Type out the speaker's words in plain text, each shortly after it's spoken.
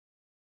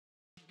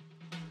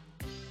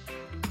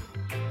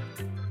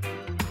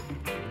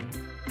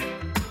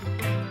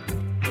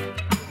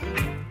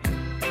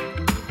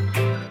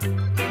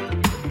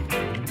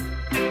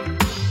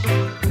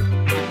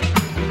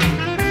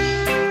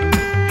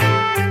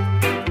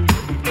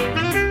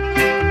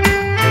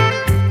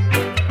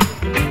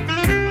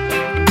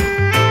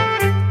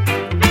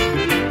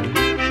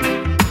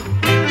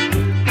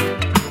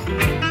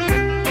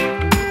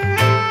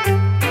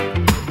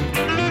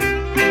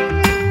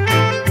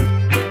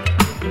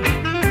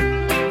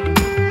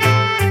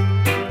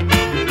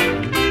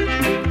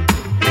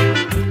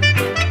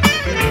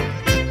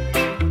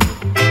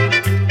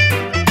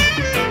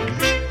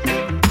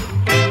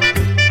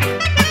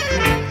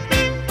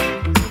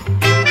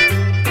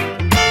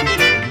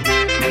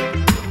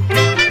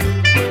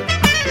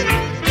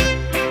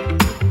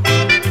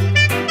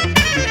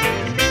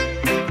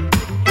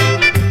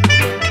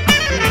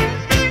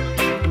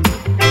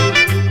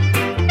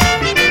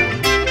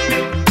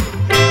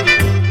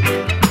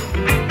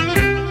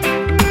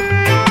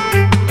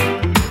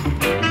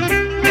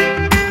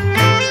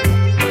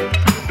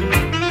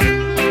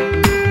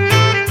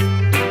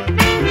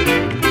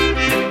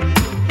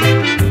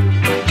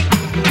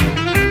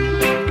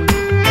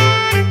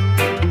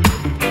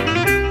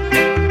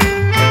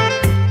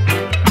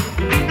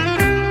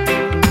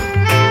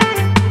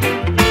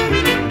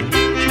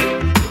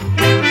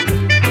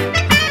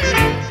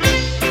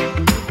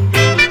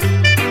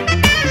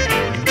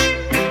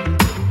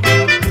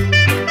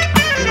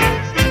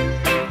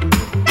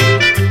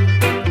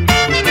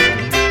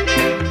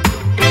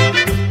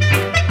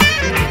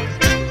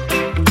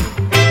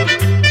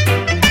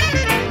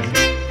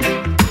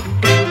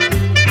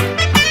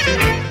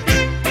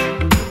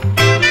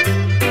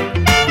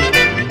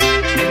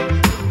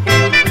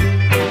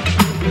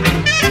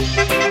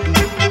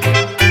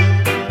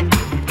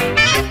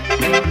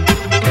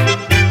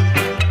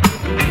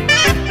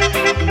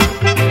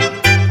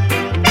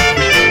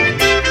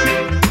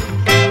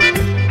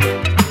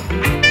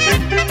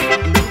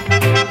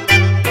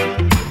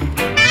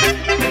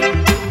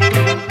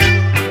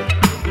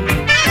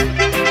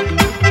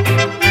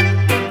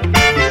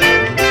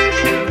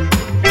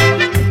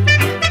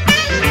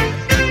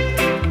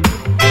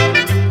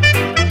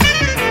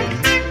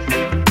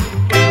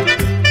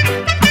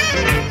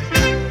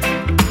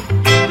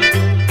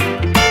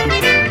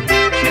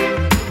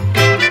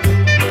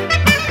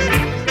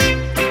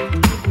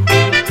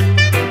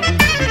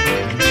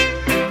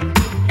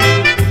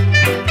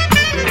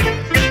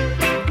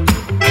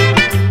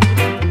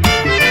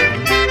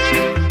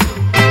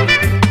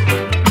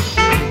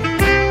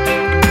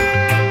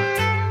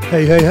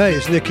Hey, hey, hey,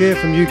 it's Nick here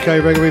from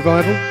UK Reggae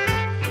Revival,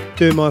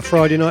 doing my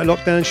Friday night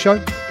lockdown show.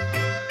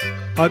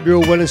 Hope you're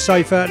all well and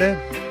safe out there,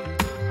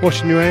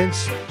 washing your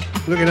hands,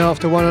 looking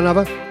after one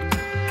another.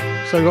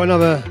 So we've got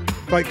another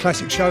great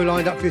classic show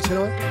lined up for you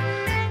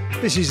tonight.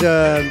 This is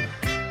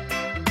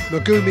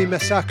Megumi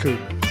Masaku,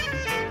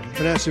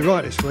 pronounced it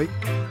right this week.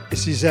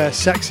 This is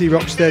Saxy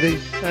Rocksteady,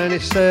 and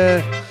it's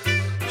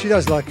she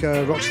does like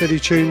rocksteady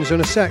tunes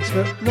on a sax,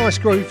 but nice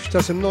groove. She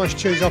does some nice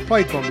tunes. I've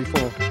played one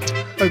before.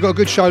 We've got a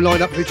good show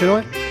lined up for you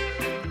tonight.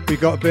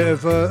 We've got a bit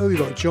of, we've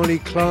got Johnny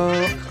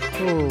Clarke,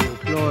 oh,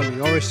 blimey,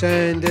 Horace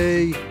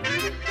Andy,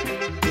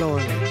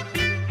 blimey,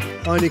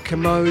 only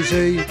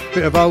Kamoze,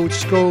 bit of Old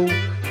Skool,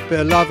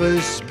 bit of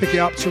Lovers, pick it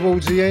up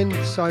towards the end.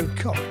 So,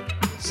 God,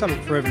 something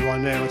for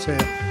everyone now, I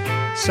tell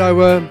you.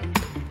 So,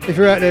 if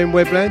you're out there in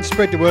Webland,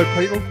 spread the word,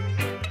 people.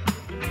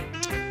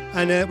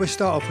 And we'll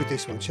start off with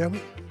this one, shall we?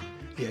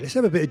 Yeah, let's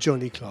have a bit of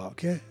Johnny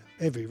Clarke, yeah?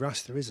 Every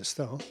Rasta is a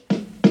star.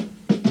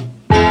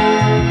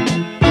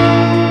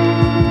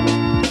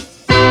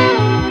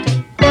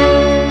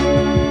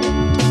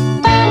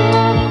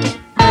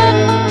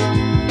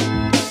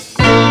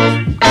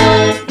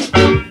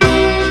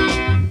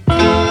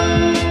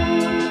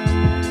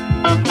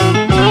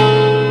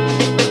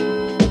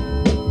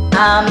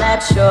 I'm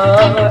not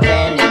sure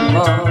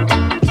anymore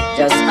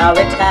just how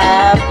it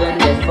happened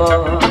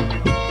before.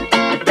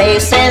 The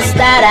places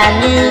that I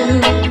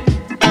knew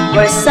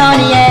were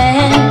sunny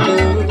and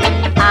blue.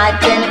 I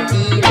can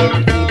feel it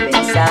deep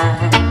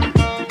inside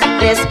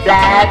this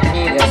black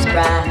nigger's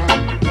pride.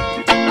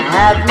 I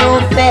have no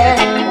fear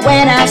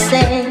when I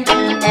say,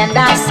 and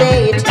I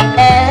say it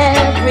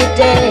every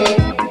day.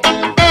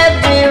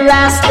 Every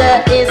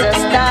Rasta is a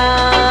star.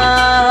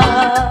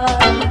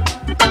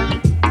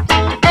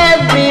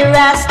 Every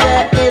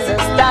Rasta is a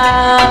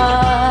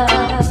star.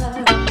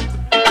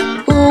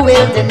 Who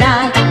will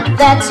deny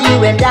that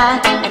you and I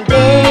and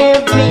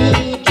every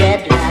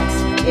dreadlocks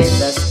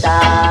is a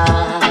star?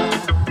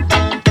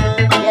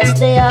 Yes,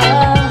 they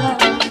are.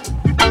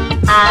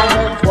 I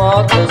have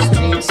walked the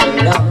streets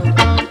alone.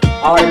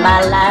 All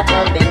my life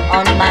I've been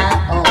on my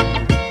own,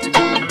 to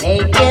be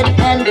naked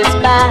and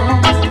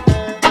despised.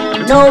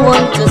 No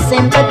one to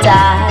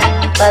sympathize,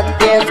 but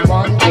there's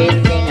one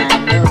great thing I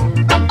know.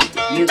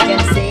 You can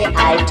say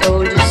I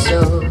told you so.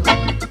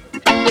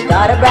 We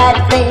got a bright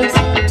place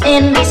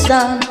in the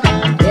sun,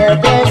 where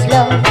there's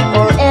love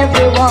for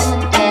everyone,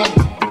 and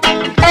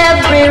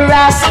every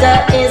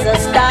Rasta is a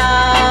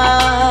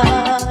star.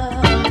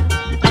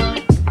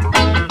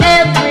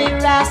 Every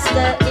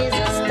Rasta is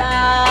a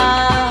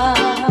star.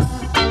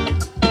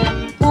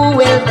 Who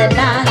will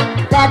deny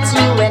that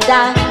you and I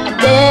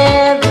and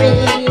every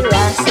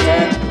Rasta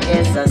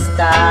is a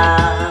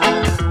star?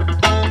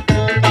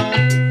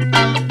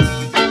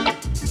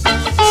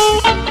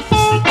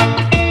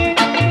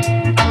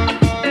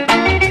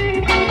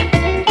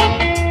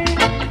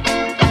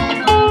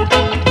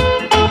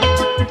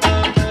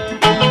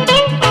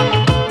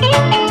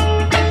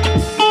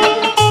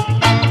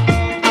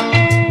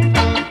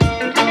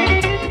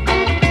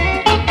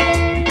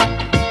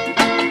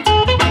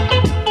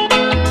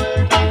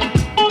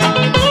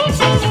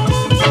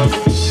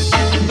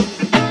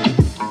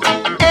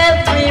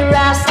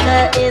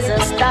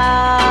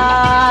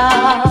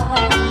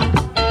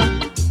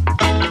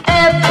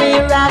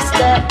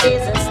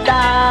 Is a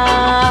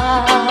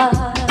star.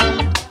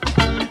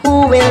 Who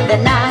will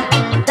deny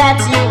that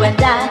you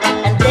and I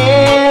and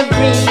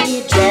every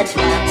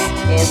dreadlocks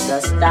is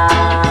a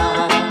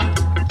star?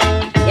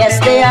 Yes,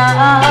 they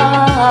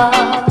are.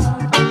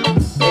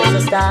 Is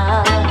a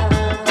star.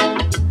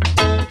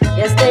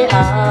 Yes, they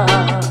are.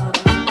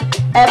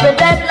 Every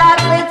dreadlock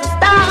is a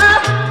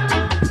star.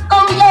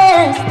 Oh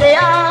yes, they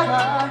are.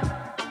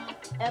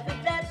 Every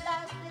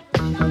dreadlock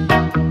is a star.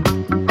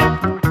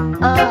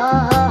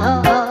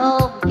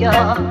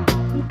 Yeah.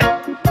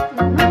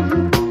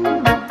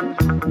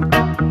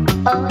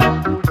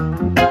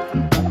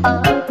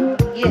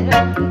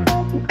 Yeah.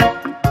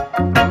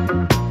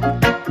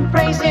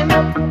 Praise him,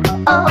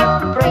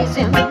 oh praise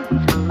him,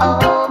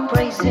 oh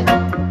praise him.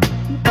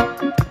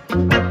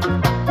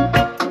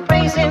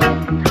 Praise him,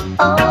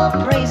 oh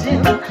praise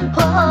him,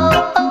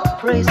 oh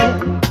praise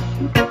him.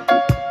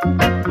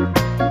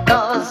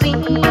 'Cause he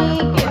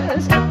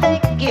is the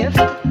gift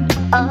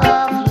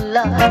of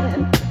life.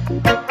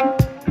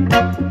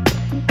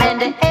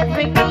 And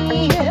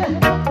everything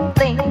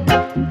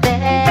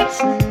that's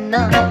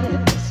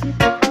nice.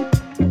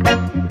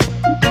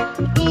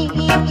 He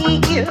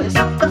is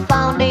the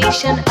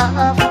foundation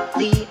of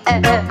the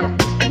earth,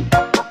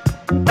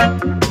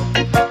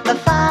 the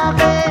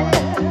father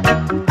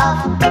of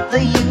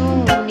the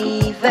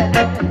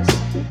universe.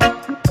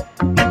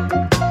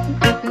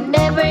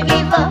 Never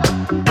give up,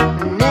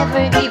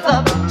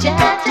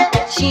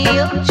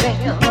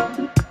 children.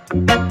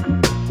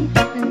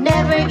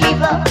 Never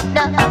give up,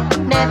 no,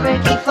 never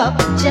give up,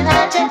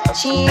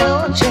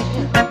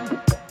 children.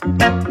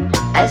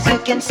 As you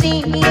can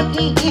see,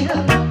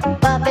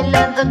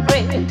 Babylon the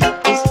Great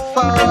is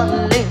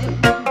falling.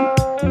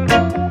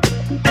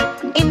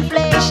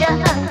 Inflation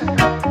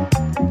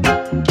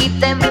keep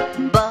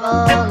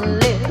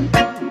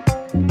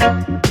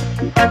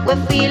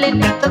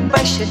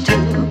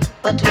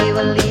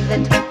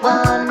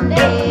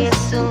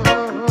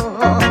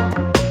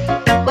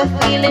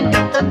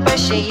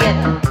pressure,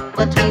 yeah,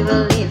 but we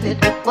will leave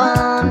it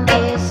one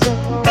day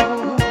soon.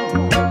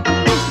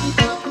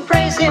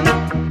 Praise him,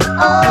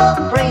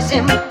 oh, praise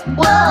him,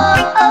 whoa,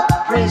 oh,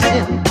 praise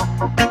him.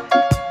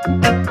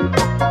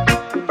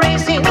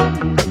 Praise him,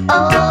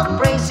 oh,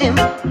 praise him,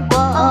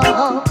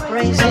 whoa,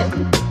 praise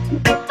him.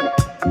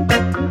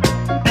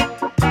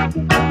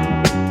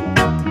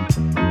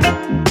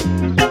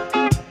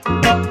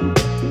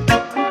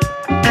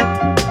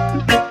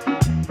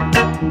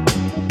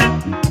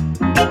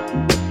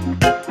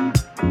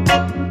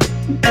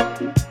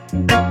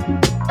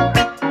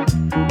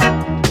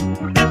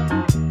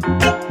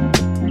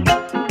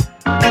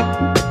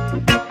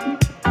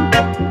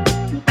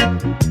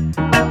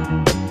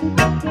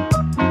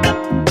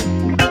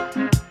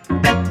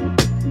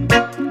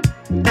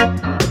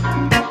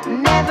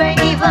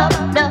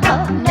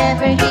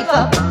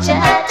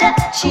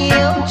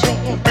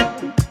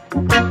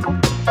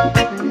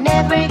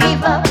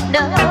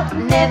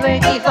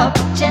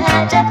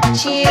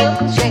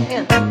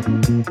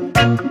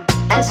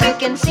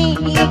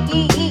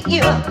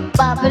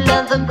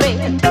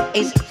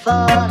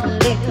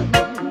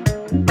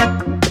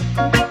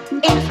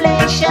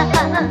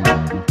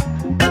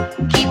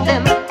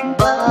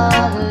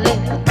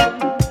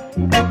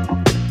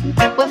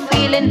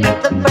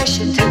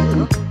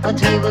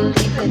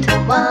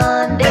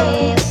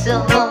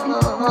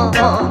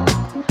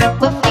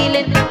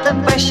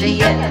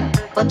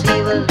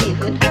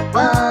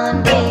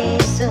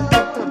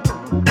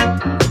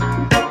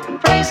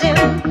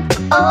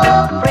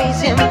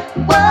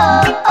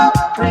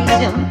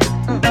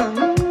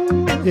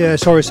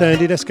 It's Horace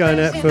Andy, that's going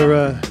out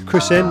for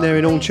Chris M there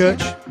in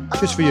Hornchurch.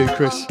 Just for you,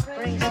 Chris.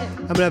 I'm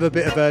going to have a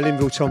bit of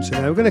Linval Thompson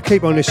now. We're going to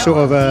keep on this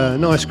sort of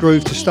nice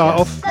groove to start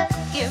off.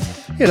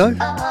 You know,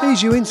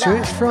 ease you into it.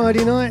 It's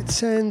Friday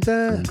night and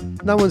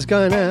no one's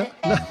going out.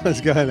 No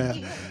one's going out.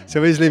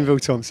 So here's Linval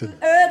Thompson.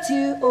 Hurt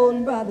your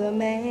own brother,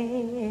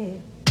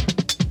 man.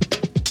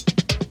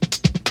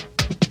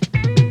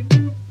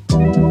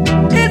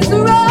 It's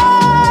wrong.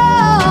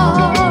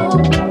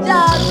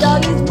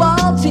 Dog is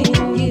wanting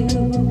you.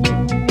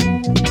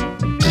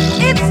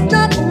 It's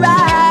not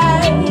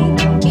right,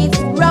 it's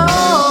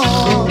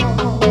wrong.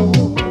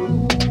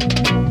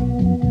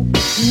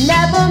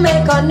 Never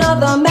make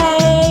another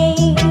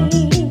man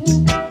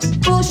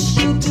push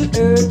you to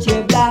hurt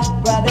your black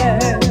brother.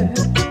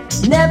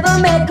 Never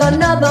make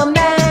another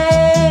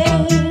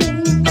man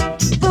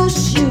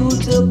push you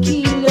to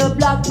kill your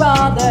black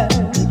brother.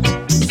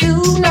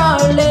 Sooner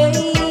or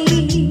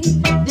later,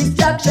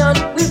 destruction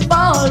will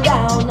fall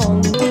down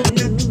on you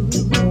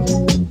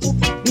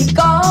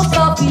because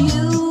of you.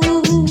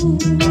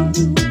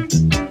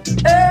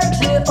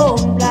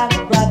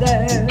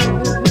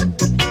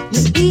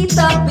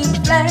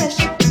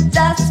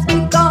 Just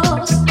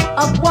because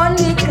of one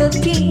little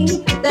thing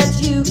that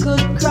you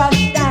could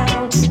crush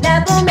down.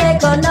 Never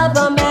make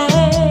another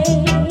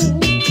man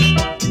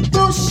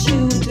push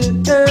you to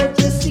hurt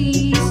your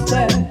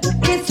sister.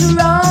 It's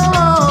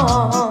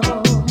wrong.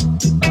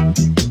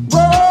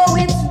 Whoa,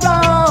 it's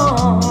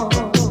wrong.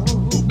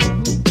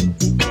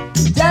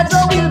 Dada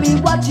will be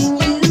watching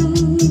you,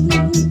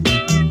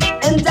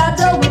 and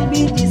Dada will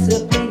be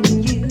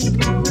disciplining you.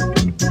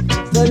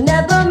 So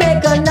never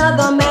make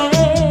another man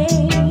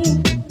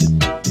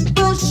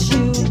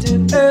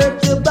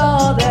hurt your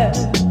brother.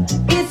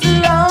 It's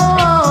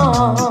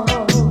wrong.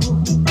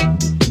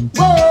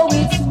 Whoa,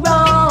 it's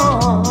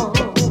wrong.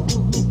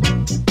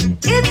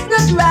 It's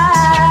not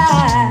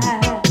right.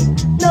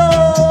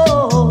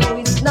 No,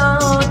 it's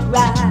not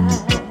right.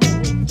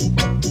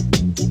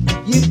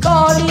 You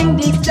calling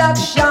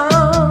destruction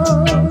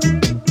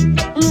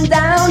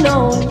down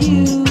on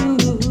you.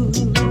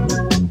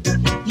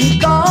 You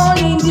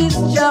calling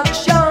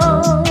destruction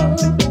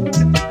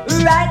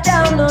right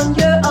down on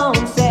your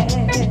own self.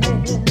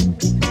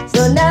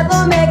 So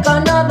never make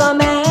another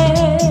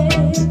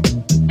man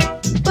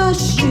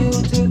push you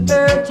to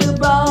hurt your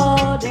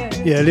brother.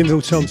 Yeah,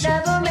 Linval Thompson.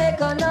 Never make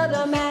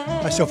another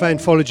man. That's off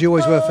Anthology,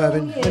 always worth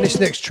having. And this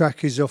next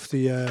track is off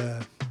the,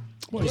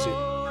 what is it?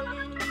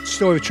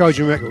 Story of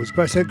Trojan Records.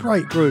 But it's a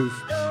great groove.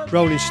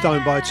 Rolling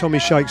Stone by Tommy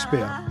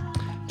Shakespeare.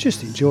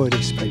 Just enjoy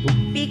this, people.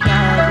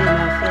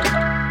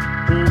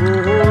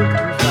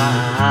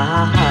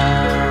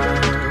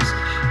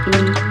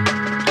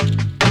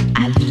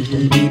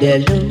 The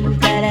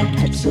love that I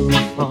had so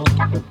far,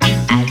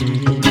 I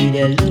really need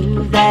the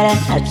love that I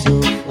had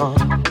so far.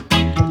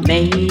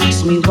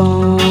 Makes me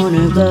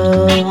wanna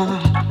go,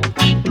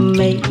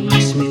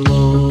 makes me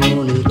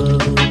wanna go.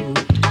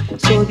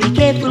 So be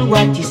careful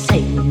what you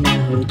say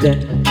now, girl.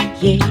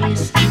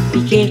 Yes,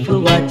 be careful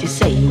what you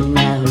say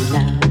now.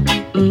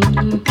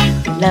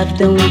 Love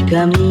don't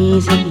come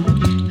easy,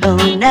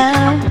 oh no,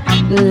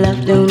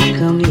 love don't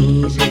come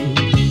easy.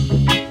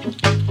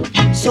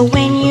 So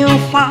when you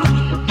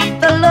find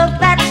the love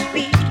that's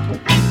real,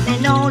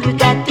 then all you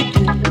got to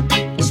do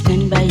is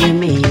stand by your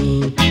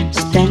man,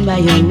 stand by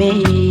your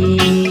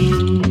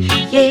man.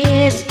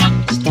 Yes,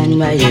 stand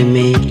by your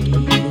man.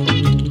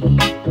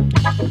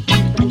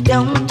 And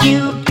don't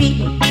you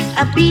be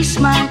a beast,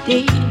 my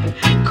dear.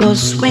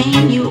 'Cause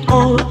when you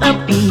all a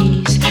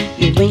peace,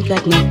 you ain't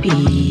got no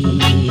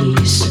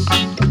peace.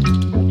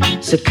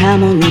 So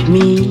come on with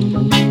me.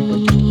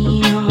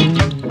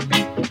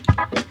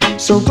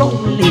 So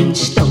rolling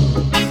stone,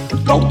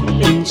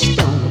 rolling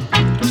stone,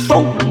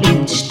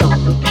 rolling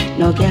stone.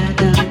 No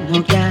gather,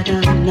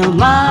 no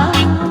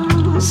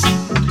mass.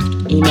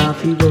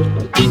 Enough you go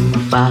too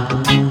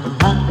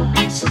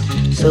fast.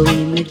 So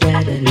we may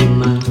gather no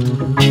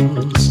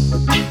mass.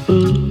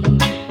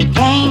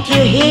 Can't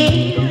you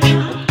hear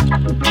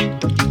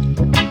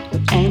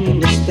and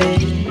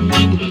understand?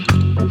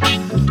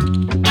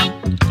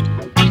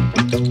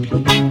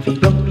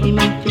 Rolling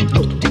my feet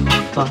go too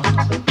fast.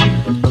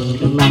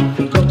 Rolling my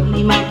feet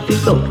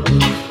go too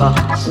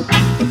fast.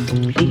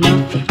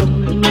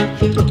 Rolling my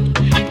feet go.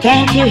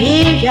 Can't you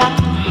hear ya?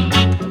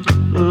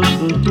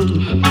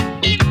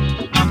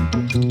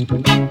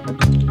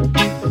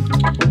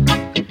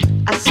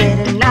 I said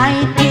the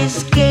night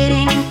is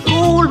getting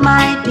cool,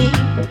 my dear,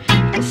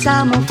 and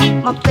some of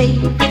my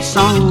favorite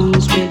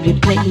songs will be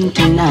playing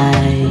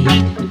tonight.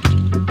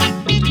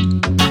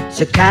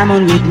 So come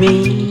on with me,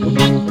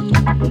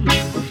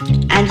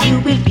 and you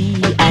will be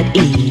at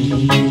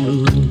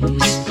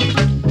ease.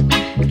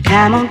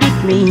 Come on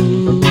with me,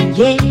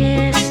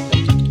 yes,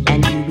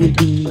 and you will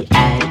be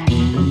at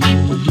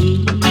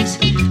ease,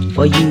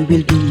 for you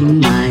will be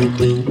my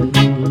queen.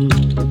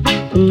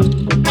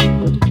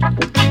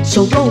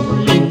 So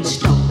rolling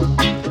stone,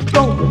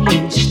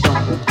 rolling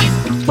stone,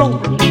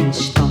 rolling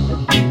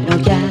stone.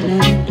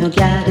 No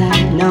gather,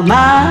 no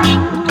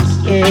mass,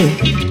 yeah.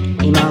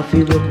 Enough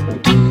you go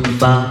too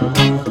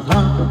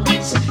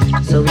fast.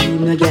 So we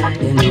no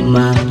gather, no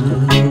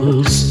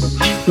mass.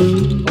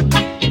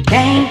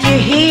 Can't you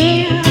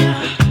hear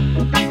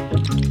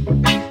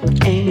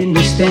and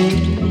understand?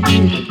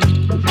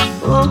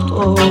 Oh.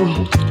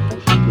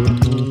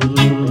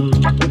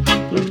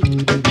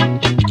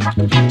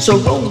 So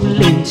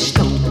rolling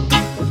stone,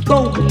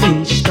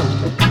 rolling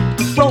stone,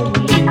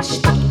 rolling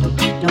stone.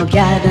 No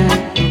gather,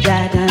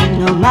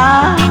 no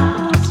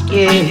mass,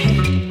 yeah.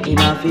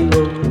 Enough you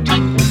go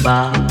too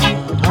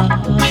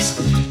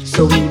fast.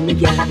 So we may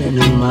gather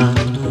no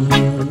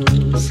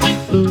mass.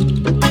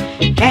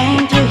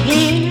 Can't you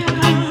hear?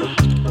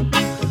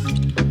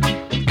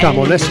 Come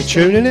on, that's a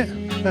tune, isn't it?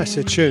 That's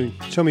a tune.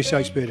 Tommy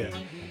Shakespeare there.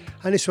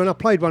 And this one, I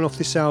played one off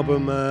this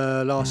album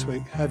last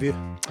week, have you?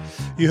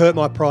 You Hurt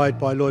My Pride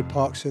by Lloyd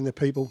Parks and the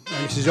People.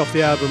 And this is off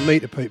the album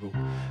Meet the People.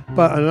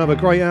 But another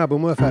great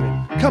album worth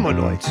having. Come on,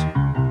 Lloyd.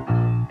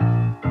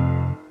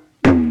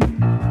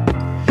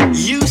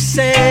 You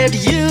said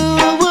you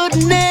would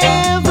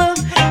never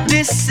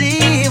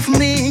deceive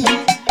me.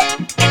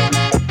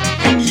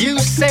 You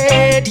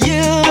said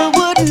you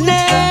would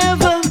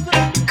never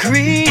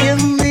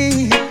grieve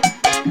me.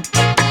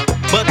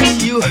 But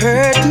you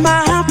hurt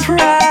my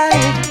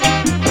pride,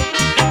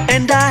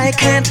 and I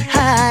can't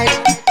hide.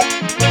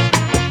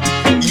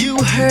 You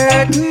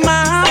hurt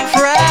my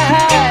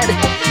pride,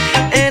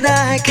 and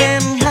I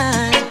can't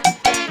hide.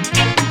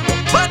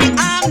 But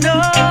I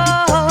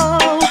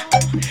know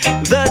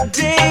the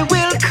day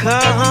will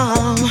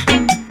come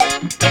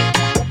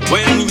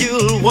when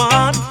you'll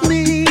want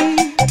me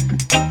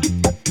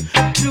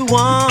to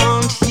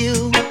want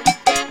you.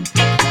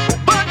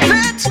 But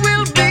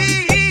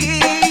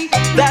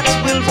that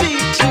will be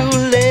too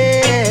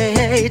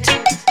late.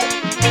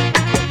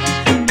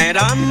 And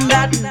on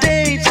that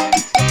date,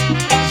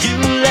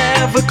 you'll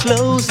have a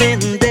closing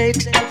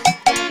date.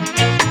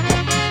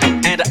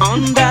 And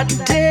on that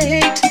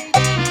date,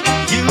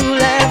 you'll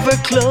have a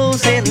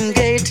closing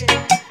gate.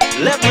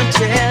 Let me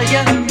tell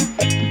you,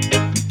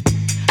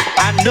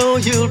 I know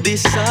you'll be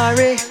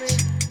sorry,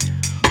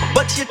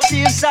 but your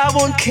tears I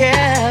won't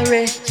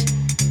carry.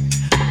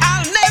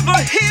 I'll never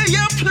hear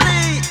you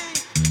play.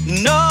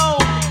 No,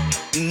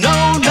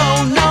 no,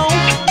 no, no.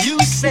 You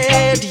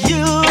said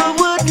you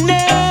would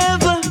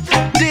never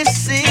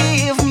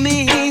deceive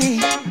me.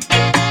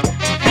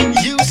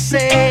 You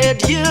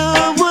said you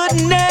would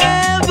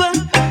never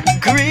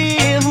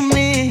grieve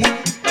me.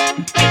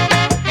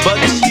 But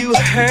you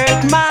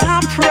hurt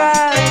my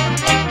pride,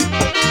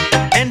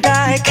 and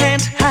I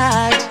can't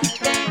hide.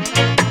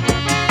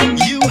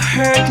 You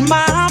hurt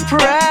my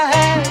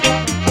pride,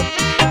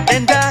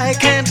 and I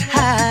can't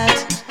hide.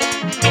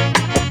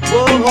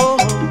 Whoa.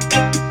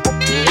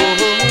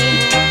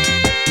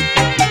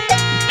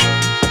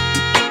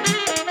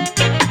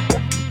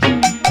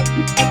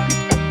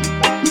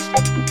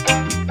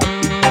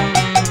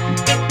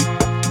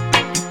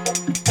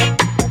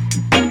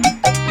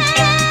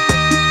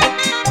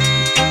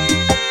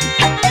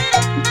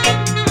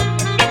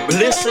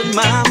 Listen,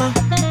 mama,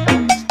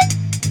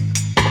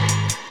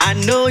 I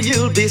know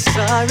you'll be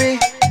sorry,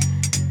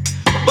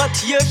 but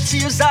your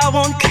tears I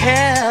won't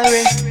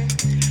carry.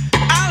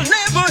 I'll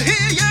never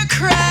hear you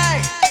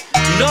cry.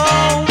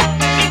 No,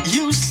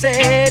 you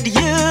said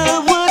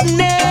you would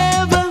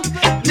never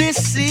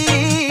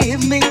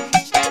deceive me.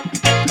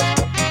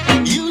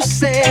 You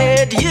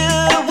said you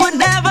would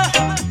never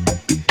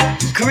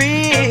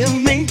grieve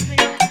me.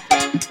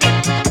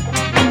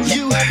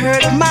 You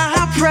hurt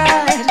my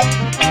pride,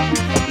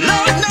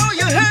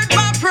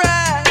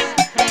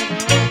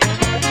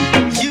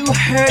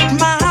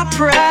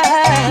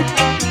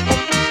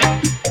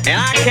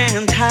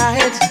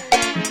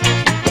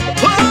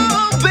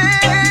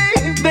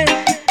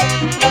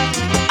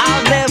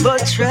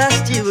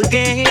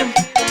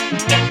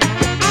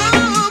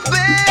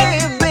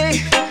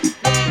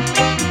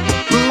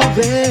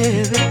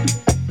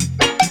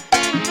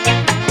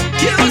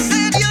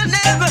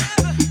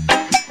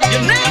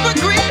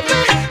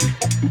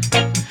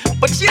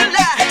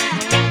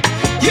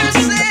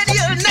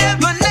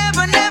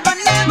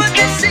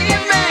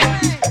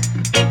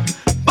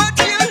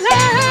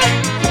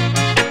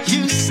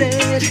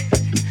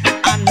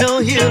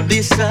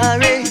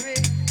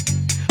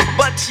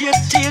 But your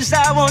tears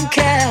I won't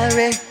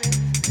carry,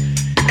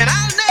 and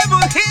I'll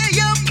never hear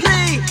you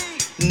plea.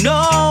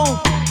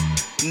 No,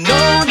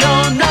 no,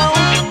 no, no.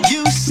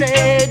 You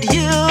said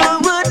you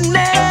would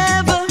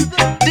never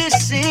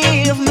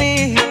deceive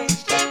me.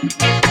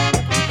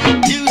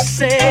 You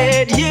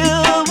said you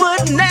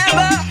would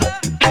never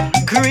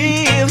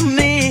grieve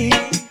me.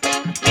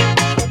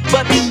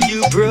 But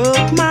you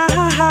broke my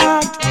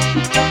heart.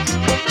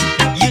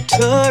 You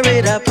tore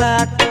it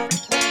apart.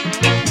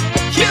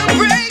 You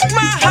break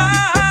my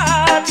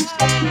heart,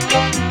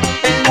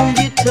 and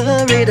you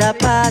tore it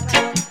apart.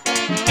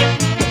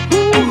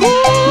 Ooh,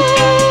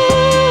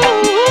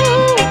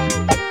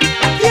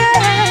 yeah,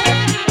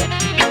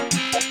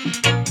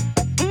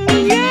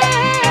 yeah,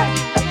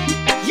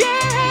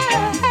 yeah.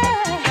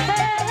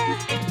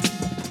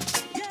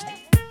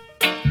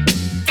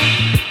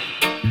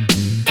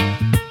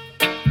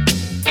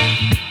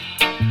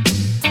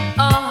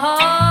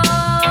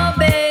 Oh,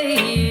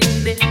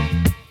 baby.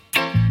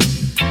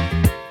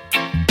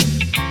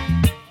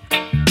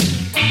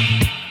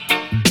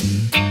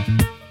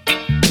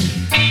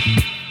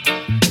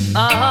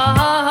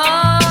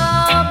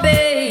 Oh,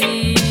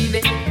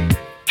 baby.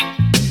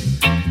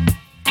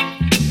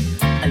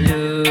 I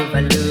love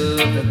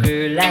the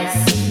girl I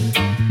see.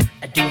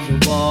 Do you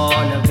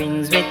wanna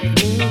rings with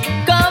me?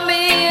 Come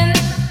in,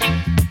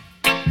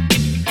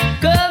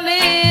 come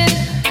in.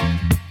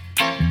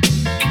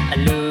 I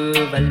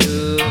love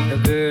the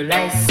girl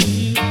I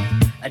see.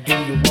 Do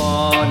you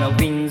wanna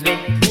wings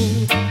with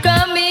me?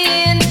 Come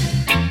in,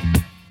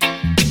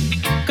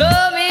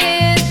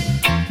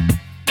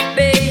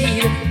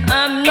 babe.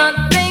 I'm not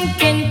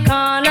thinking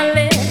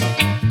carnally.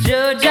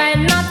 Judge I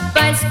not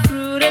by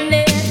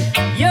scrutiny.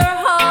 Your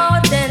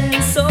heart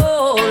and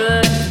soul,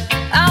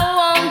 I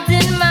want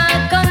in my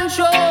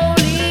control.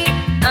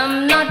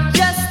 I'm not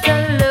just a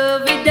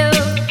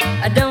lovey-dove.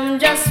 I don't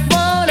just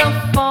wanna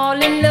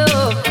fall in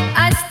love.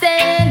 I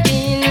stand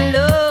in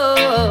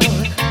love,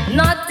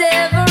 not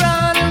ever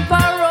on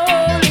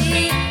parole.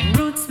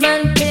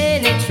 Rootsman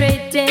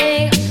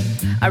penetrating,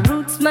 a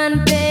rootsman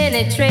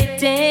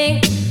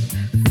penetrating.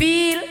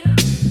 Feel,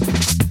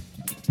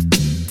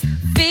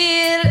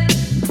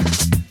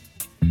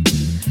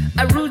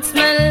 a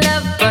rootsman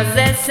love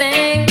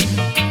possessing,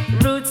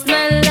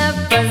 rootsman love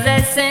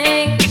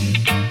possessing.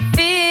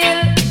 Feel,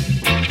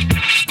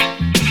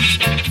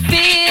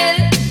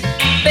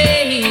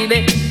 baby.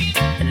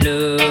 I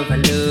love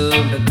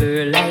the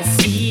girl I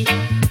see.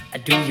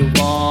 Do you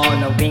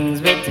wanna wings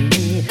with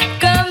me?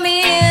 Come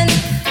in,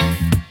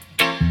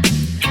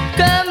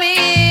 come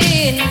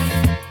in.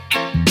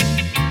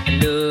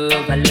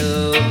 I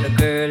love the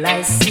girl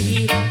I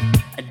see.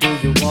 Do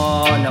you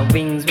wanna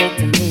wings with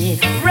me?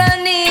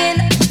 Run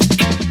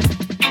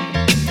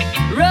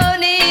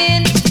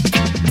in,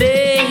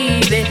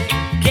 baby.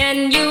 Can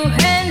you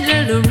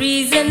handle the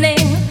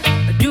reasoning?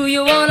 Do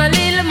you want a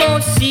little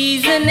more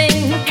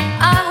seasoning?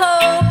 I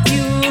hope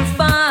you'll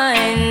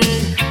find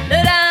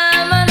that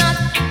I'm not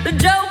the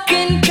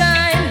joking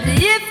kind.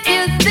 If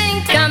you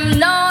think I'm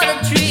not a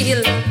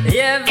thrill,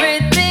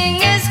 everything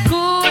is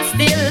cool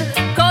still.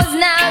 Cause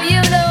now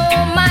you know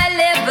my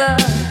level.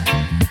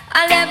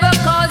 I'll never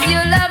cause you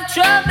love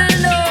trouble,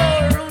 no.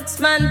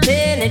 Rootsman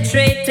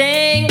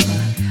penetrating,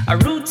 a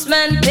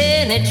rootsman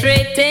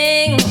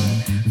penetrating.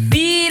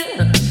 Feel,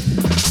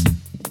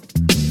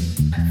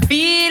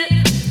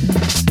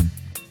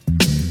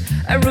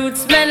 a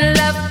rootsman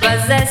love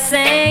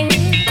possessing,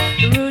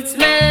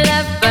 rootsman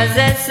love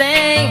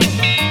possessing.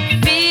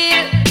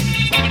 Feel,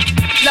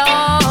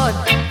 Lord,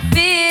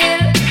 feel,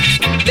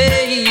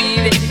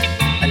 baby.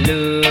 I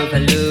love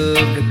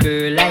the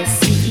girl I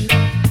see.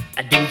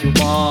 Do you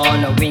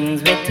wanna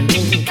wings with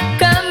me?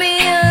 Come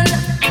in,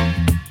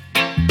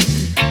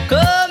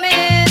 come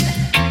in.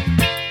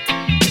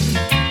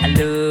 I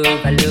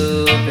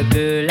love the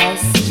girl I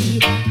see.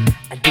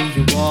 Do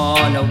you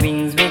wanna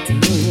wings with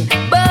me?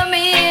 Bum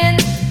in,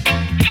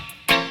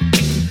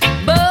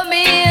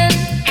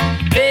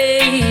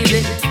 baby.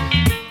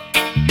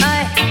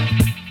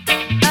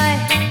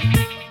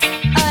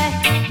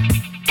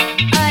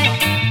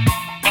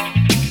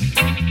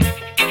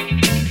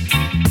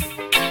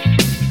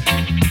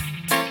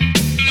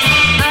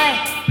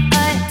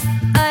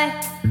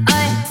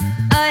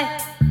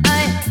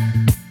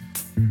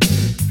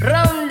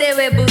 Round the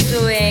way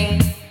busuing.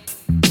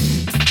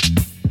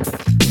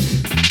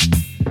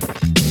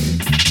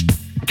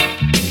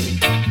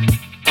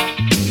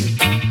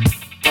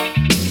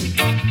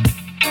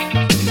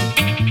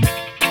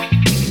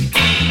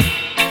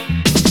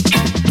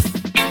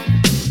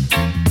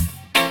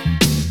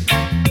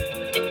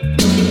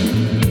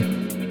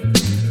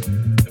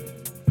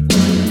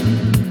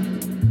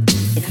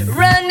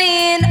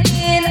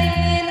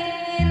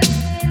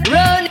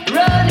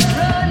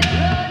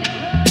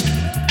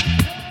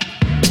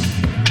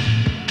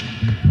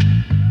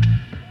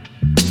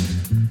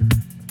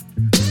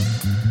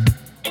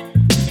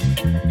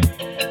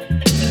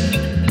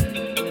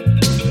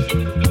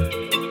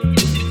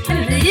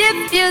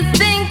 If you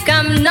think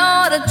I'm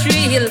not a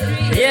thrill,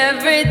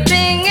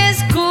 everything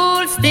is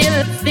cool still.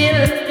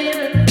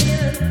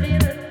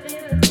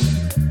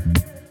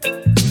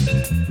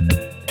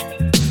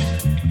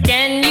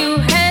 Can you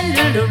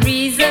handle the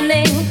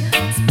reasoning?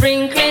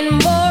 Sprinkling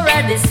more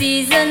of the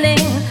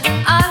seasoning.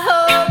 I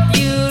hope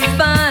you'll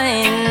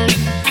find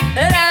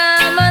that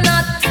I'm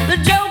not the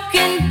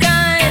joking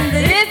kind.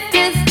 That if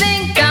you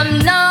think I'm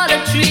not a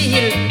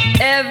thrill,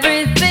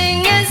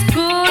 everything is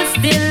cool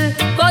still.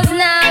 Cause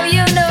now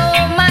you know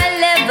my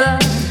level.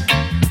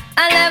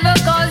 I never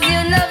cause you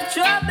enough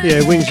trouble.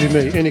 Yeah, Wings With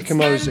Me, Any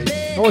Kamoze.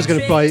 I was going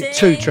to play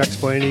 2 tracks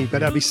by Any, but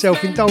that'd be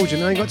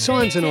self-indulgent. I ain't got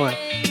time tonight.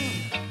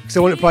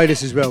 So I want to play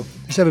this as well.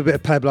 Let's have a bit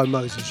of Pablo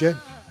Moses, yeah?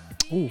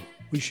 Oh,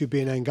 we should be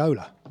in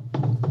Angola.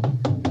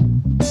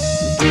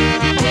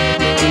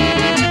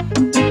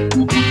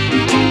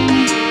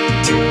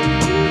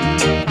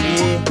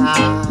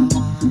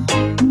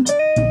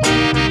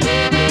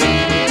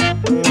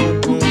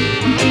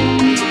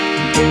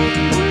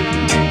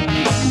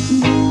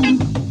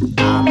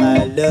 I'm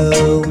a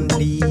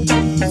lonely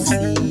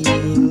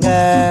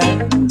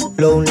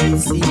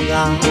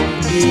singer,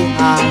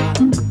 yeah.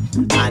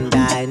 And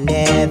I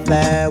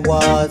never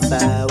was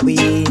a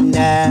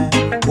winner,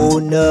 oh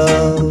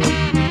no.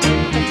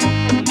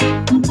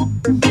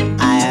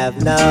 I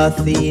have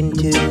nothing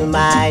to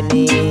my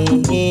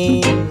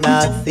name,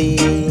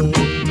 nothing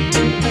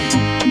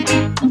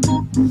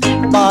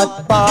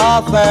but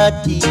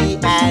poverty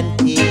and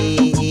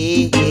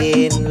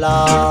pain,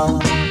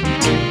 Lord.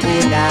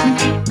 Oh, now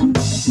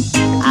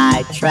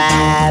I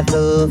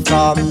travel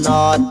from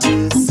north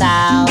to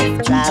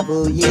south,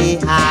 travel,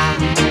 yeah.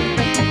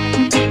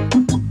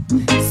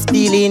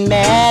 Spilling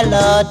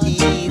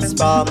melodies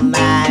from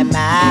my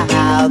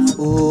mouth,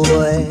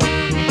 boy.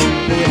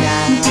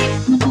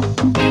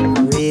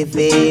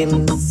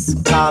 Rhythms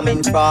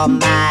coming from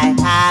my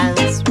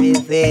hands,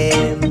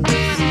 rhythms.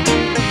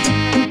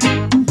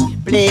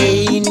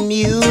 Playing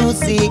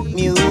music,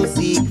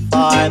 music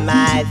for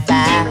my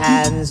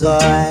fans,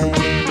 boy.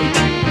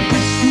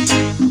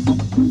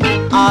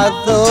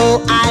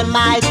 Although I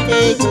might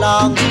take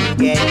long to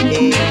get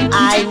there,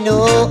 I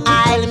know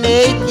I'll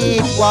make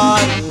it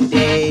one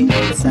day.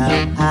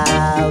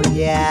 Somehow,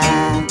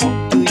 yeah.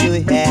 Do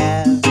you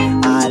have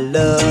a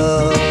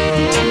love?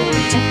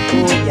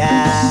 Oh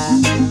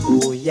yeah,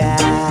 oh yeah.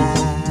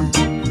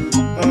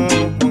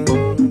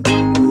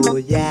 Mm-hmm. Oh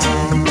yeah.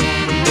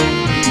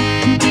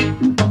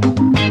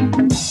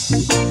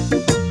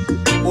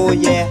 Oh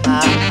yeah.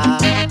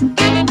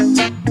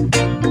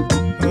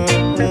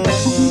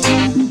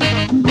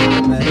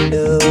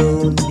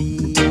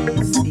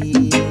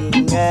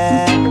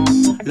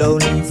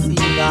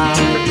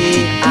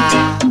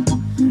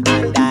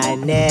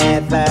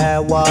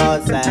 Never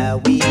was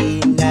a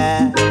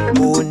winner,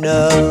 oh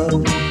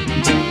no.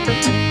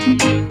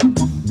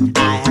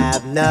 I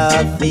have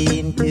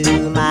nothing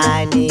to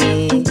my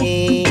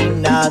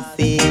name,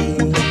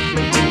 nothing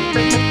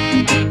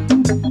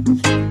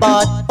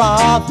but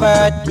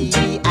poverty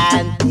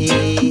and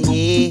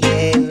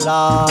pain,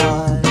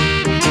 Lord.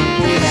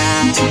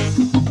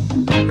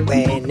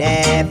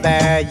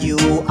 Whenever you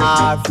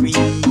are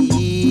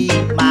free,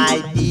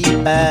 my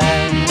people,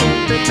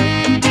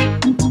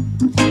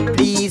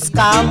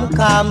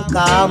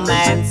 come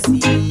and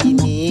see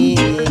me,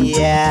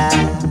 yeah.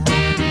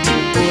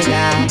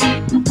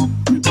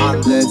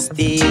 On the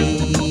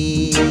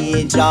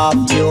stage of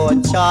your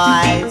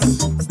choice,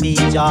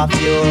 stage of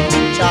your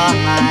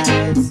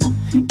choice.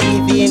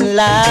 Giving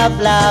love,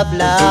 love,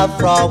 love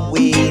from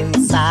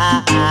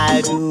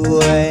inside.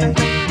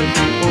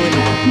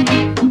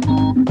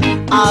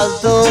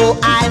 Although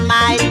I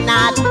might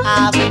not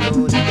have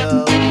no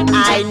know,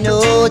 I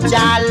know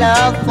your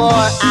love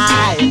for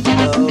I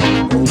know.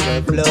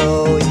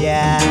 Overflow,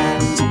 yeah.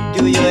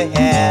 Do your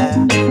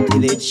hair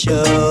till it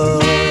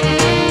shows.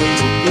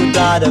 You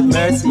God of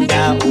mercy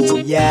now, oh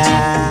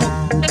yeah.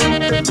 Oh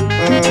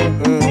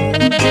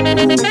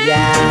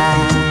yeah.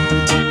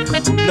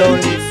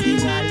 Lonely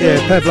singer.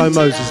 Yeah, Pablo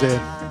Moses there.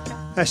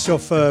 That's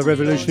off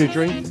Revolutionary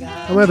Dream.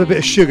 I'm gonna have a bit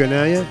of sugar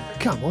now, yeah?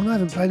 Come on, I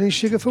haven't played any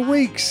sugar for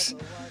weeks.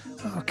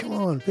 Oh, come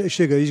on, a bit of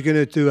sugar. He's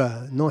gonna do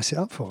nice it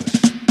up for us.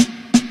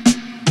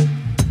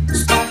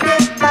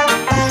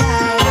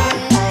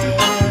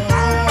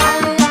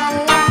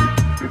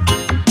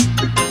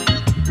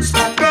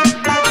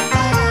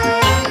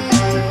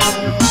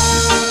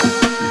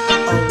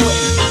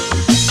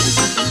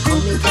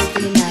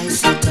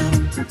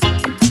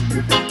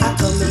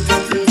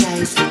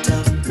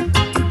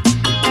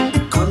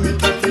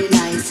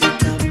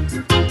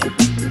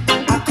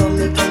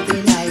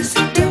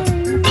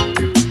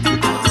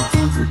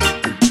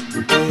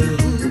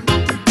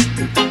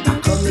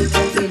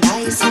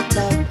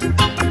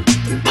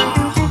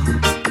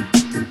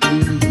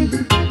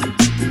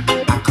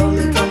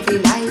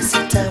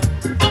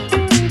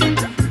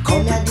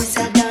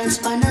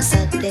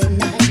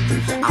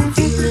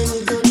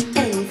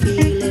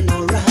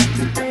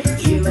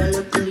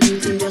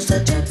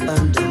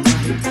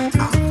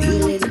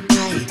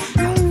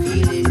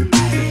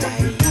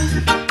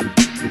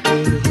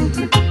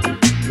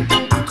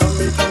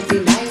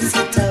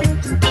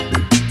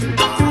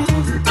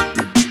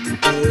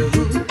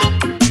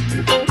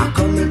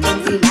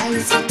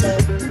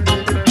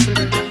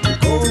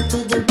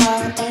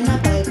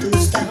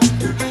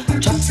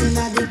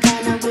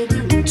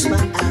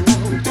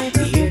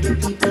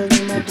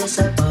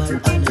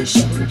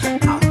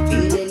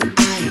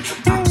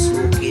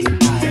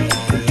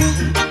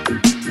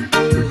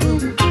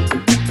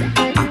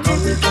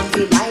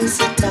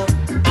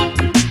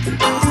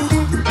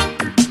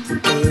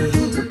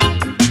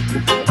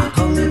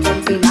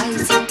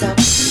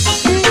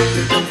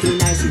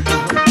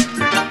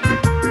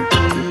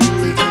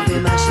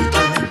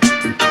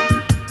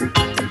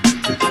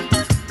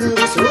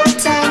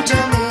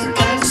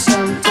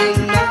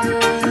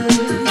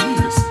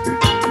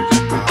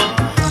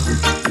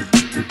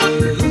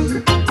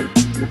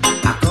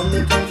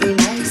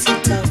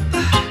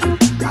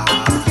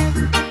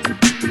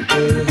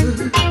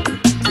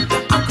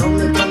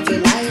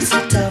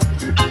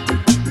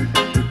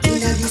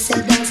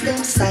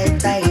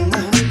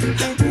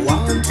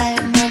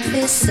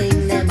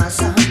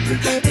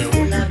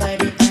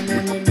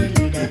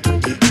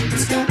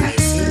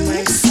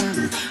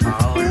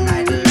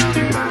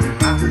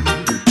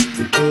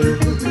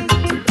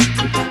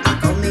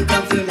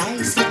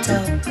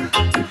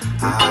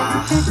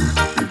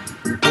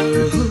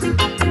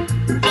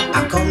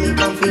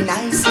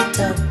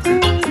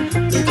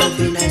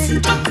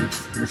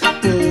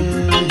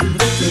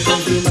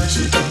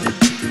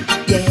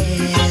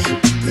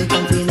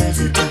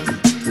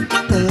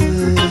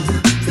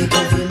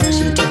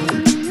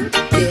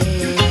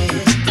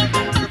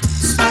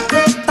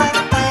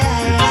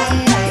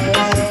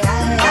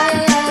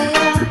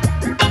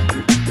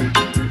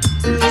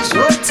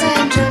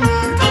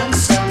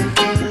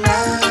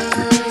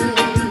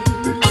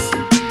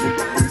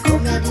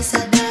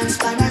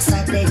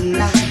 Saturday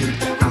night.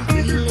 I'm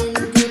feeling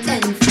good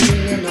and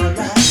feeling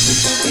alright.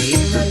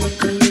 Ain't a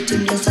little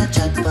rhythm, just a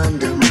chat on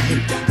the mic.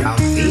 I'm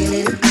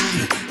feeling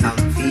high.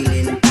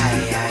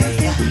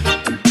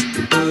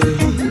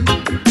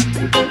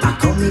 I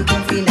come in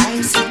comfy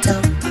nice it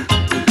up.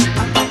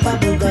 A Papa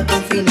Booga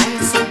comfy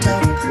nice it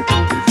up.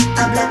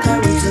 A black a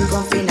rhythm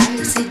comfy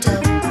nice it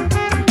up.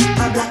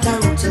 A black a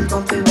rhythm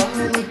comfy warm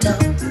it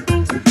up.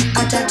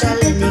 A Tata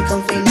Lenny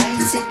comfy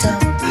nice it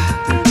up.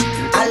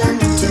 Alan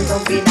Newton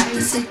comfy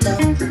nice it up.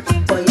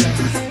 Boy,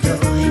 yo,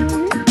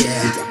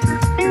 yeah.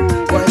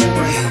 Boy, yo,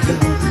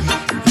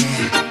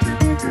 yeah.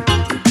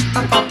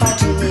 A Papa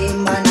Jimmy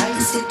man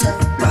nice it up.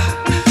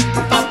 A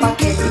Papa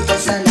Kenny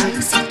just a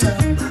nice it up.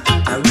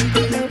 A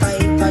Ruben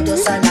Piper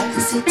just a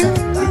nice it up.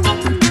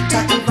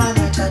 Taki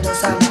Vanacha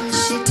just a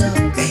mash it up.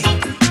 Hey,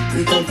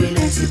 we comfy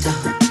nice it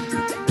up.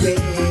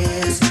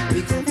 Yes, we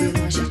comfy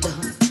mash it up.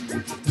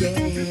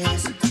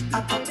 Yes, a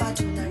Papa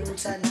Junior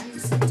roots a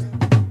nice it up.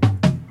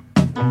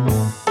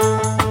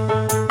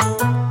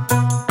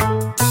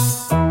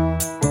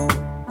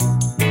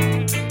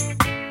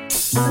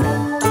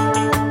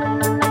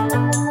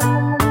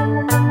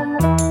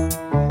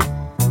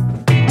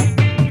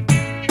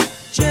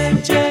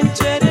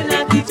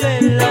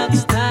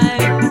 Dreadlocks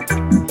time.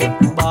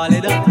 Ball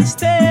it up and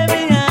stay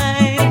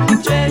behind.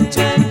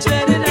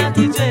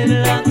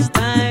 Dreadlocks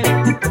time.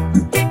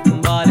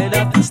 Ball it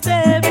up and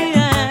stay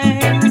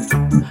behind.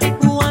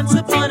 Once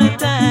upon a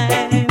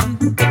time,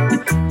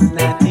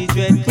 Natty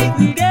Dread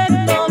couldn't get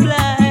no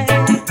blind.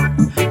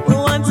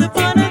 Once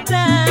upon a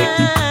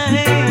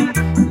time,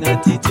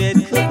 Natty Dread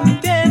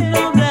couldn't get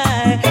no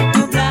blind.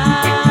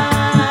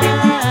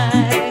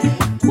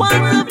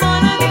 Once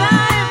upon a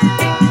time,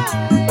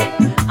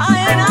 I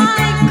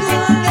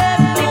couldn't get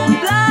no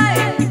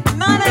blind,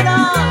 none at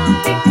all.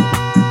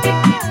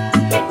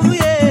 Oh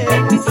yeah,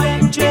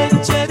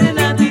 dread and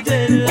Natty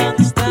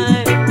Dreadlocks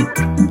time.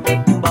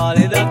 Ball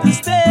it up and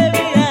stay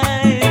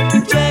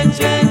behind.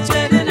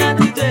 Dread and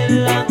Natty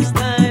Dreadlocks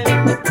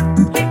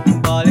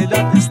time. Ball it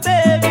up and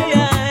stay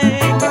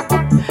behind.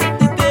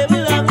 The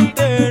devil have to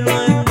turn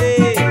one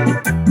day.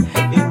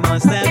 It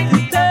must have to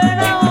turn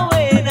our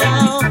way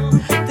now.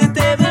 The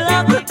devil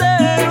have to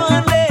turn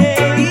one day.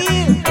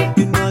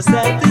 It must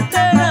have to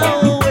turn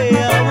our way,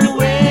 our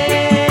way.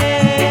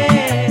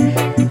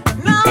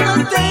 Now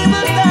the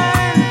table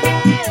turn.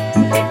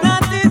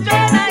 Not the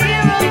dread a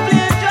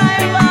aeroplane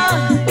driver.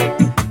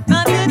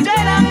 Not the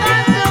dread a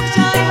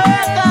construction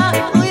worker.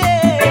 Oh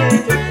yeah.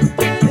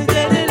 The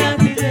dread and not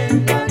the dread.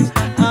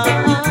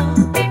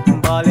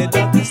 Ball it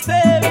up and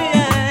stay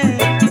behind.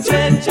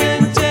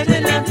 Dread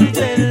and not the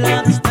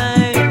dreadlocks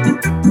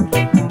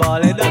time.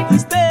 Ball it up and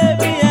stay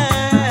behind.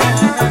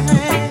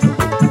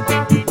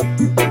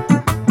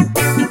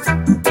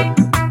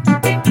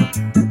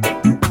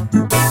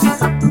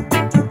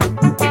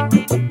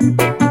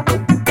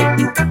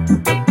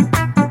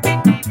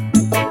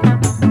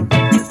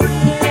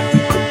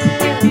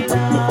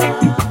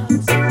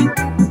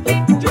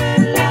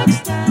 Dreadlocks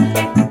time.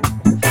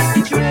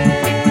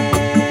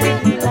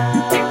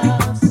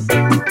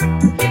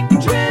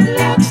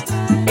 Dreadlocks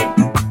time.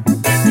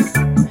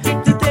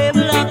 The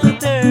table have to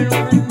turn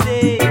one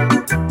day.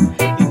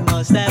 It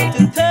must have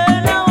to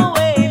turn our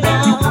way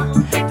now.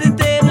 The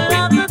table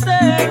have to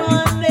turn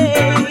one day.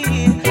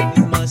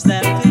 It must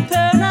have to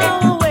turn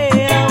our way,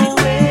 our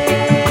way.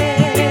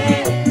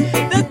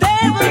 The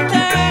table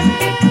turn.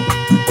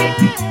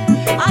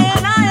 I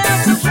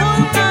have the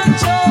full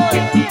control.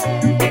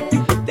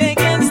 They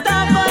can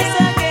stop us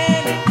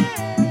again.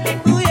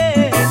 Oh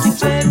yeah,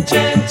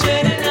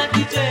 dread and not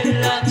the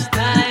dreadlocks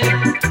time.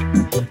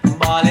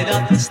 Ball it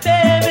up and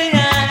stay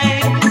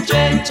behind.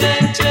 Dread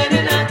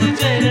and not the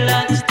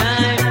dreadlocks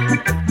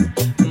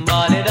time.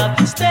 Ball it up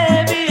and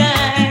stay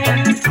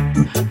behind.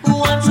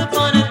 Once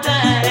upon a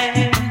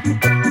time,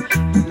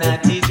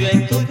 Natty Dread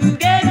couldn't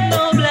get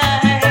no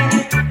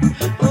blind.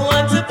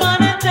 Once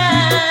upon a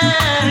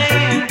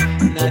time,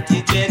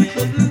 Natty Dread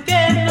couldn't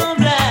get no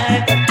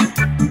blind.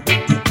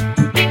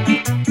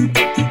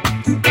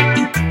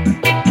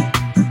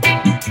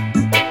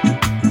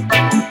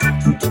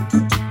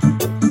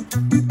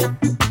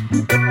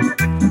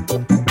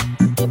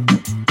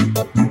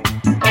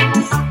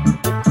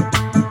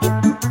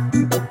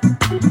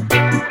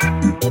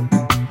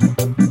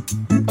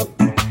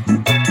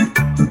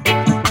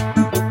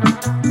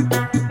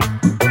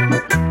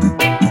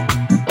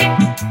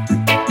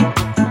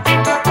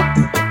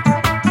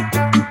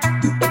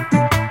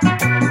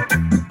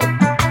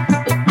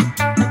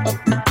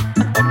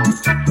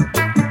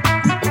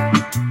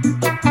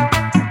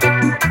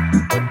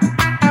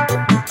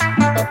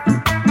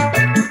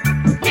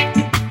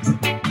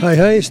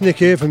 Hey, it's Nick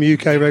here from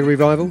UK Reggae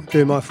Revival,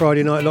 doing my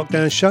Friday night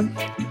lockdown show.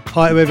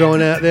 Hi to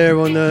everyone out there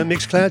on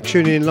Mixcloud,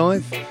 tuning in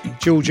live.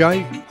 George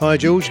A. Hi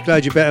George,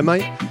 glad you're better,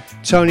 mate.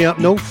 Tony up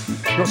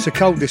north, not so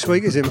cold this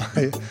week, is it,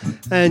 mate?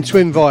 And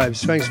Twin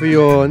Vibes, thanks for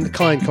your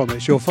kind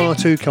comments. You're far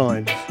too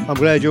kind. I'm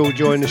glad you're all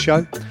enjoying the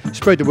show.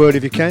 Spread the word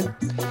if you can.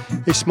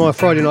 It's my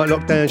Friday night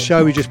lockdown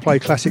show. We just play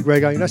classic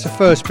reggae. That's the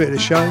first bit of the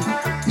show.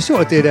 We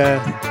sort of did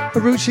A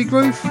rootsy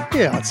groove?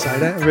 Yeah, I'd say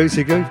that, a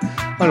rootsy groove.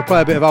 I'm going to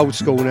play a bit of old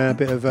school now, a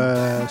bit of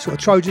sort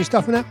of Trojan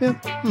stuff and that, yeah?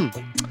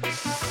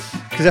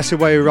 Because that's the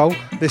way we roll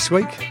this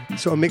week.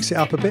 Sort of mix it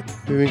up a bit,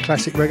 doing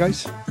classic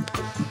reggaes.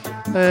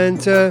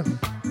 And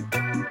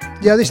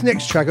yeah, this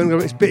next track,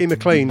 it's Bitty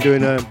McLean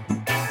doing well,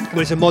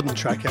 it's a modern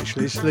track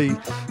actually. It's Lee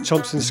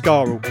Thompson Ska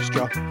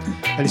Orchestra,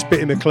 and it's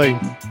Bitty McLean.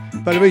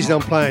 But the reason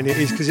I'm playing it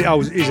is because it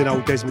is an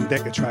old Desmond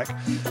Decker track.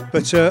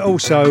 But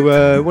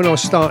also, when I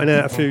was starting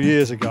out a few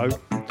years ago,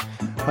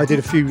 I did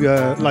a few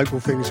local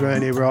things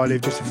around here where I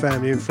live, just for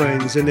family and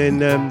friends. And then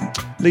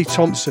Lee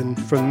Thompson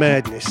from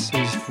Madness,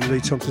 he's from Lee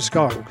Thompson Ska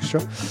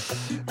Orchestra.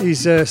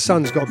 His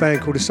son's got a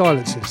band called The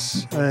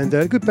Silencers, and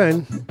a good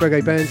band,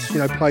 reggae band, you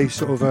know, play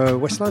sort of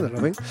West London,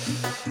 I think.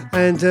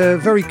 And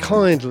very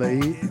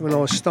kindly, when I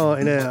was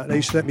starting out, they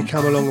used to let me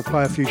come along and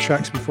play a few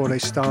tracks before they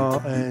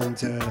start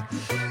and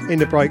in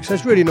the break. So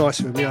it's really nice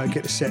of them, you know,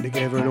 get the set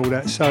together and all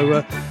that.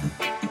 So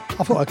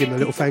I thought I'd give him a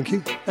little thank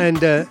you.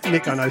 And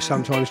Nick, I know,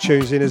 sometimes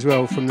tunes in as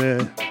well from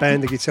the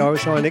band, the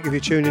guitarist. Hi Nick, if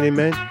you're tuning in,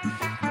 man.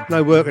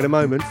 No work at the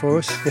moment for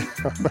us.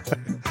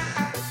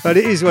 But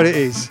it is what it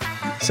is.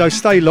 So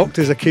stay locked,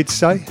 as the kids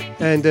say,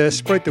 and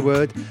spread the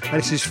word.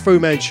 And this is Fu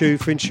Manchu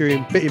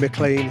featuring Bitty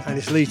McLean, and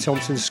it's Lee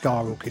Thompson's Ska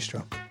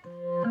Orchestra. Play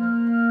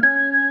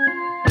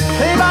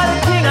by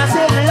the king, I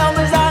said, as long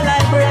as I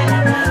like bread.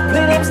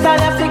 Play them style,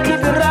 have to keep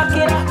it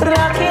rocking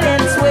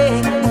and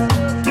swing.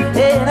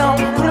 You know,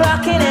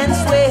 rocking and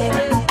swing.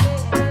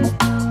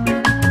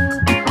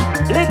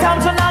 Lee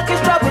Thompson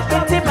Orchestra with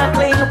Bitty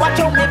McLean. Watch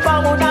out me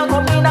follow down,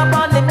 coming up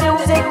on the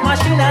music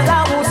machine, as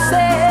I will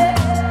say.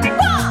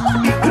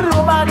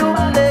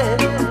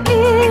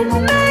 It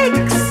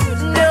makes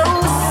no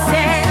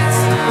sense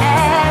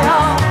at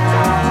all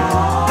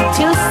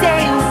to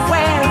say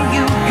where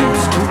you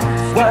used to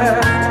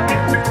work.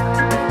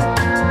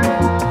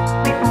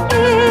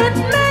 It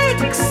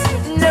makes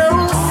no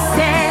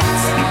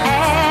sense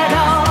at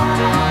all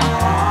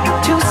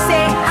to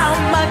say how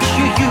much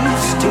you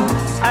used to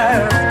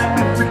earn.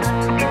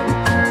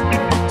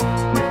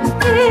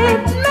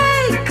 It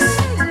makes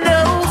no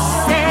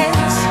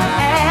sense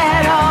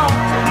at all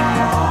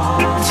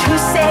to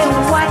say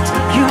what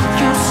you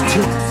used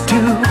to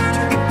do.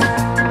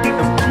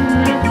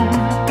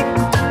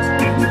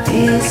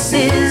 This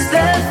is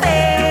the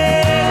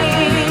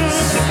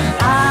face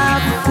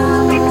of Fu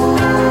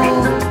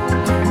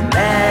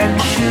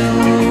Manchu.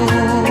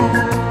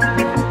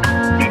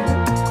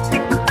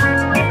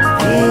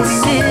 This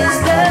is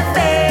the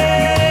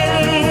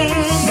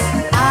face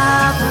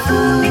of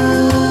Fu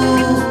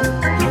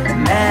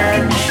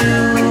Manchu.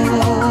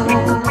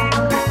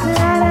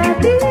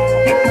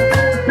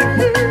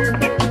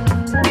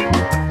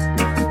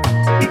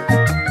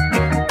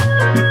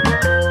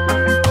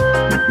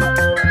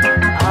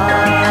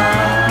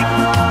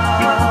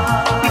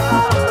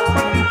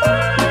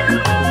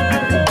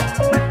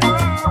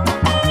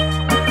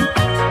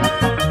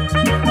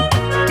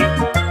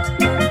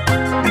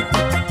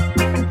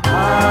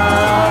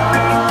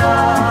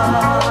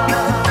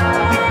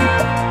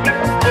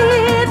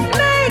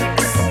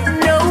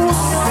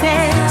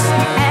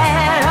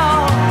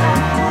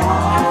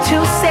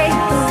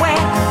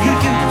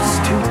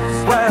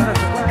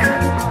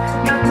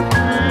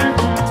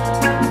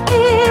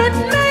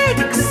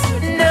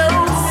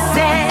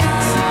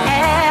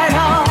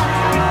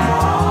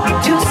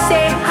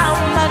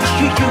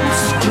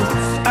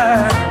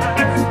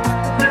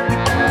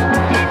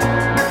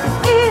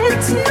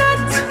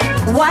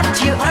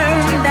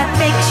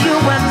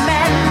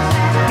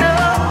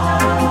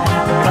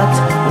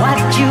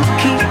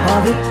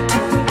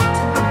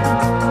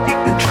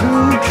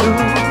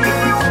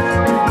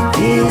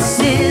 This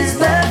is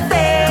the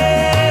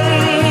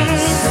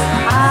face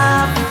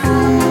of Fu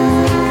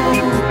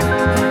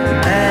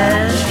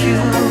Manchu.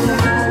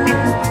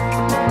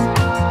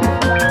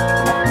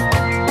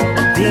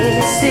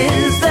 This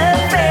is the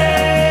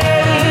face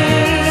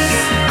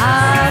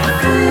of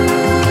Fu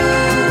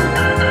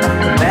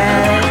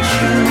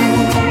Manchu.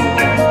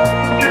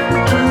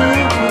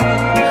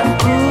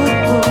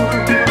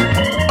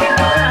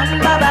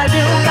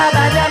 Ba-ba-doo,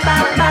 ba-ba-da.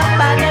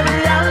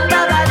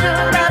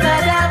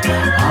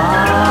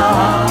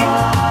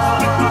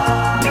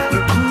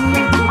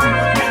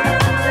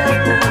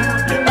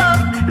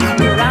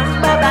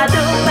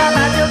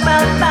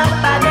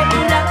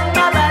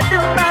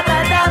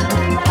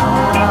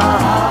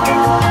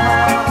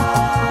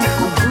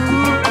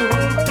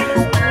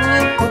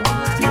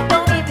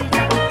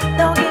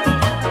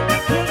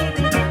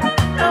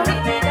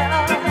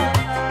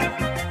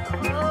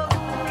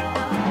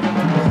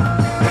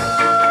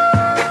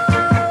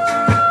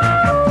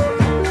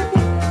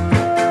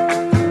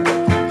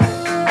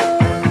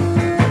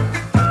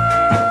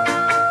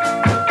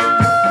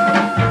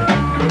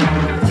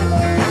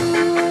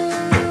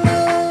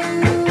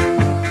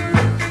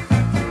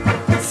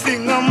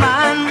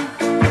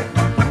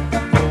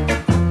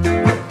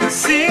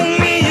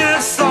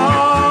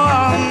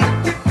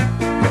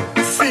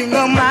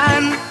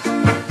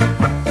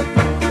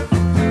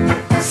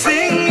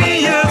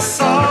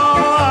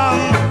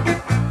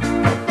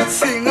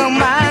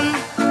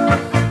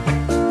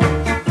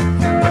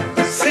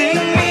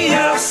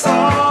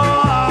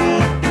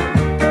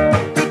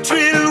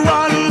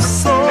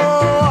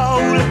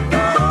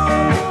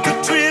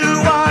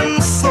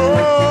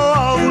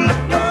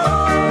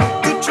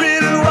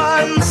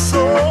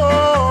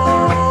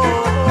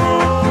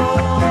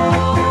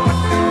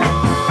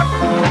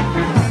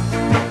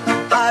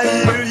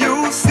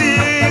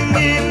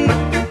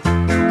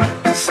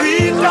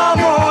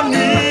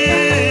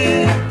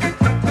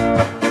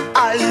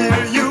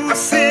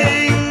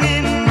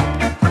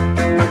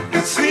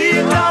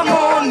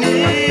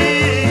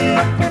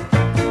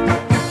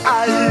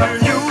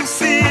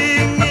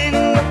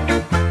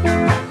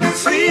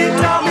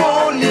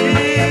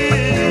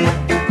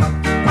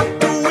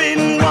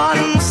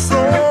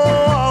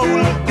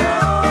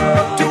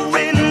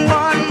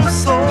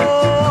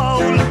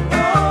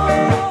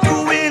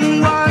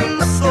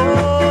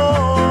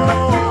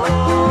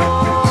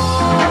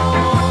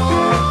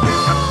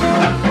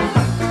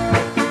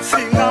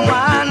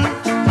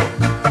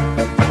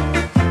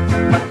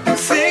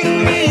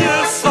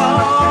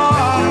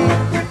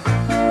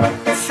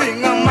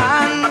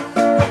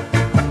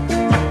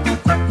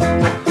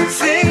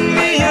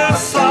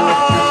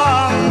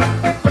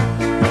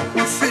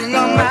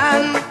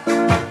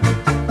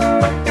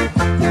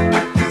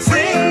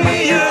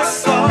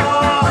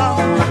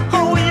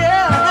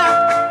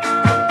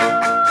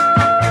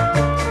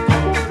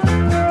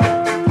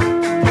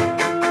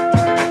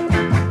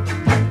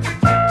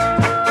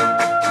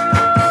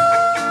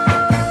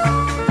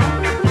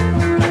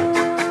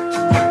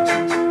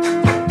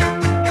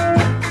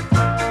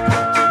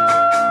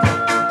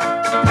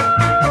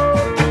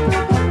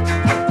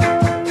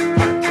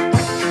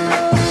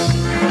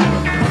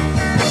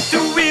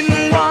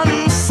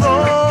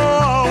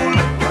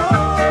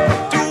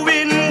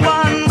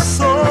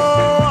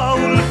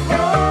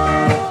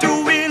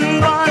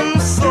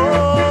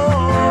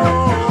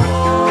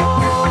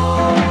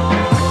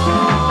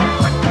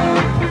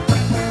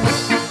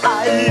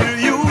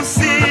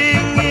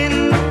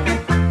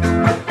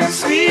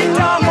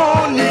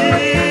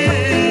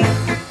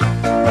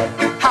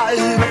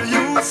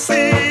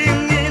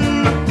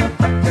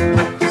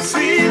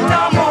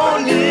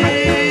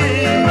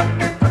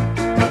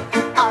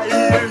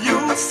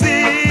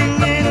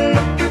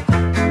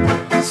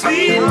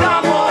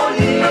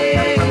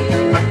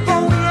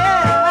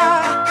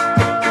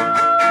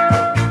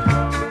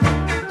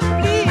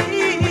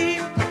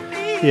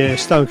 Yeah,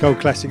 Stone Cold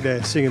classic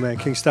there, Singer Man,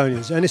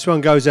 Kinstonians. And this one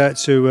goes out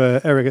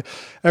to Erica.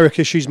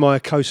 Erica, she's my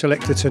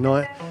co-selector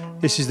tonight.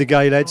 This is the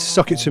Gaylads,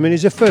 Sock It To Me.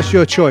 It's her first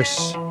your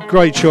choice.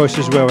 Great choice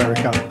as well,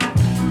 Erica.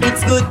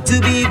 It's good to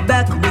be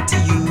back with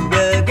you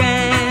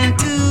again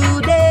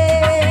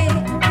today.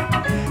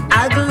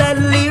 I'll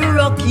gladly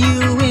rock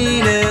you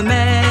in a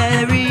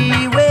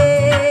merry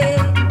way.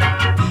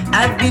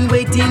 I've been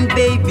waiting,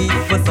 baby,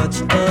 for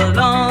such a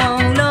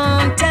long,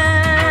 long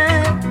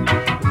time.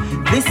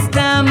 This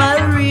time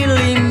I'll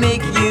really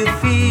make you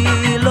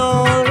feel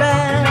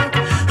alright.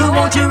 I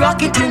want you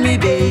rock it to me,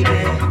 baby.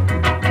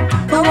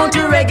 I want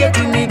you reggae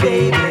to me,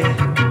 baby.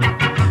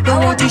 I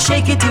want you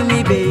shake it to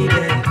me, baby.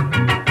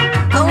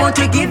 I want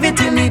you give it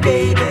to me,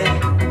 baby.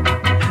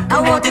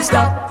 I want you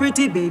stop,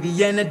 pretty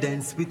baby, and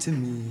dance with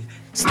me.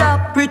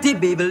 Stop, pretty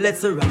baby,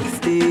 let's rock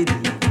steady.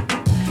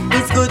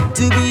 It's good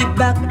to be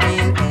back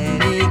in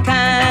any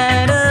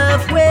kind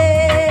of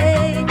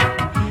way.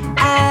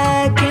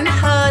 I can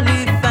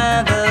hardly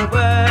find the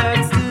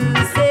words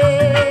to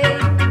say.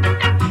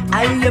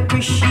 I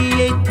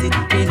appreciate it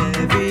in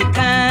every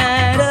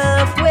kind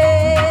of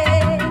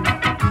way.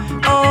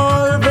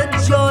 All the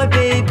joy,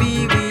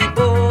 baby, we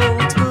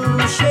both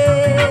will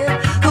share.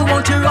 I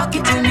want you rock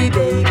it to me,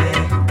 baby.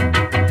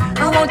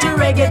 I want you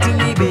reggae to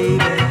me,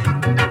 baby.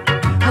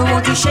 I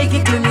want you shake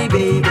it to me,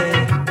 baby.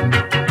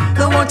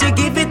 I want you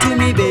give it to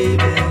me,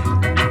 baby.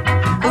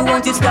 I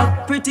want you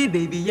stop, pretty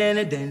baby,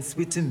 and dance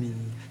with me.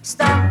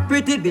 Stop,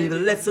 pretty baby,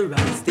 let's rock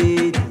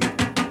steady.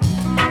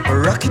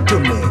 Rock it to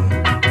me.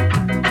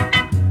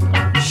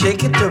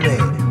 Shake it to me.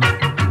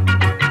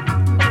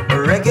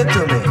 Reggae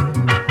to me.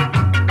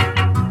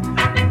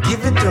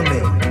 Give it to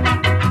me.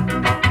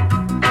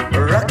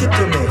 Rock it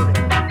to me.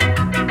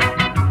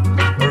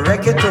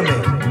 Reggae to me.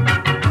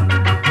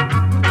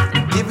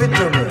 Give it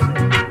to me.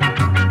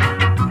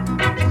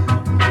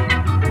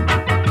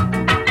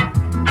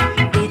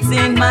 It's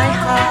in my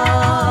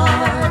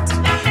heart,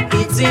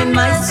 it's in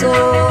my soul.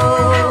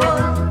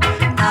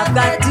 I've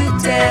got to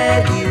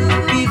tell you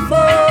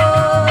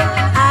before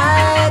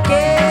I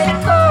get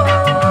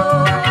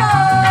home.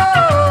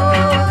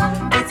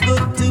 It's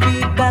good to be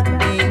back in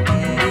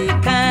any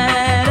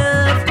kind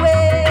of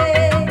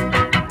way.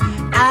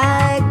 I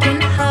can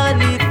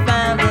hardly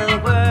find the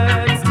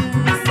words to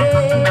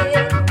say.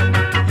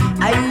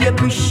 I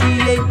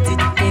appreciate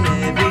it in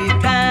every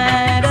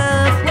kind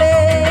of way.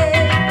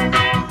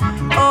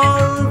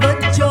 All the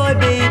joy,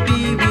 baby,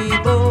 we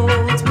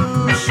both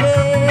will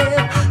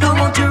share. I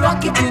want you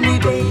rock it to me,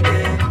 baby.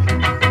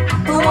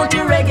 I want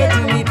you reggae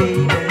to me,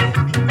 baby.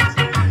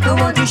 I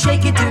want you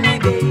shake it to me,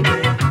 baby.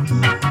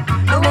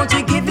 I want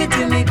you give it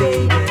to me,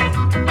 baby.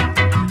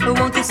 I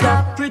want you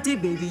stop, pretty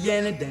baby,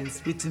 and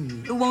dance with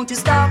me. I want you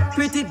stop,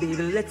 pretty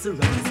baby, let's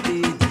rock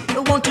steady. I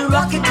want you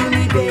rock it to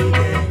me, baby.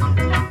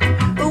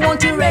 I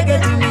want you reggae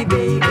to me,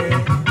 baby.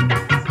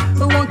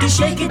 I want you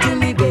shake it to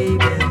me, baby.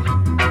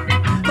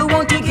 I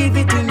want you give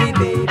it to me,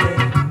 baby.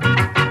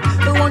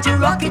 I want you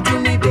rock it to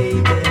me,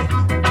 baby.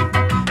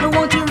 I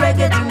want you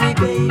reggae to me,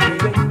 baby.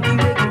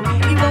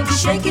 You want to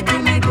shake it to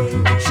me,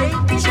 baby.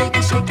 Shake it, shake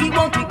it, shake it. You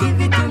want to give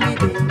it to me,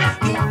 baby.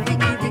 Give it,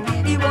 give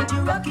it. You want to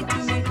rock it to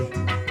me, baby.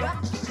 Rock.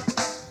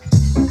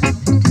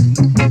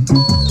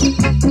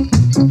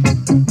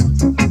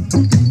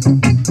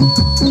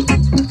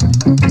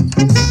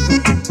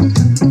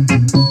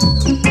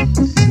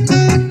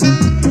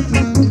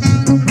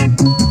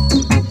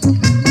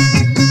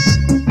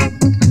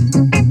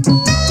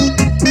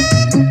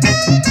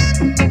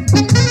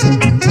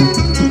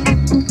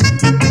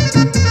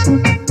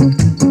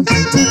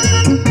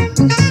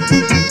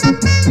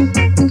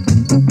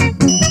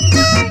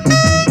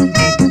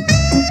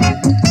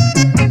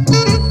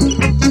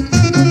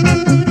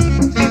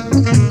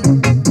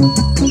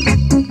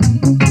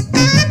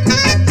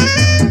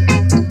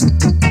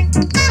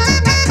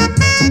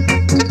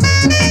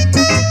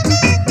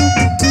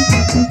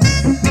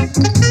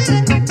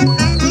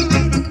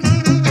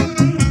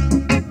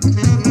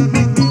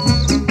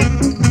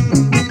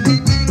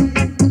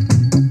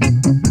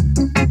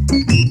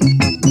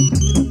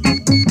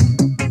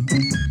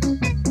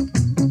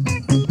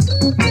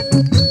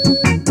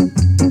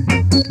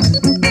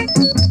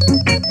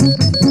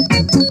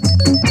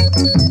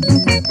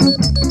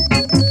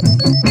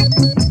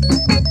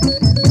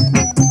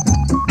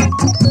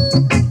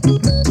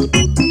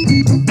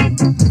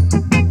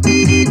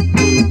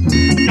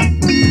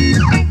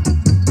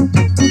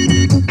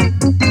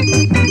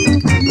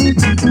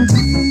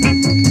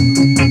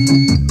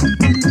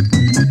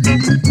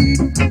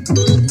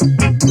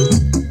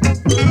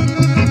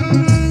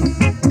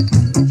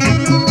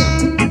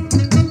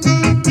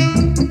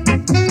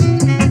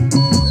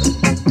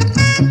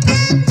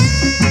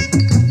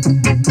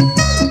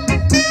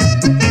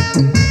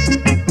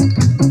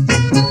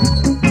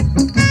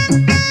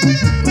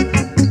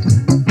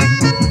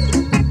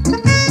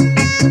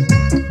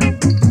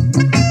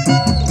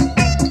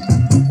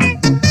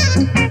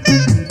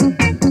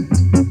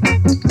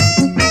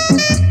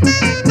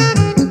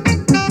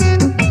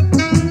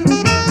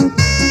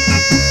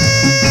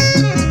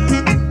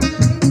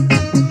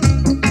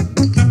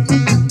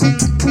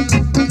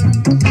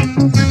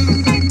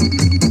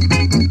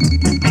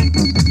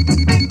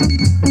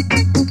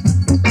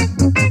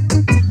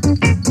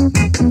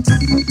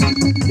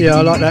 Yeah,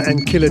 I like that,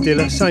 and Killer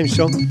Dilla, same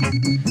song.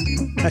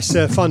 That's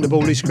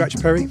Thunderball, Scratch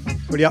Perry,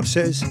 for the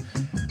Upsetters.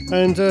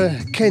 And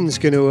Ken's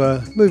going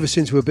to move us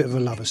into a bit of a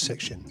lovers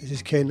section. This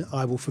is Ken,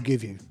 I Will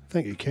Forgive You.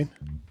 Thank you, Ken.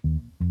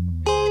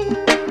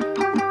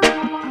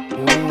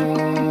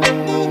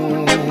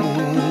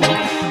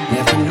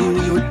 Never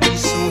knew you would be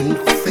so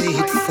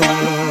unfaithful.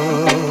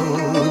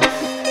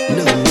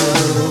 No,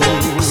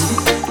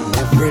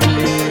 never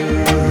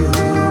knew,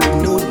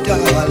 no,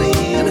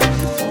 darling,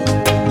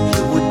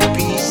 you would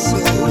be so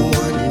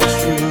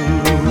untrue.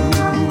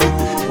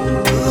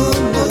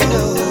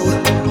 No,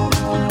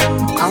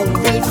 I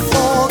will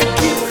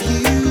forgive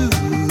you,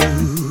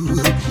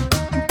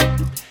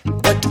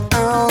 but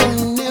I'll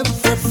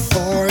never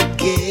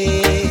forget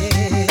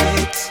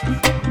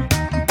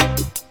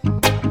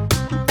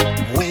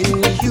when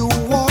you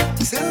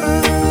walked out.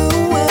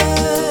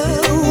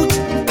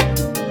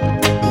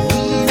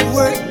 We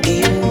were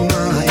in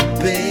my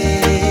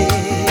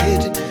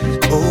bed,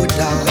 oh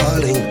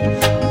darling.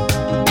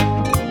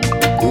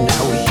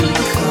 Now you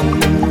come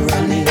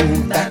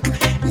running back.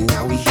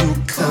 Now you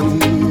come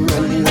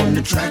running on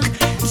the track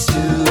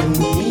to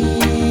me,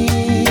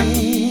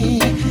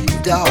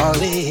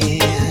 darling.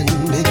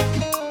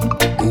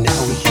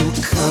 Now you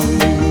come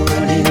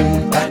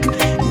running back.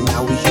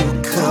 Now you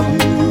come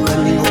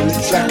running on the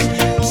track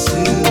to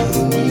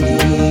me.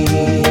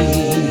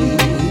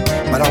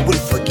 But I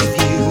will forgive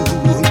you.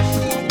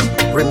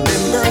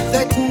 Remember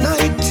that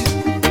night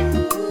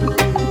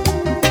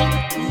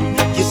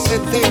you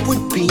said there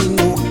would be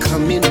no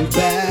coming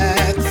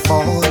back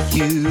for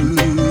you.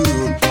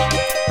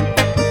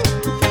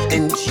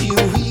 And you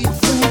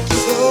even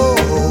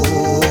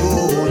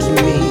told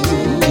me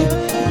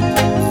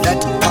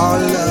that our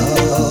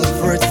love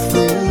were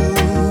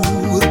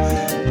through.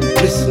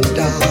 Listen,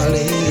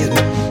 darling,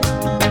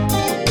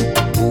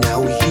 now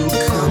you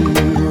come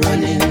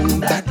running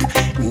back.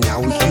 Now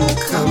you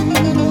come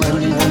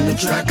running on the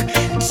track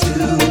to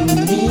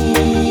me.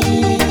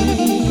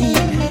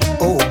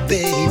 Oh,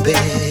 baby.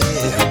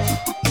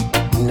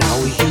 Now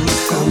you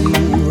come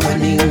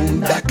running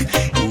back.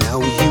 Now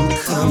you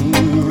come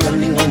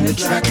running on the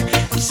track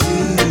to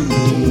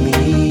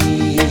me,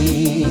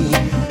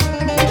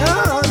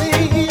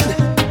 darling.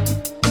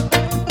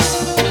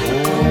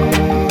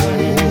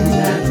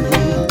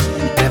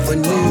 Never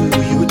knew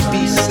you would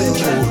be so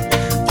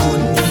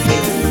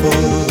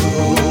unfaithful,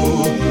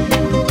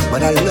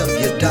 but I love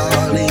you,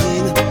 darling.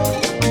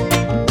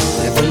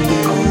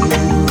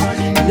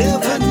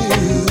 Never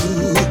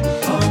knew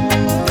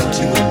that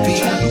you would be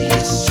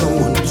so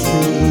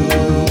untrue,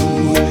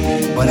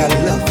 but I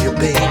love you,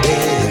 baby.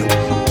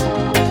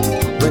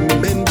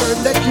 Remember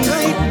that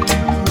night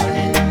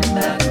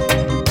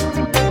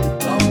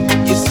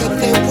you said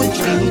there would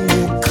be no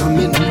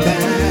coming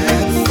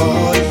back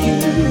for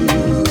you,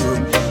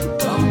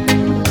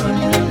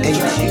 and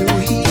you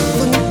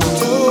even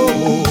told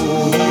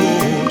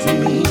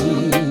me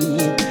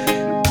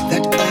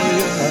that our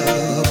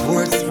love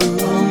were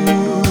through.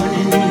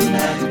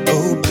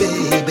 Oh,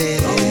 baby.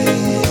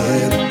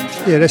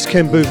 Yeah, that's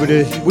Ken Booth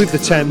with the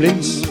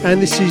Tamlins.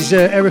 And this is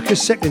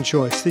Erica's second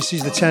choice. This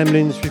is the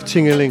Tamlins with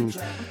Ting-a-ling.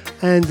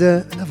 And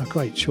another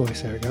great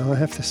choice, Erica, I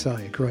have to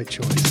say, a great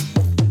choice.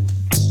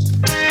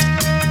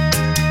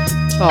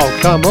 Oh,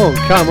 come on,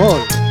 come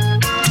on.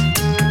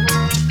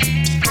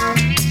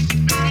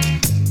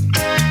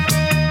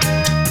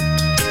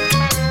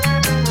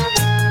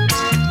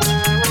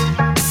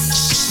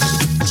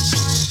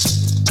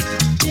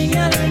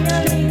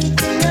 Ting-a-ling-a-ling,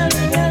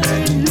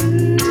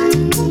 ting-a-ling-a-ling.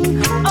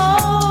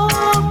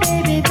 Oh,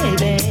 baby,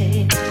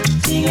 baby.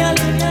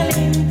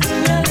 Ting-a-ling-a-ling,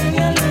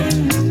 ting-a-ling-a-ling.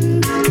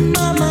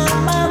 Mama,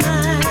 mama.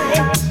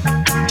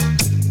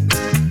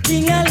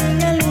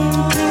 Ting-a-ling-a-ling,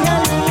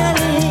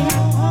 ting-a-ling-a-ling.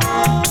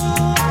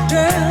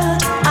 Girl,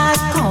 I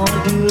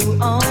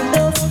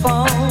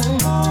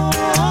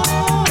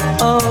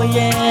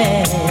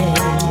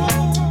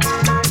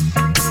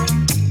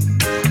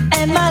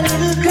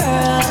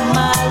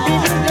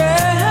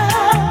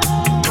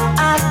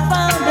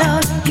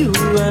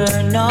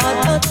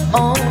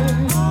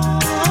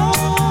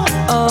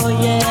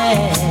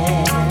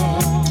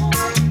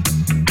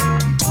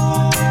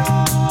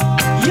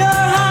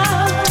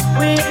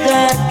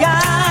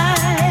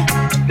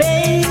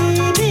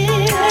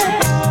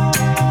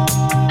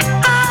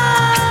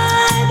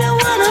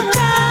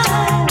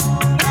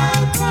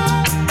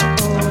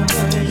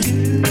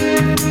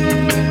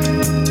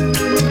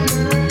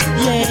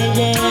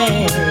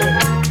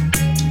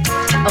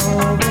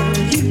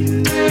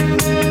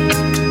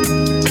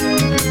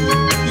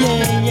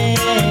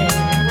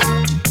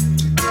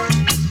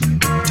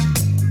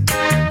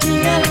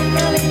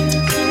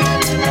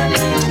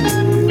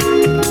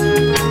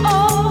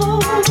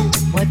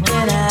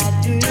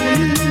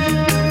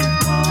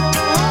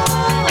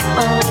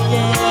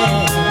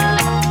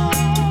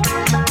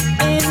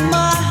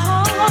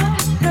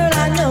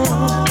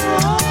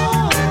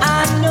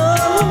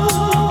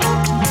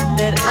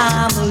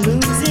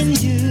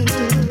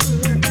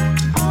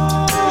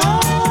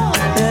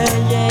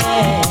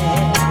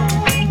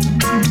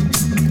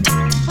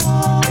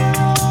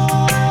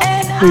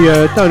We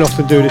don't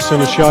often do this on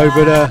the show,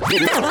 but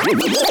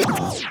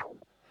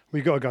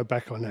we got to go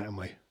back on that, haven't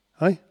we?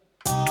 Hey?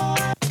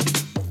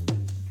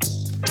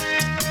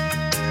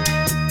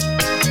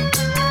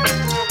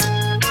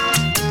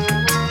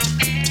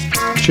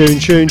 Tune,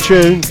 tune,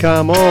 tune,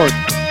 come on.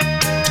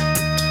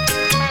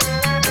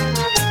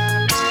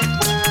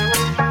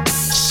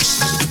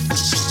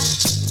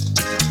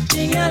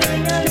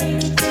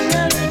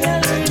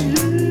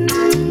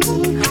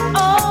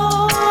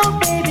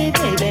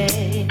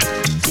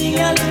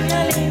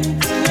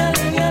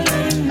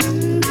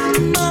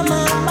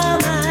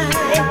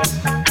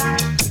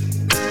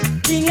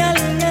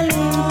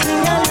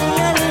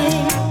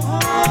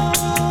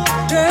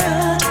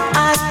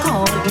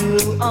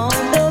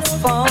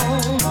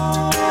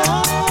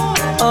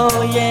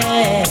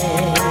 Yeah.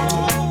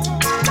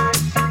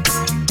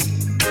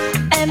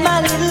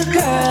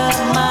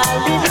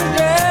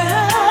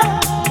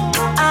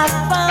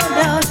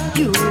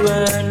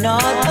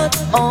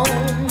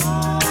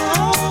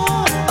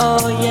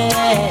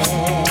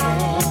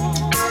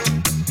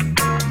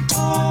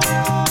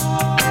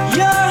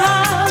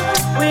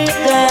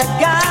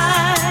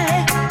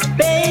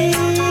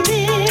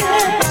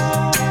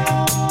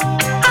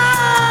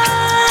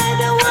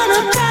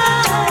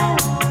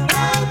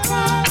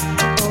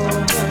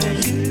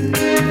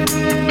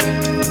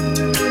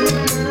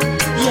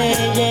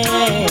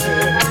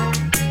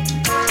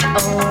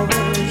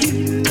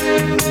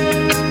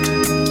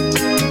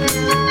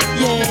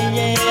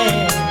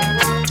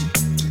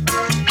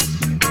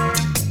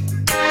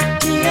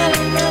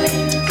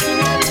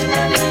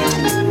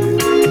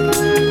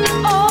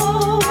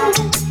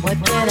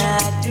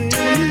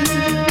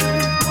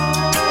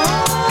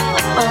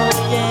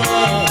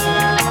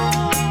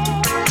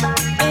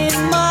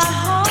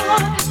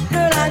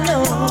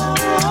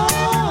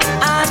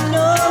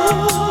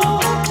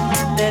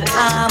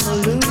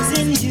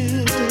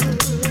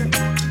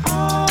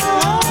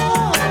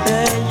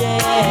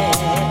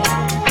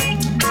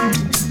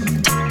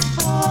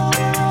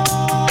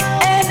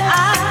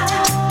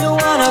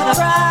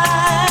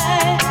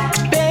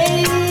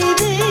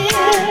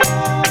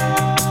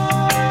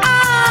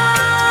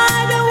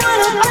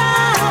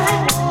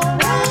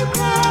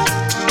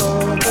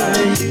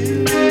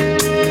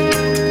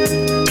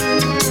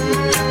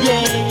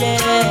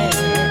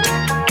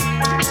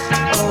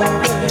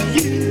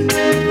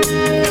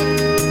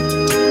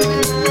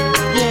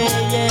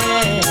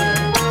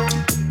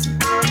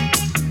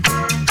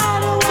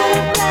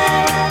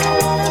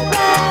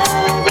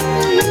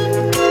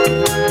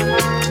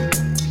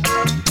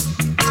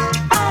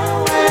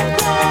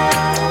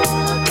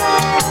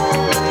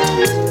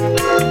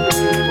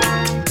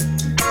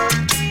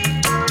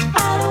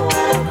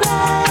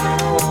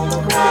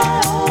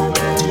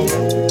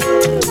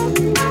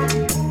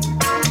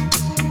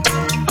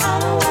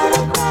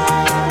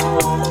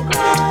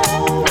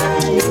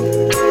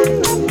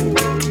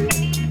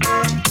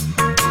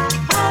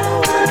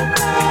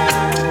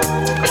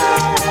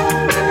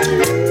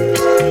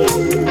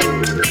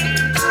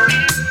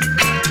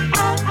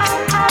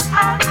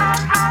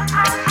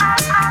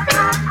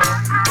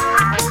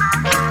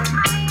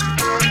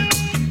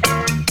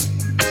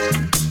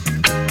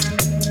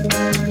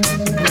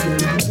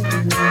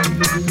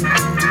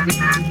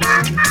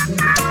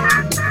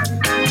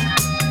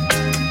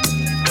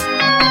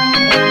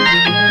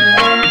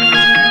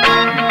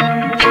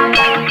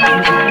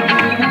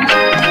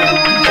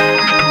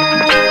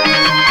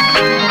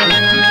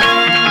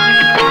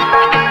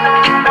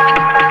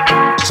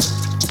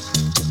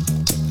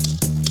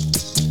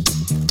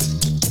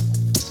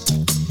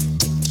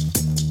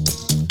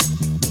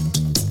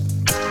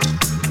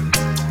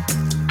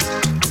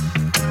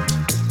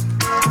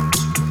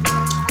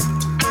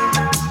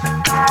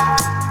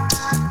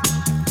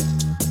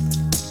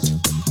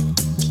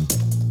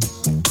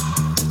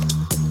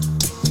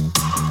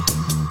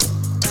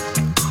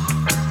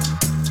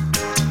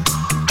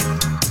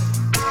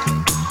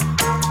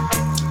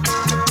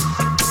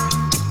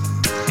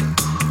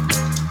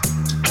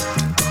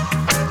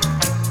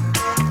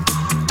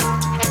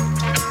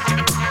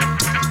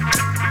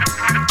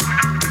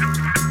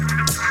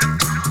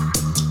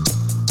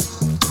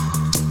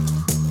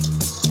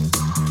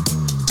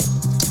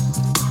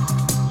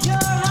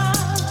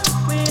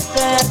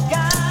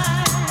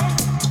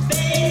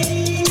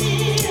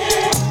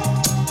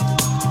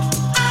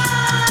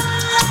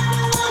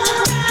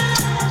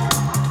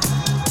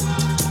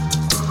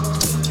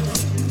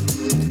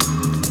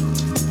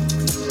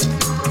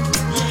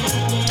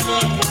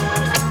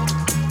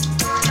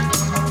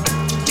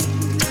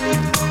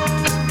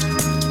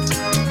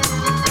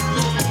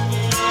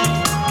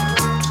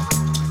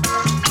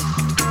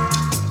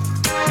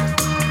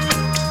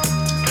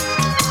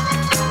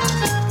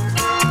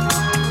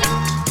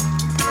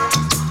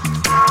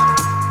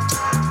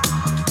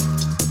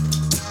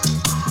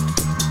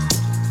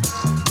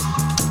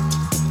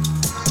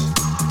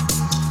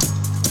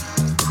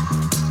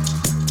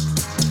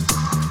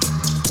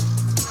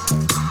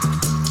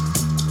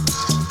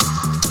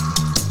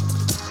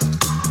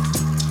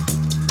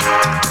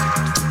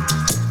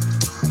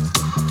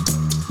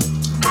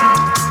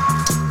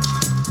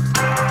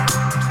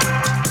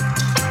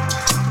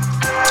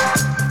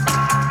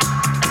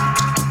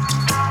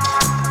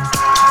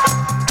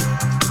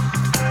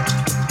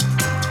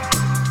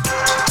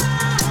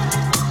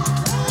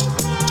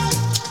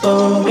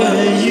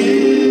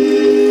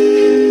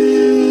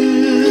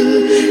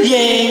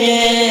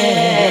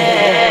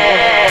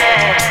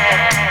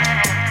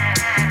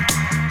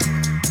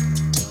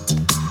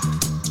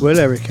 Well,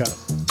 Erica,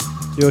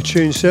 your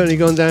tune's certainly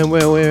gone down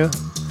well here.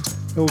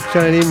 All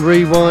going in,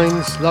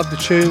 rewinds, love the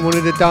tune,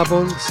 wanted a dub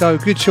on. So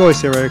good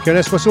choice there, Erica. And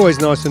that's what's always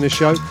nice on the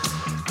show.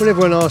 When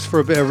everyone asks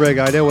for a bit of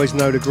reggae, they always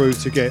know the groove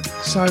to get.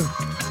 So,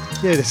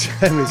 yeah, the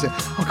Tamlins.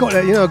 I got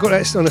that, I got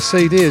that on a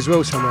CD as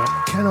well somehow.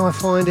 Can I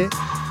find it?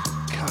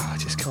 God, I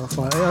just can't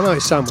find it. I know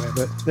it's somewhere,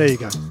 but there you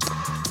go.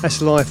 That's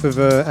the life of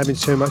having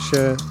too many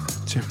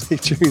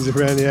tunes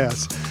around the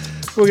house.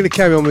 We're going to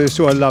carry on with a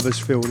sort of lovers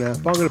feel now,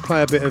 but I'm going to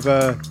play a bit of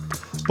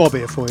Bob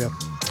here for you.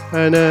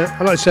 And I'd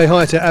like to say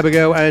hi to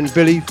Abigail and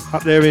Billy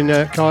up there in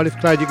Cardiff.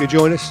 Glad you could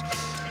join us.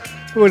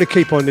 We're going to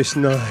keep on this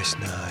nice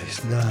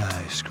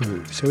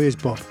groove. So here's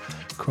Bob,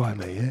 Cry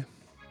Me, yeah?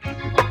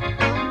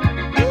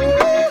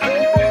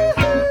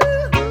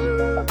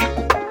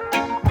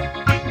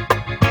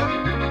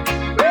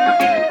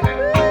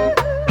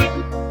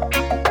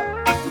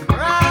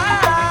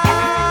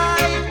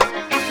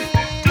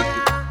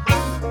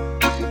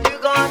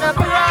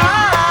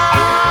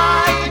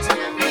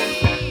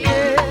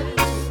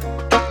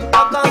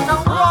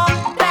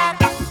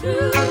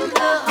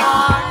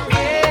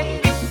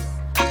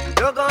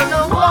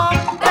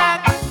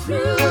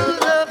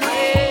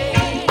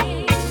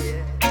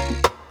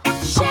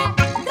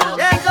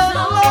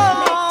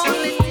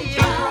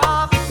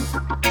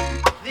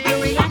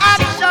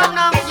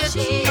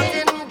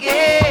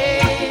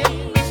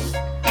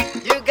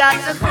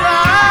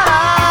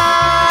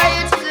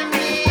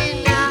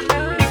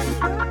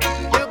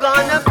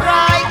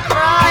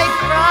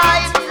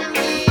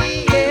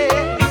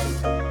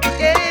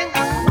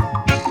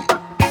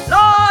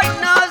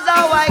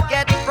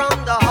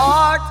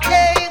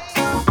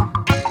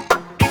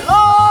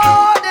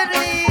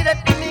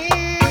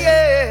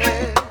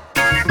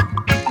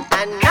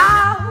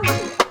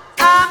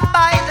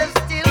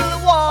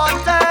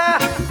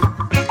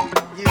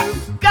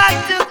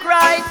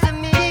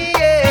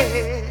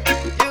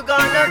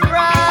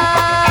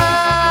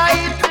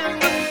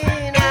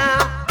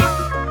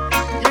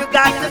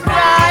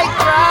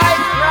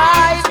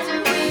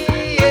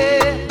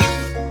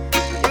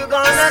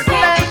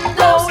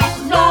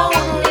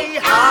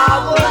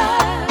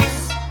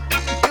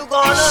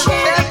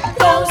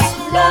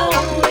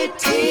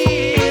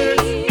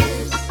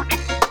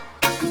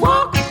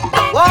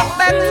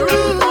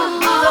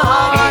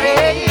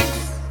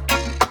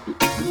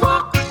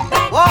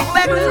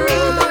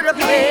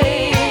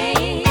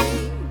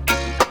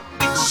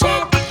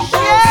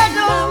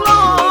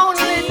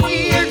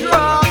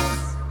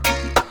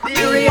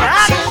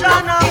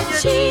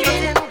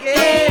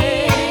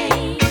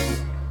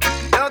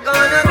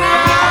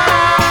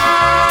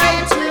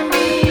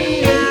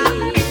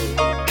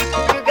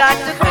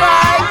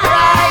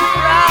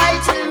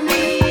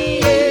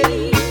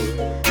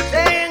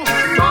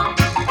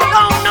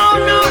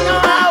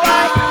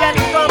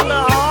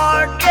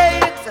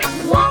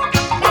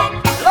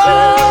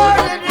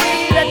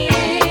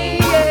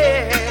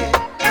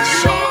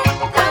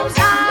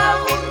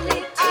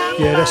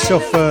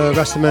 Off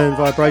Rastaman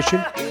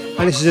Vibration,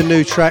 and this is a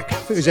new track. I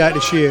think it was out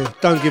this year.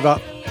 Don't Give Up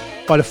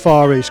by the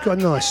Far East. Got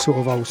a nice sort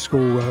of old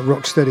school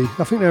rock steady.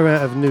 I think they're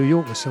out of New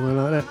York or somewhere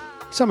like that.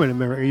 Somewhere in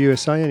America,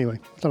 USA anyway.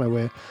 I don't know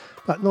where,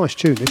 but nice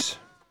tune this.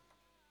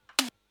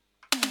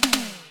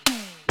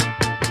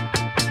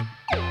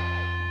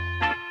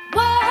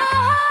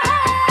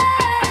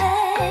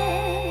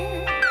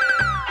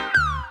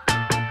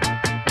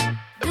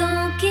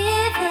 Don't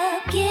give a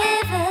love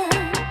away.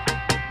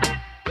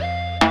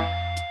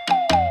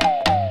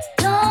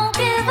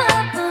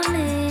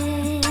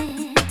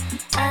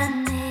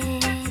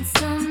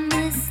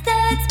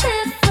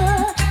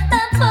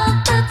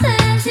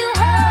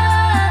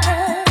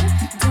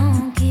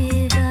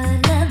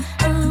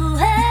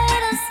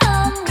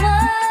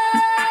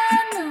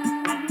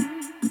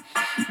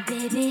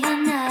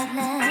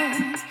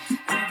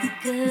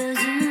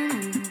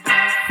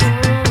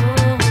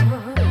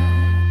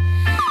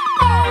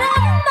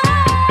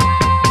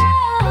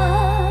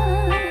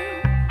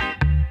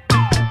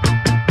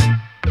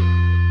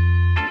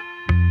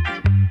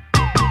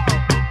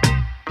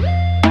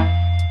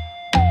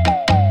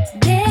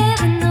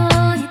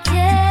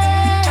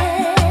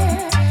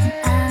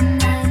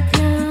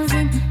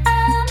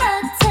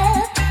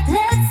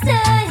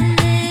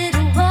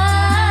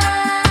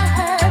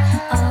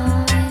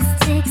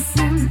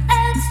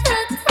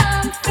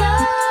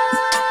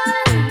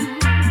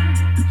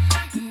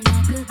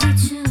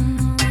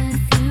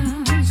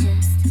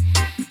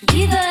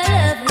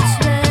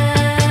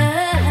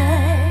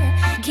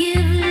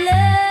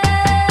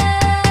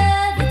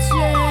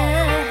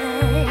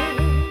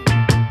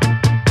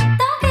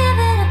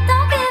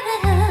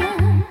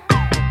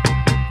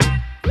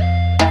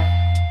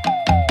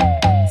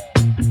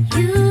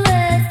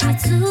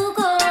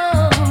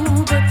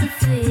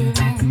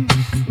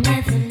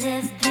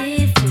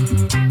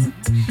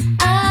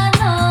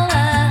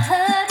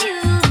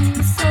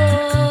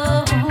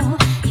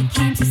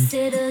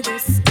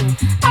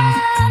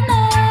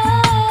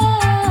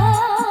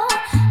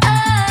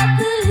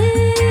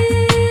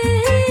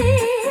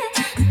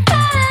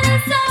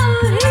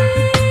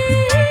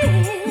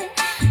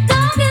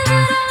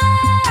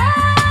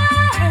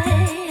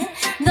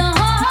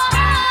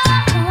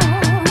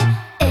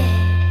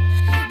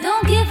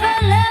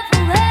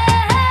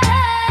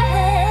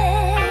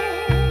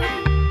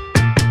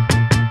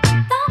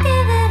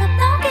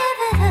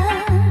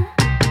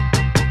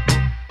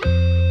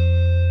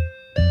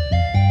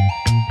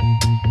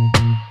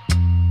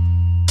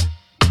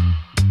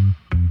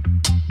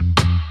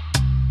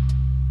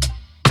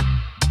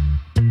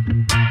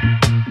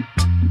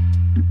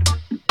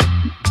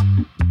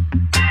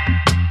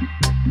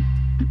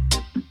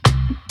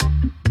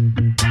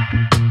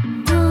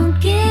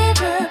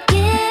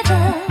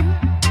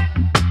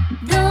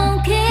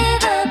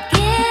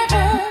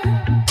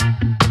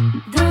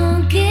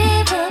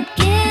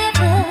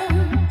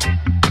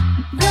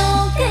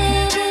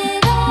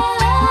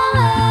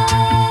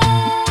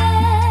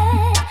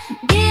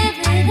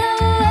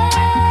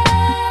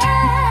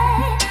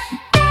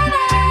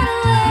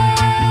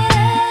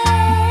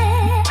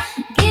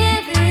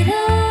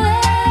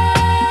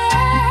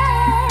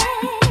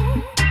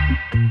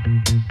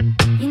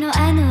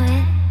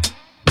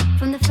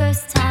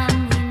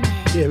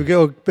 get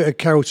a bit of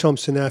Caroll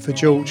Thompson now for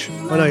George.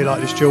 I know you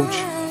like this, George.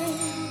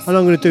 And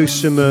I'm going to do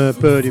some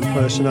bird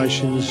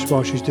impersonations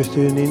while she's just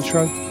doing the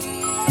intro.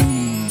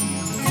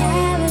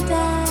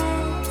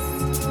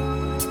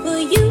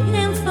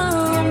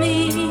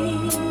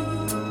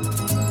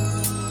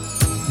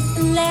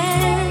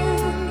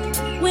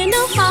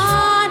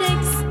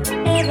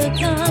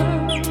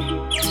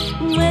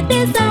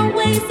 There's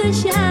always a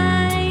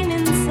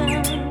shining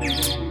sun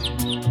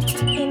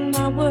in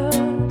my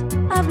world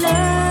of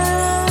love.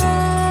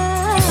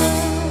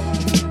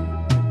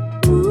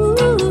 Ooh,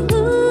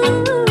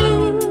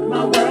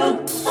 my world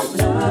of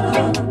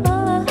love.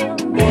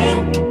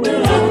 Then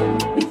we'll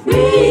all be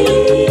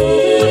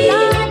free.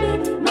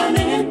 My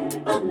land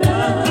of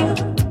love.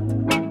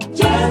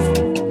 Just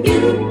you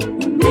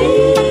and me.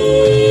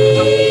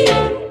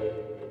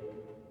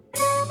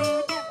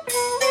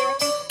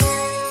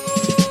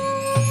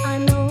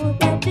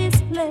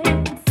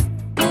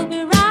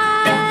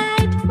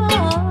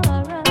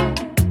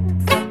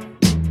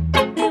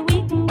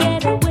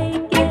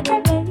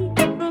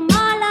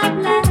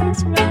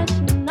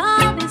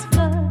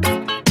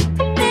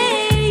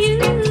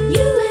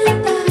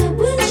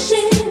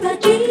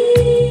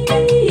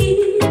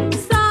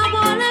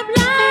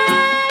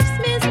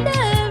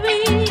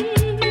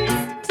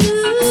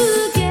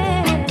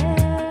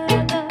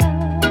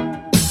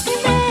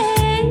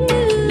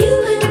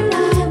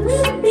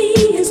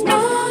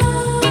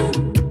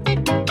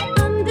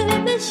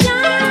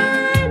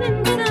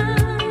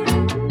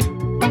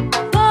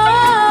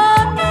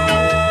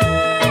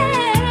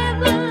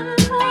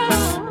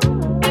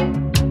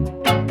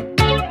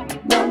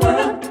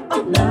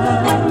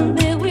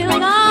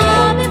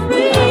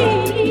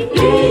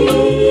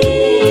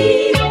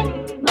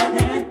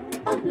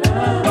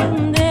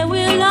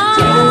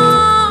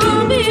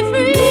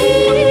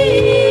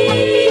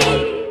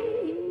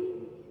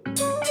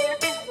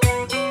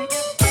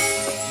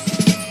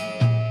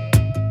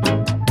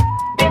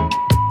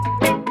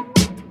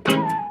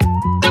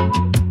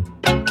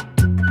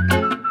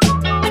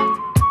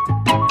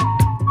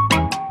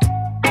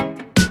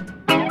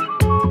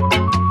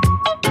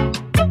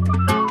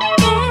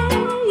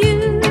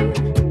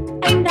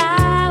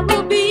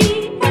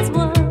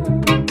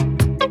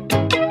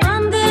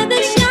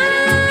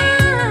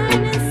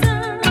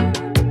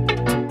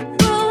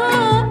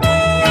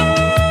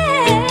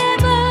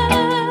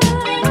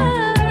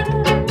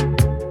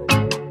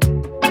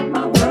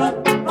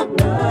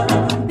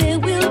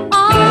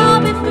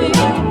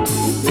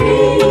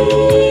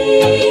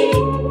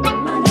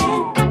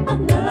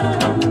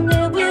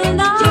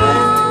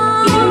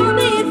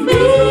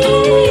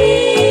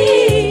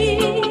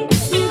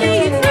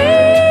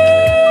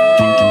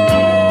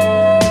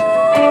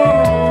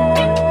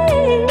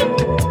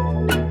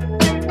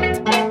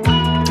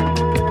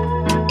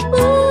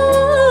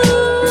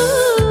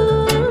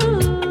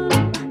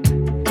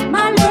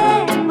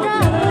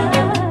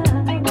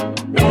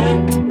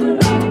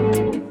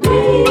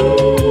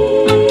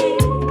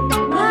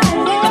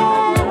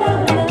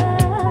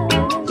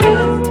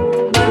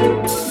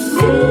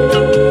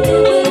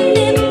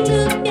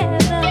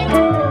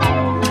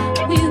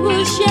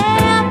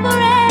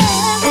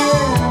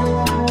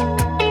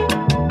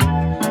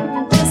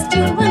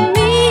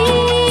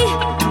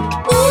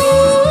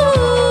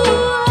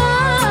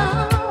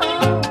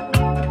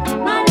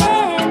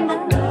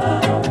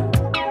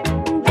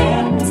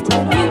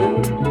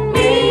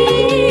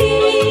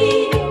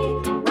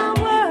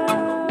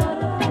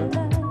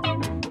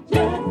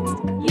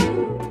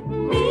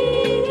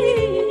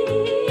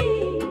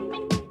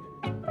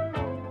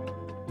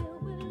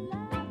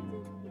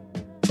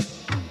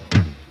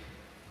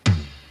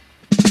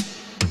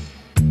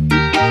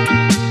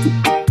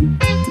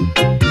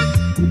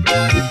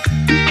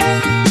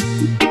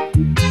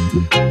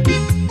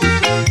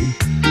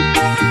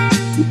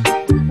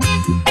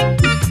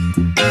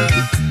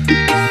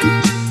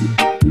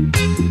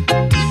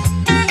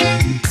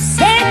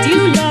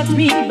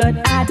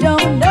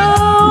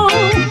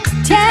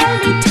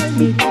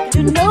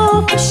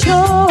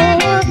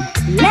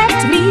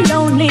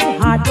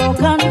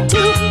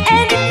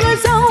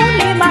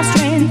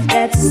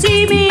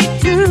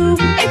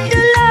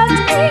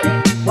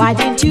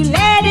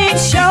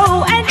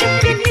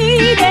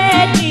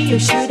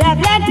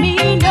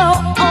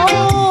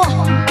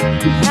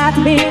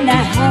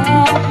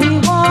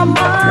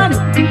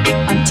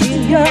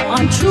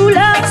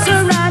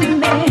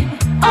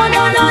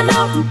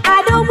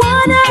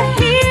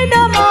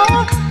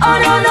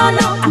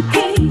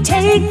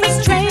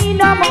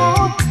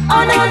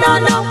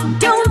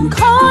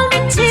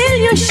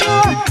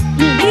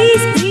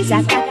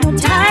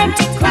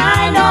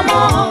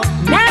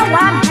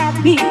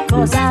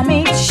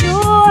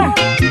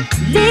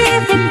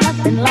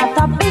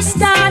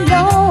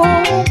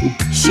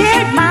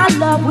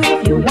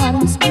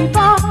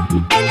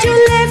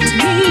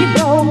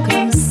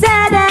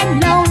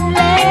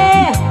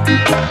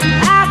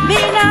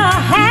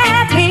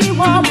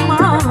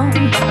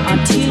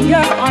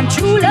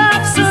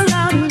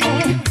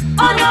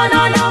 Oh no,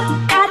 no, no,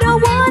 I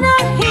don't wanna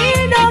hear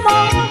no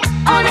more.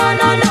 Oh no,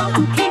 no, no, I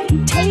can't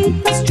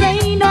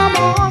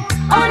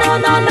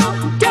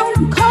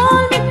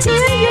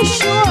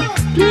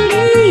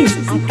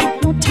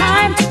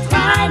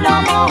no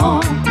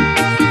more.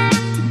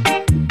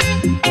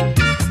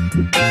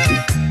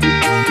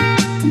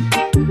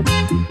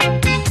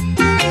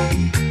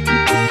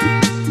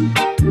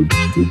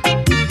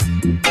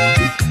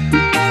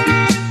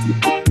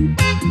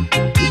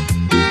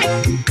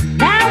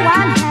 Now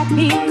I'm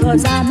happy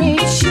 'cause I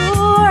made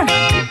sure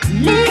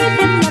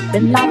living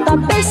nothing like the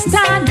best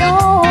I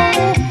know.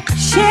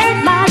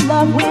 Shared my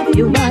love with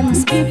you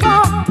once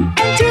before,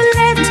 and you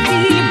left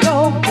me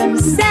broken,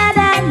 sad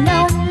and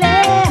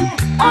lonely.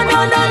 Oh no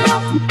no no,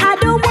 I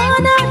don't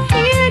wanna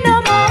hear no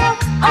more.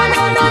 Oh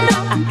no no no,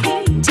 I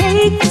can't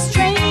take the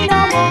strain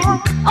no more.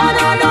 Oh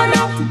no no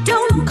no,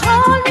 don't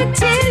call me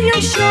till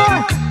you're sure.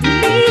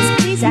 Please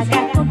please, I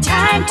got no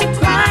time to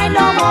cry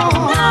no more.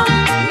 No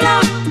no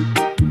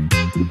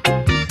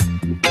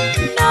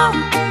no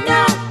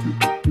no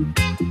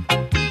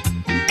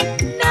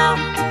no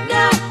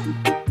no.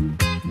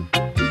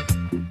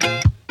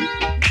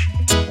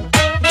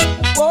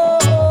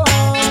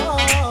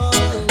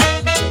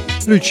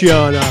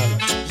 Luciano,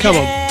 come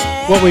on.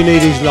 What we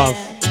need is love.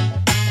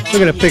 We're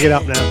going to pick it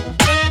up now.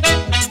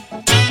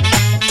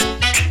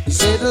 You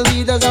say the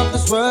leaders of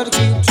this world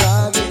keep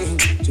trying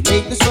to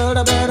make this world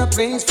a better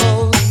place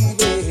for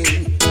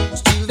living.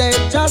 Still they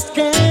just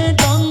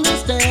can't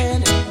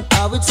understand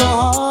how it's so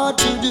hard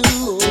to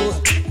do.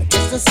 I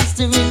guess the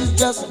system is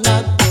just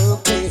not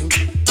working,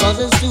 'cause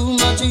there's too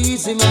much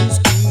easy man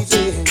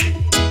squeezing.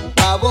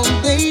 Why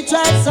won't they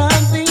try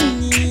something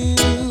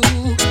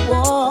new?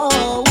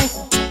 Whoa.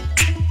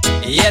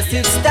 Yes,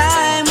 it's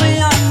time we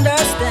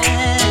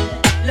understand,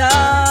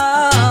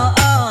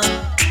 Lord.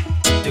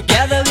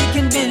 Together we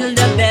can build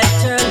a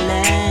better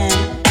land.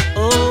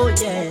 Oh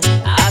yeah,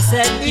 I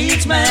said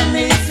each man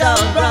is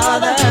our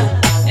brother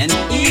and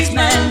each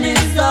man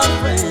is our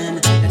friend,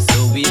 and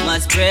so we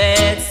must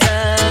spread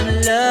some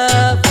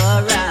love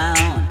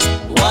around.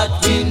 What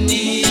we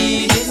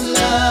need is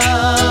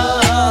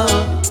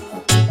love.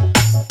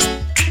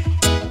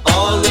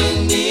 All we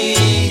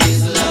need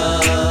is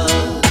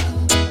love.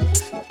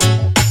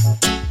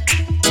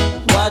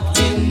 What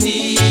we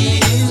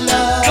need is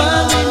love.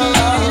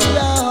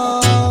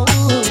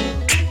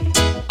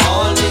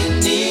 All we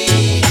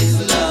need is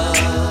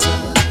love.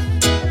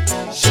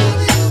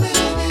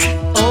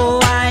 Oh,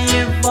 I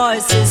hear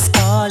voices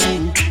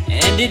calling,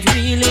 and it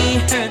really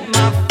hurt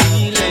my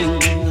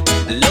feelings.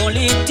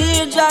 Lonely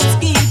teardrops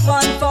keep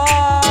on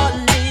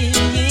falling.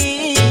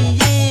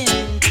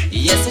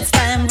 Yes, it's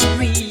time to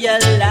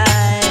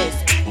realize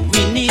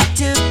we need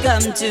to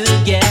come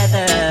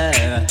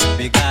together.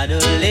 We gotta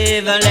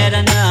live and let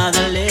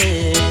another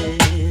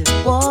live.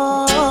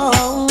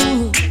 Whoa.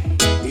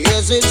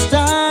 Yes, it's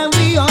time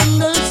we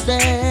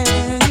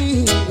understand.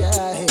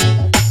 Yeah.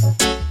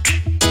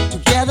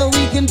 Together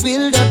we can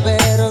build a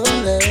better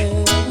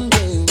land.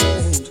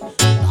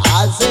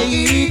 I say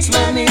each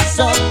man is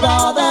a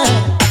brother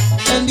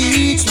and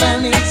each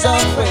man is a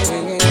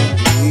friend.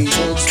 We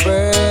should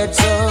spread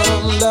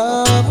some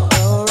love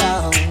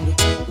around.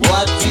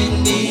 What we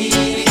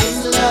need is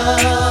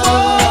love.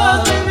 All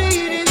we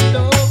need is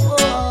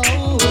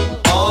love.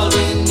 All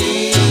we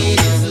need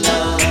is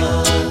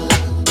love.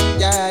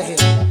 Yeah.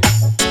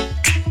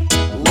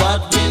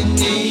 What we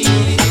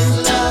need is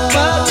love.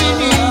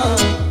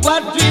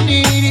 What we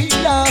need is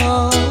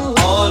love.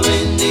 All we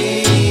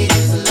need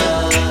is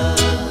love.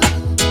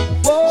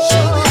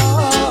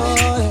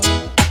 Whoa.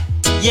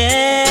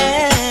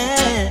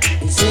 Yeah,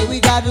 Say we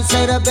got to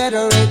set a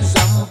better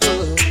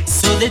example,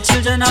 so the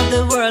children of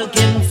the world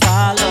can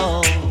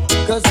follow.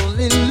 'cause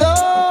only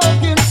love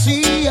can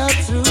see us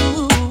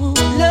through.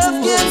 Love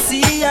can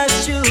see us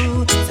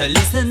through. So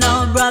listen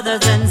now,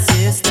 brothers and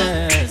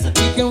sisters,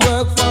 We can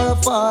work for a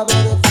far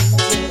better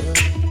future.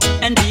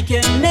 and we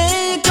can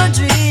make our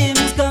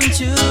dreams come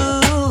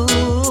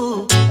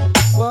true.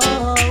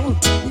 Whoa.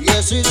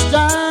 Yes, it's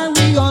time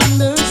we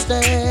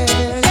understand.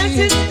 Yes,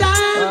 it's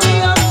time we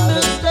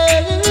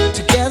understand.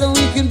 Together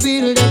we can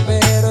build a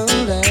better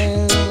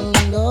land.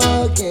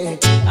 Okay.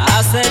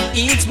 I said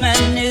each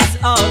man is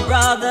our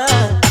brother,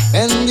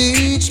 And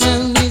each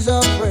man is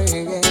a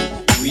friend.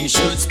 we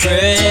should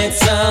spread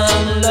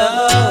some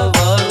love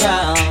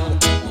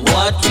around.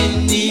 What we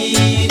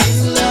need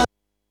is love.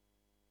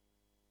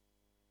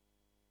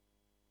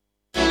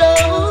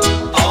 Love.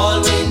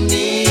 All we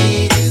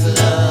need is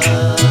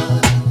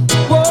love.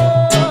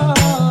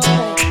 Whoa.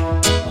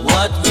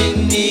 What we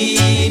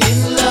need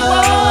is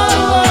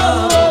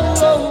love.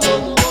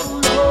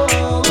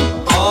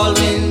 All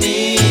we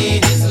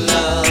need is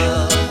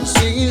love.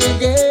 Sing it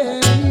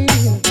again.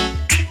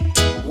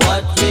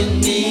 What we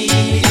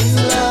need is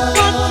love.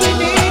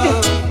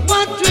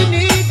 What we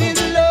need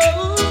is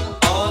love.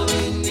 All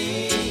we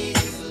need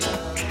is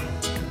love.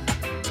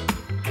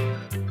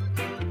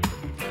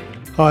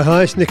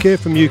 Hi, it's Nick here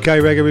from UK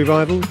Reggae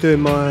Revival,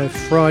 doing my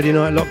Friday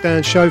night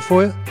lockdown show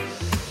for you.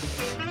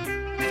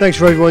 Thanks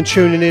for everyone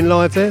tuning in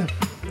live there.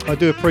 I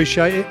do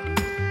appreciate it.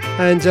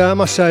 And I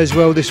must say as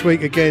well this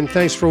week again,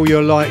 thanks for all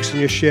your likes and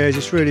your shares.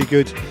 It's really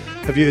good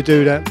of you to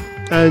do that.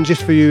 And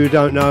just for you who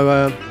don't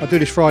know, I do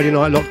this Friday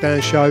night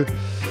lockdown show,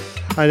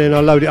 and then I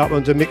load it up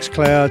onto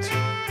Mixcloud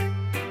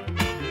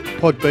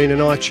Podbean and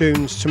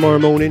iTunes tomorrow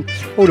morning.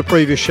 All the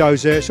previous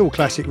shows there. It's all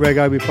classic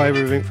reggae. We play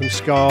everything from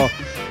ska,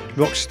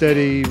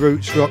 rocksteady,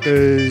 roots,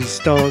 rockers,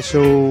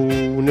 dancehall,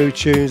 new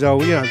tunes.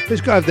 Oh, you know, it's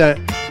got to have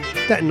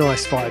that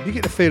nice vibe. You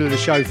get the feel of the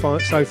show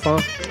so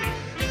far.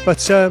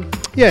 But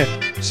yeah,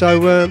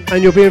 so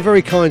and you're being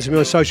very kind to me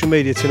on social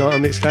media tonight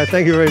on Mixcloud.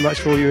 Thank you very much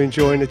for all you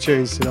enjoying the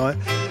tunes tonight.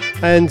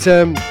 And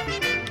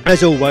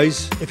as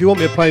always, if you want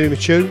me to play me a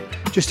tune,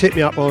 just hit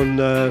me up on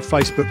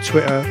Facebook,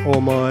 Twitter,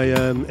 or my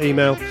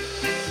email,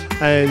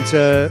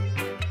 and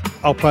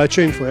I'll play a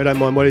tune for you. I don't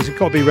mind what it is. It's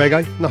got to be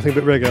reggae. Nothing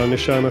but reggae on this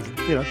show.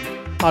 You know,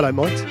 I don't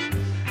mind.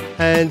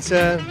 And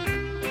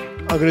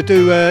I'm going to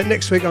do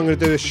next week. I'm going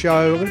to do a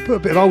show. I'm going to put a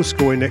bit of Old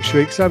Skool in next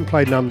week because I haven't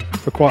played none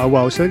for quite a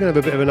while. So we're going to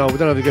have a bit of an old. I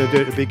don't know if we're going to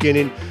do it at the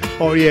beginning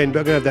or the end, but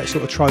I'm going to have that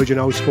sort of Trojan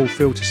Old Skool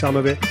feel to some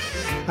of it.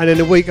 And then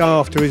the week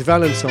after is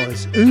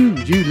Valentine's. Ooh,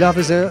 you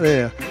lovers out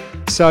there.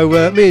 So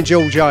me and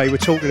George A were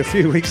talking a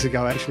few weeks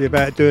ago actually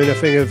about doing a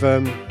thing of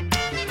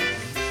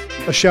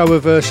a show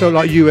of sort of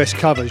like US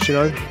covers, you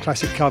know,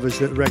 classic covers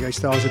that reggae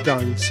stars have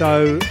done.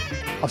 So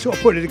I sort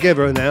of put it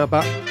together now,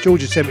 but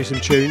George has sent me some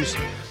tunes.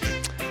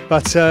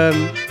 But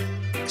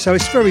so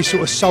it's very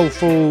sort of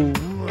soulful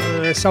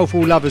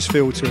lovers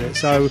feel to it.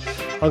 So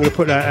I'm going to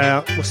put that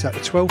out, what's that, the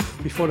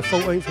 12th? Before the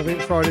 14th, I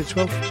think, Friday the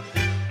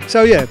 12th.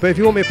 So yeah, but if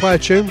you want me to play a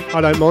tune,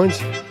 I don't mind.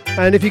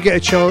 And if you get a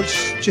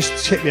chance,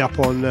 just hit me up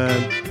on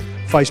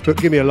Facebook,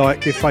 give me a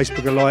like, give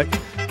Facebook a like,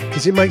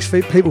 because it makes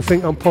people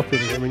think I'm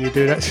popular when you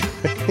do that.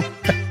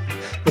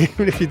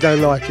 Even if you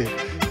don't like it,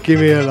 give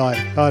me a like,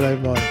 I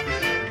don't mind.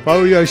 But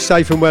all you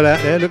safe and well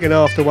out there, looking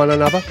after one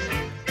another.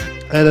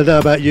 And I don't know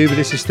about you, but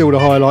this is still the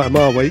highlight of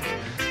my week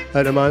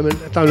at the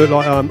moment. I don't look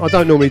like I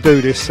don't normally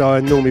do this, so I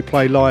normally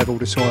play live all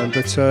the time.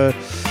 But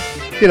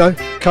you know,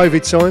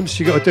 COVID times,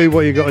 you got to do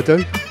what you got to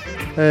do,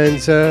 and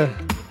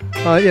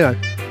you know,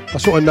 I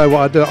sort of know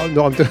what I'm doing.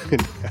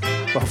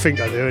 Well, I think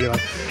I do anyway.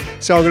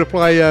 So I'm going to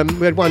play.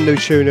 We had one new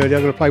tune earlier.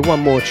 I'm going to play one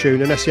more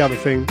tune, and that's the other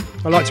thing.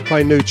 I like to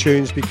play new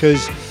tunes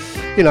because,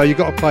 you know, you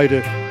got to play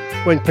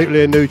when people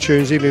hear new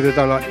tunes, even if they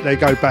don't like, they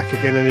go back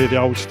again and hear the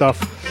old stuff.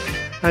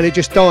 And it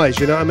just dies,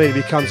 you know what I mean? It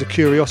becomes a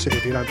curiosity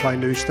if you don't play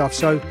new stuff.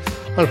 So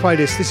I'm going to play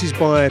this. This is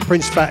by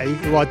Prince Fatty,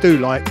 who I do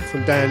like,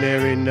 from down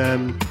there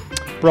in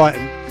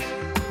Brighton.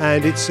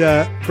 And it's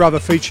Brother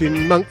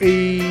featuring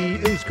Monkey,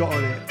 who's got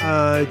on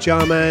it?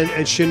 Jarman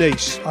and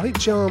Shanice. I think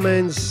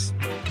Jarman's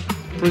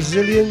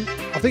Brazilian.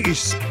 I think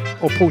he's,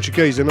 or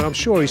Portuguese. I mean, I'm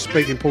sure he's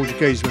speaking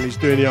Portuguese when he's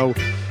doing the old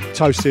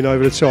toasting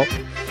over the top.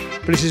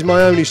 But this is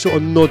my only sort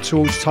of nod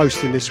towards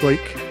toasting this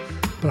week.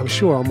 But I'm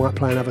sure I might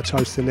play another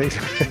toaster next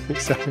week.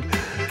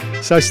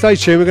 So stay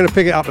tuned, we're going to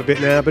pick it up a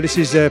bit now, but this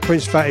is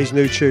Prince Fatty's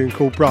new tune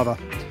called Brother.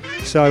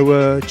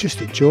 So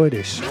just enjoy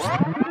this.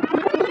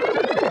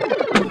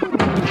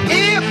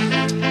 If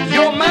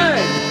your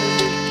mind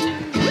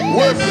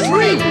were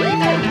free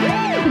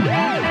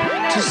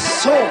to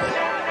soar,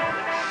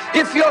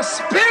 if your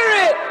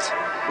spirit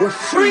were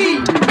free,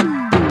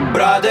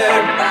 brother,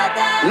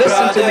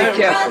 listen to me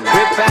carefully.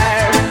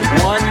 Prepare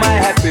one my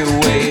happy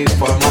way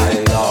for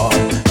my Lord.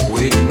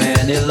 With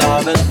many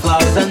love and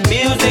flowers and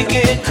music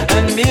in,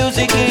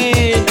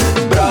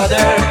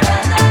 brother,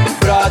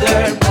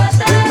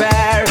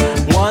 prepare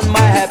one my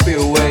happy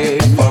way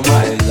for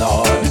my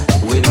Lord.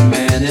 With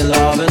many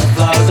love and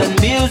flowers and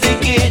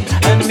music in,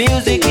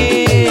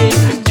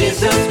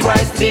 Jesus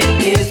Christ it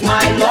is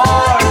my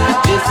Lord,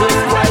 Jesus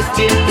Christ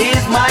it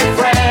is my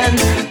friend,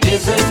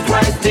 Jesus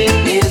Christ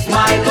it is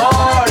my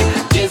Lord,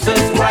 Jesus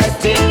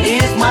Christ it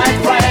is my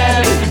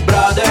friend,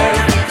 brother,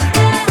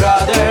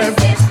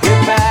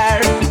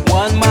 prepare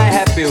one my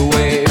happy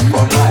way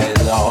for my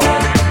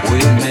Lord.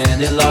 With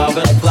many love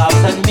and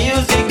flowers and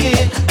music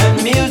in,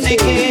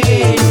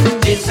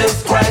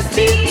 Jesus Christ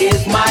it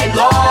is my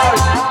Lord.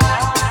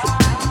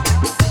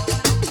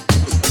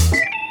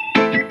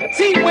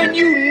 See, when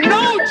you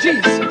know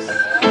Jesus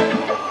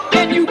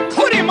and you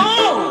put him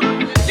on,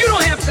 you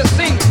don't have to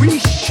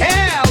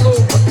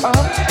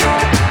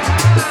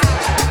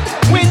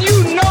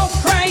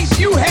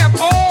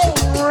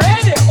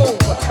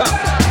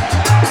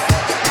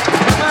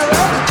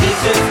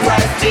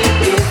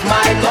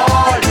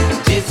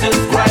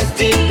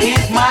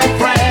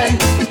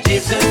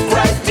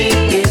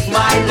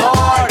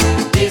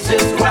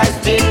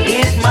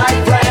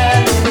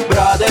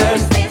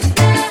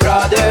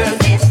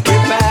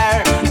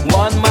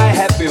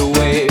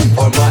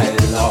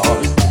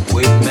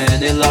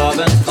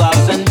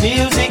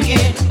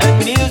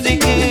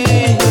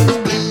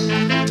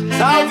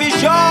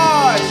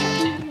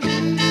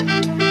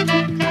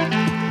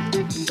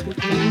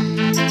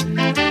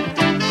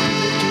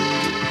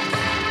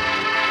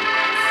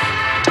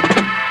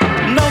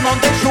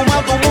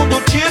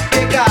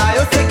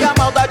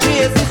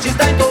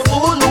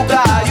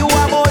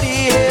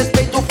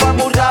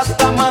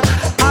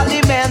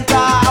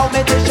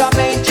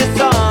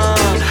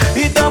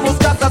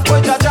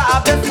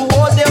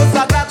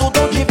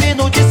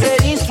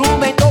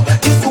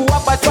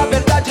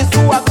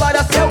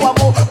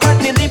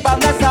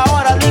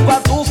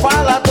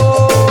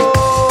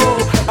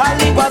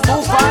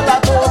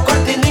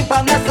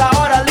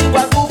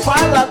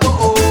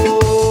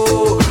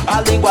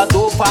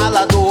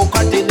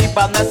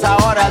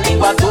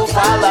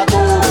while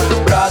ago.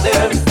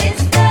 Brother,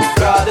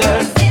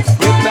 brother,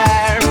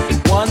 prepare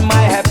one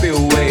my happy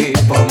way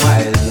for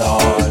my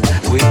Lord,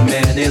 with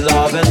many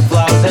love and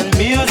flowers and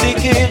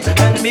music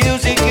and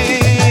music.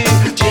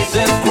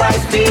 Jesus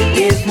Christ, He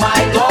is my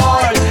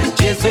Lord.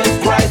 Jesus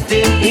Christ,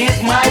 He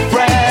is my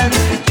friend.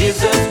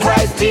 Jesus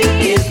Christ, He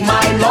is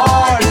my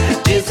Lord.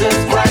 Jesus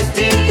Christ,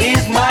 He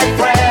is my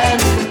friend.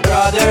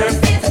 Brother,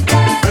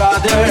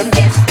 brother,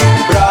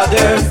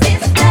 brother,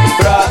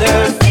 brother,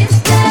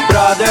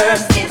 brother,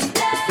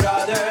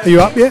 brother. Are you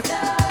up yet?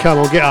 Come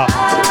on, get up.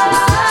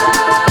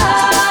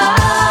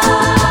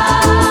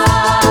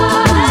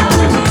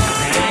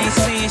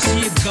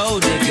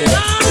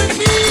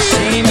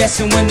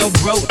 Messing with no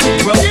broke.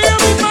 Now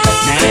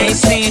I ain't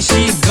saying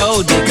she a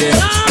gold digger,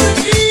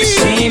 but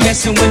she ain't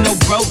messing with no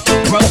broke.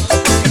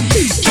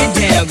 Get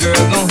down, girl,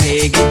 gon'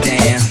 head, get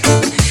down.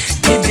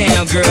 Get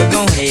down, girl,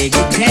 gon' head,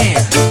 get down.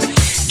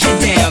 Get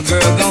down,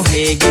 girl, gon'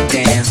 head, get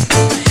down.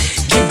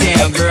 Get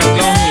down, girl,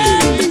 gon'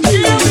 head.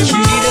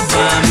 Cutie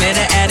divine, met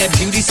her at a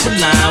beauty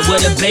salon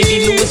with a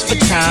baby Louis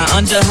Vuitton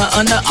under her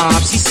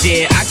underarm. She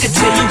said, I could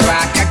tell you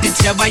rock, I could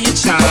tell by your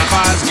charm.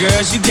 Fars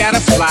girls, you got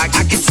a flock,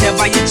 I could tell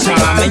by your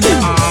charm and your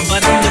arm.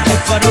 But I'm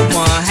looking for the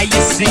one, have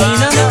you seen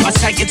her? My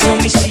psychic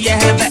told me she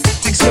have an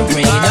like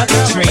Serena,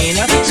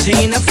 Trina,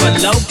 Gina for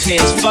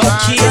Lopez, 4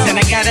 kids, and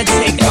I gotta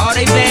take all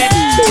they bad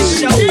to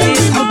show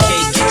this.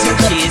 Okay, get your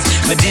kids,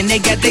 but then they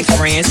got their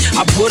friends.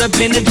 I put up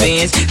in the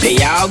Benz, they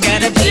all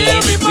got a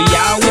bin. We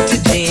all went to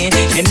den,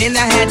 and then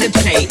I had to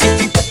pay.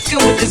 If you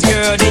f***ing with this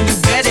girl, then you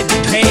better be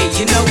paid.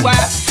 You know why?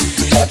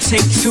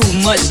 Take too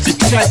much to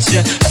touch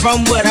her.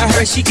 From what I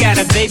heard, she got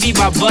a baby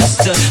by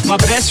Buster. My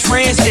best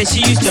friend said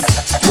she used to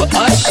f with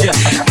Usher.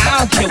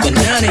 I don't care what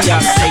none of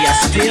y'all say, I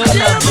still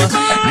love her.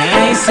 Now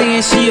I ain't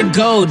saying she a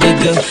gold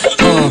digger,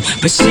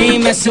 but she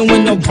ain't messing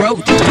with no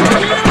broke. I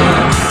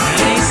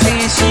ain't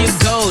saying she a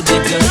gold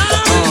digger,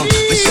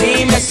 but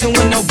she ain't messing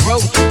with no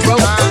broke.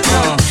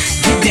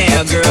 Get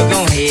down, girl,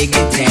 gon' head,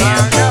 get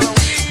down.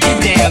 Get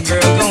down,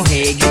 girl, gon'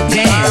 head, get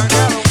down.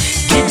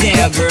 Get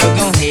down, girl,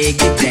 gon' head,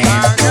 get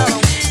down.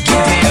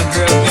 Get down,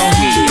 girl, gon'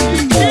 head.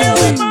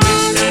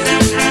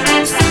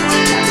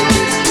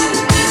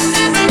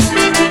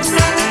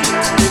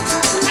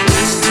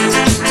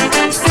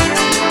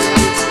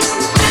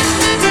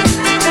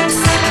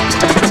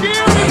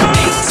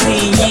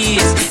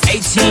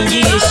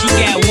 She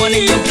got one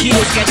of your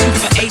kids, got you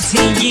for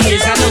 18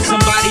 years. I know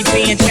somebody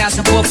paying child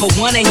support for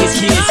one of his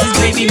kids. His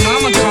baby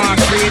mama car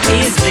crib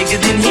is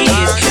bigger than his.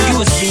 You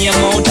will see him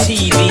on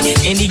TV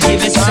any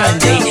given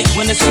Sunday.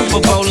 Win the Super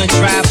Bowl and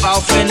drive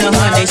off in a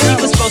Hyundai. She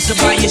was supposed to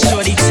buy your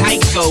shorty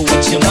Tyco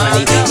with your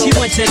money. She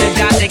went to the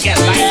doctor, got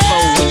lipo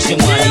with your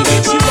money.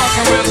 She walk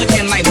around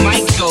looking like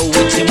Michael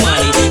with your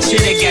money.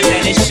 Shoulda got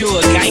that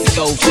insured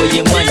Geico for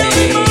your money.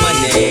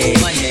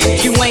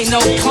 You ain't no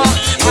punk,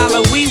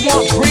 holla, we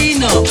want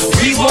prenup.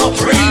 We want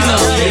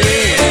prenup,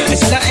 yeah.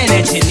 It's something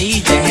that you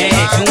need to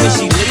have. And when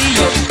she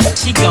leave,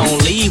 she gon'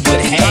 leave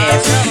with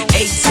half.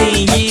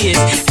 18 years,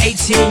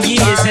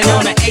 and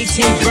on her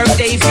 18th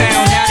birthday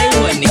found out it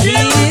wasn't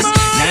his.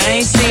 Now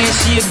I ain't saying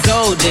she a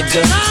gold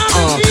digger,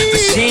 but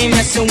she ain't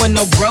messing with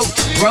no broke.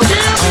 Now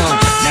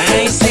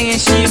I ain't saying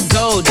she a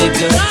gold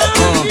digger,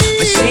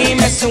 but she ain't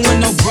messing with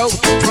no broke.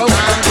 Get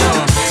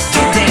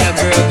down,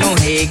 girl,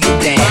 gon' head, get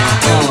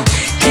down.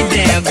 Get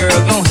down, girl,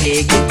 gon'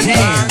 head, get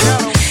down.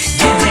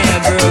 Get down,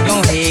 girl,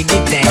 gon' head,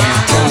 get down.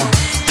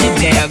 Get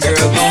down,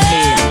 girl, gon' head.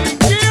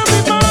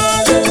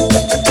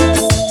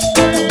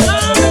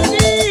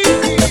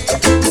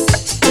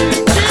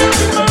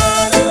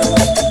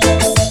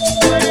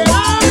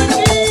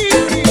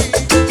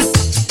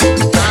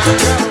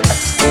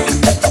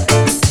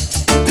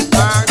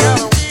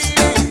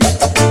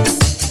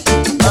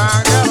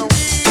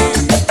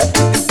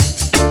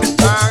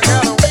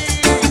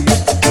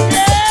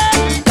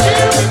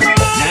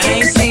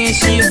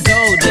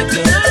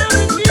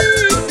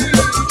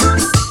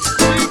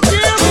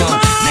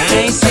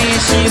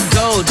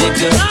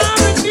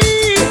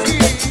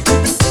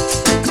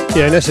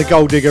 Yeah, and that's a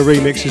Gold Digger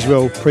remix as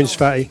well, Prince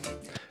Fatty.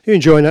 You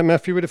enjoying that,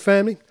 Matthew, with the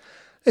family?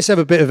 Let's have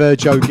a bit of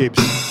Joe Gibbs.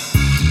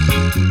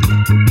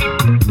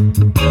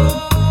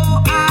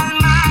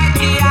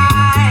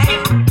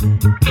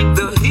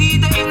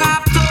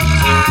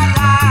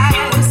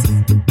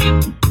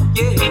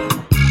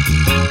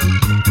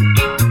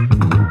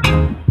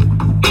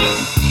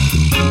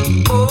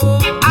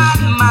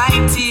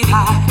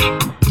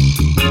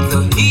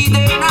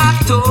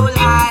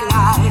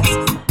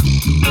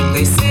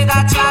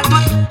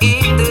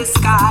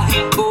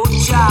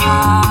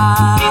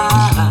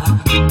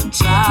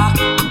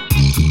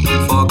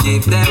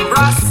 Give them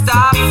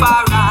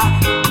Rastafari,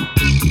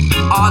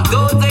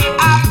 although they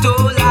have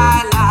told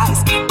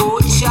lies. Oh,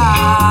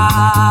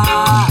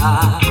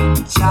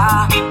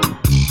 Jah,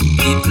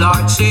 people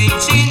are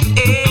changing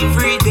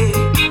every day,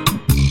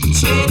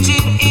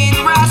 changing in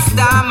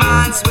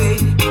Rastaman's way.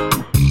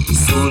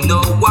 So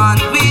no one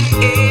will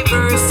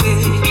ever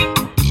say,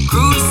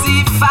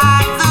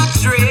 crucify the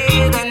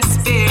dread and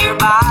spare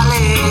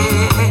ballet.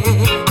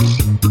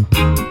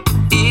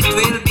 It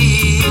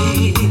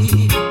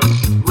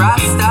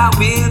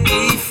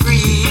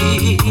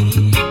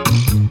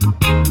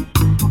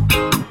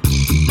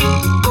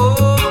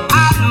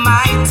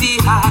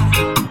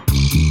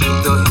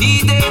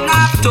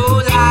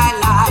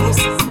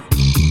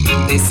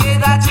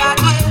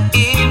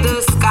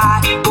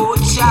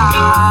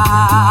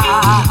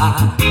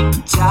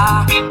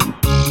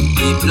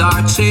People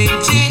are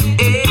changing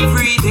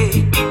every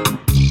day,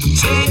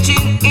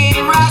 changing in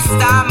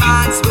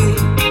Rastaman's way.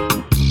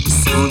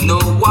 So no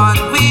one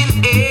will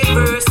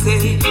ever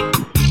say,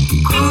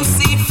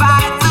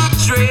 crucify the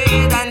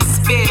dread and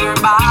spare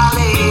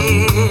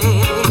ballet.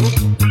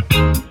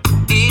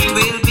 It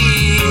will be.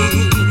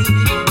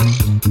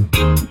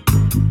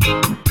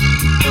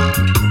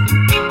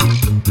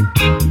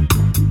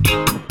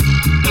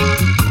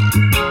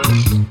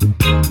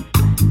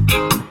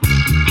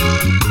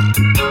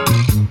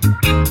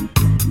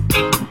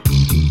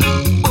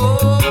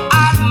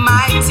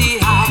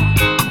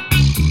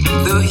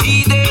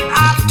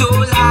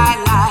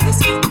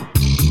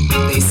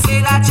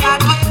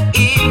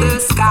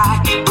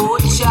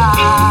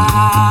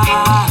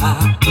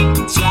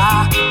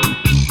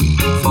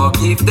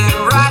 Forgive them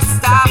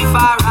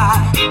Rastafari,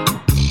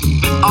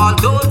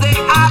 although they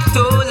have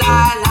told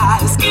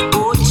lies.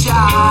 Oh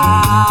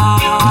Jah,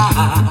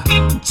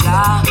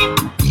 Jah,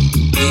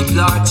 people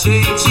are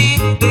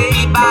changing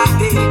day by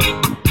day,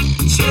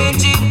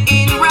 changing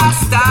in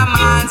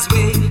Rastaman's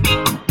way.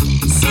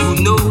 So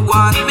no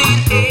one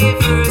will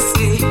ever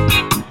say,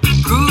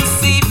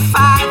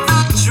 crucify the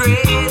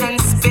dread and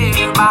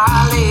spare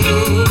ballet.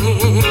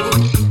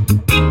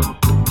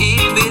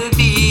 It will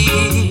be.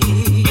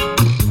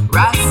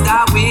 Rasta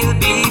will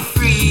be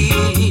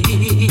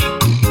free.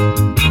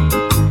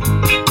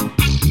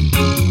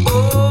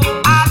 Oh,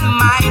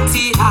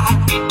 Almighty High,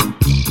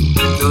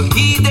 the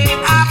heathen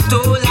have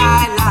told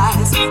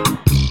lies.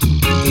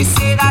 They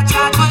say that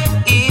Jah dwell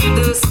in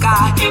the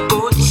sky.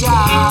 Oh,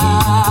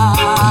 Jah,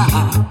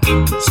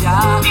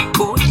 Jah,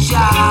 oh,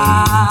 Jah,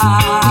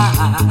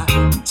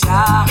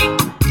 Jah.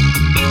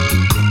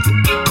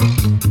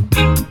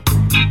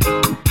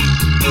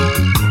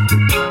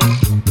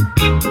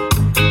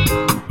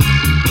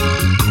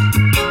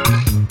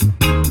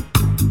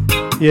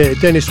 Yeah,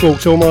 Dennis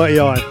Walks, Almighty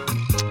Eye.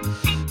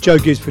 Joe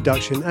Gibbs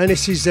production. And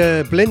this is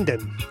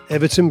Blending,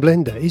 Everton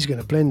Blender. He's going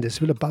to blend us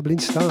with a bubbling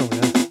style now.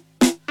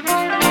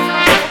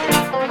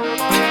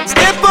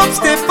 Step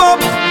up,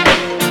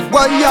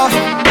 warrior.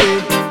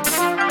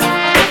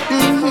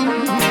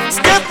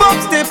 Step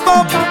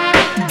up,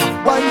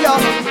 warrior.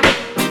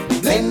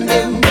 Blend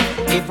them,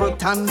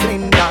 Everton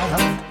Blender.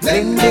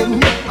 Blend them,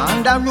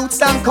 under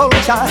roots and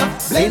culture.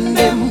 Blend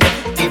them,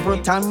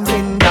 Everton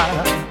Blender.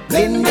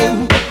 Blend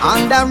them,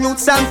 under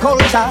roots and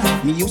culture.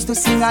 Me used to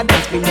sing a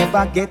dance, me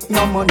never get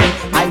no money.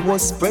 I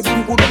was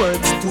spreading good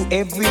words to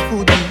every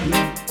goodie.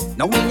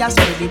 Now we are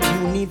spread it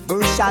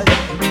universally.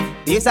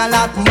 There's a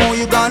lot more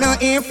you gonna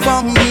hear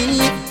from me.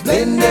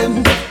 Blend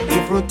them,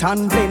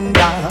 Everton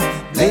Blender.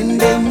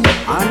 Blend them,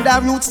 under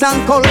roots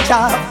and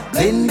culture.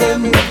 Blend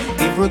them,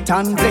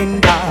 Everton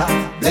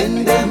Blender.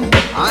 Blend them,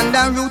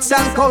 under roots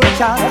and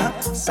culture.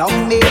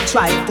 Some may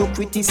try to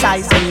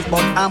criticize me,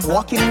 but I'm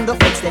walking in the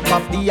footsteps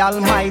of the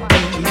Almighty.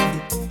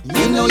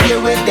 You know hear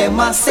what them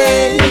a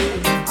say.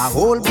 A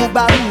whole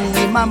boobaroo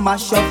in my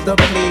mash up the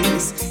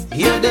place.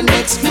 Hear the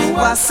next few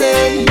a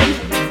say.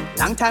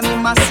 Long time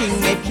him a sing,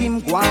 make him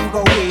go and go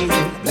away.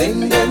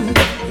 Blend them,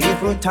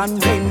 Everton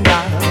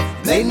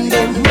Blender. Blend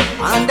them,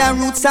 under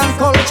roots and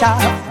culture.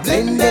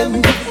 Blend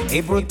them,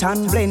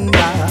 Everton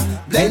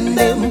Blender. Blend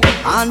them,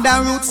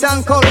 under roots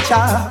and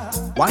culture.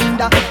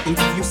 Wonder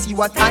if you see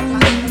what I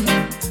mean.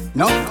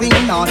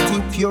 Nothing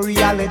naughty, pure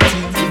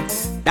reality.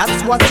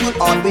 That's what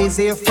you'll always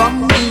hear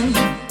from me.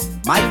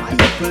 My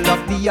people of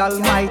the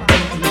Almighty.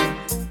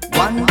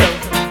 One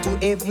love to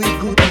every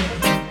goodie.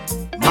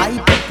 My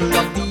people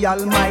of the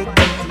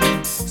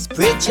Almighty.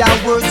 Spread your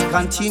words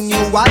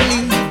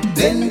continually.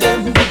 Blend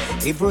them,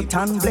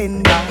 Everton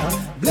Blender.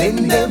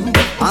 Blend them,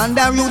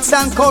 under roots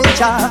and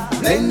culture.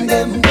 Blend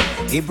them,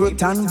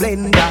 Everton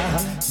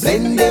Blender.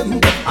 Blend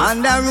them,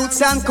 under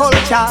roots and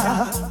culture.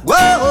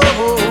 Whoa,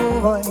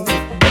 whoa, whoa,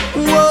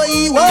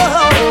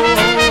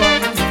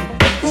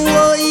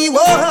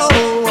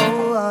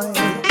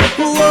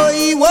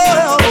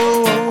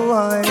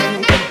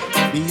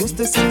 we used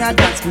to sing a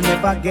dance, we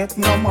never get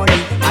no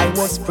money. I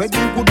was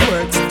spreading good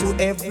words to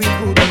every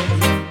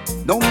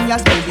goodie. Now we are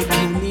spread it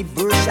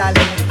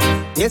universally.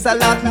 There's a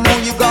lot more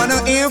you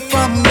gonna hear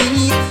from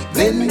me.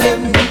 Blend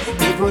them,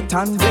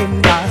 Everton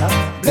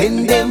Blender.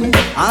 Blend them,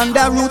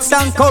 under roots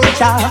and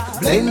culture.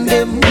 Blend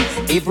them,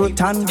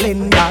 Everton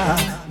Blender.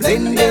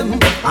 Blend them,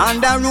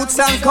 under roots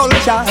and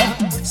culture.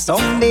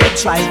 Some may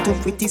try to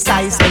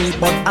criticize me,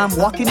 but I'm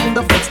walking in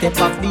the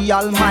footsteps of the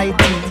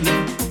Almighty.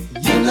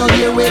 You know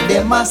hear what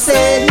them a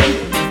say.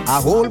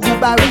 A whole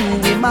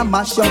boobaroo in my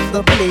mash up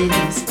the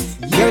place.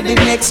 Hear the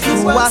next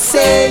crew a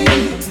say.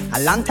 A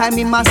long time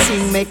him a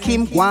sing, make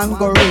him go and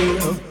go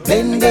real.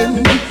 Blend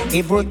them,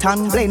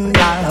 Everton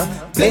Blender.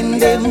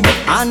 Blend them,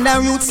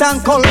 under roots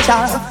and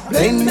culture.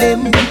 Blend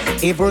them,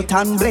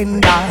 Everton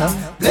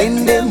Blender.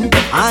 Blend them,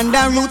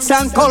 under roots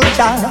and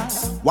culture.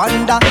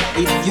 Wonder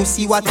if you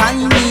see what I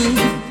mean.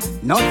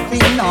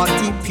 Nothing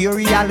naughty, pure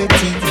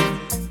reality.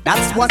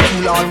 That's what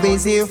you'll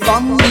always hear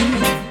from me.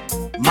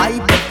 My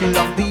people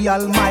of the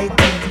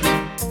Almighty.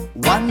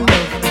 One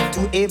love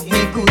to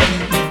every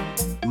goodie.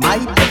 My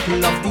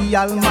people of the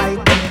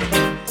Almighty.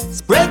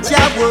 Spread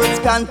your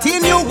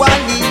continually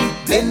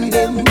blend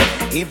them.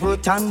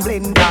 Everton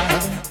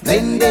Blender,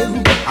 blend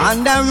them.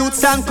 And the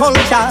roots and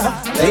culture,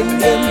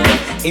 blend them.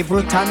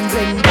 Everton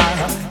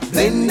Blender,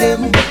 blend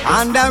them.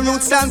 And the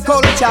roots and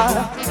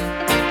culture.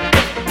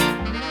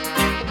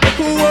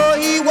 Whoa,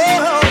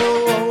 whoa.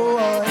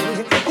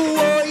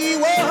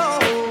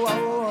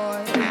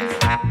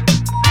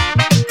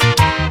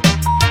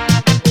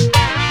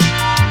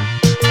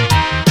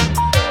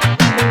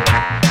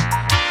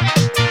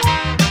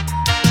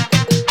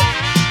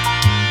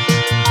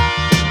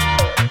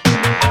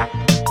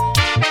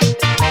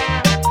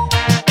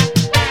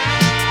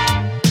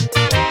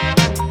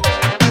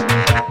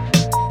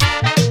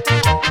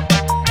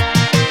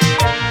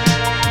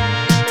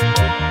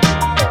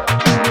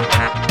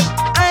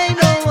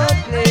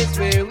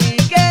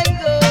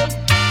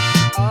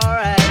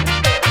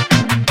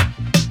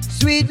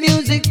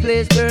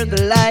 Turn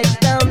the lights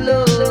down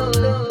low.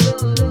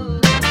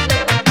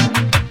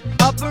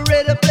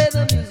 Operator, play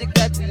the music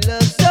that we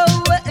love so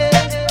well.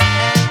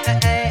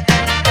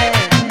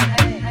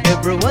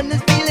 Everyone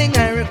is feeling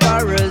as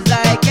far as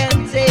I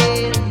can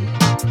tell.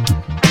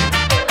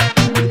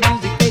 The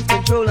music takes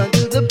control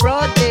until the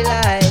broad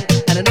daylight,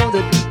 and I know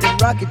that we can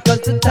rock it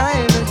 'cause the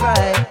time is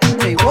right.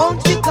 Say,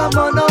 won't you come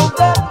on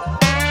over?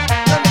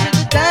 Come to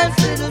the dance,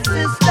 little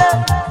sister.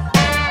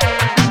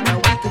 Now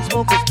we can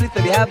smoke a split,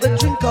 maybe have a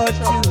drink or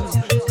two.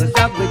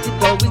 I've waited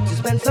for a week to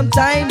spend some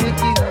time with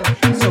you.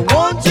 So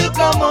won't you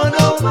come on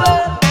over?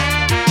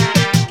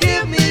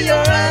 Give me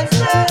your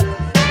answer.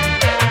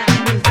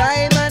 'Cause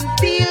I man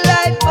feel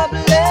like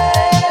bubbling.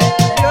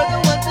 You're the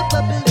one to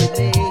bubble with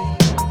me.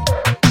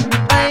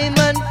 I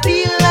man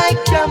feel like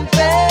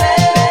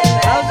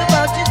jumping. How's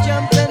about you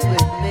jumping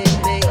with me?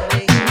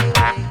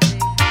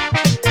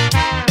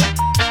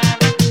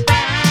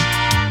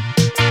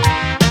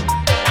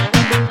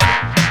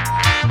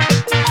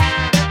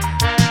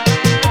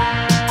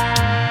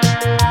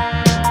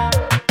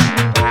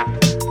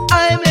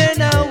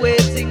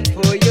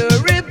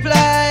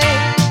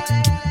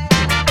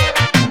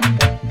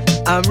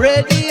 I'm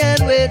ready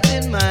and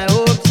waiting, my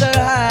hopes are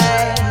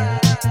high.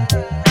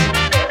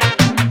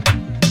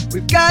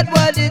 We've got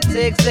what it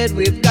takes, and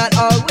we've got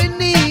all we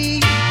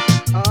need.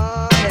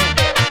 Oh, yeah.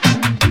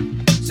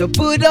 So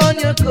put on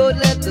your coat,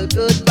 let the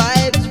good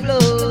vibes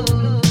flow.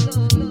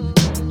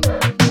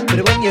 But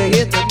when you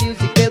hear the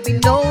music, there'll be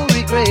no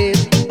regret.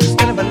 It's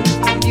kind of a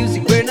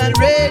music, we're not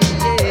ready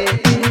yet.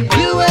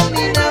 You and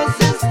me now,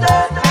 sister,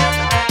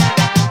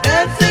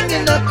 dancing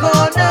in the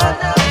corner.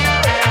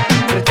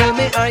 But tell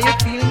me, are you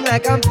feeling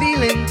like I'm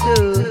feeling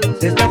too?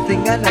 There's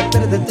nothing I like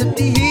better than to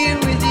be here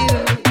with you.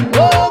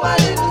 Oh, my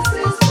little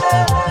sister,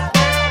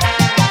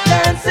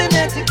 dancing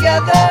there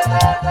together.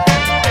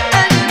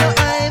 And you know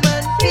I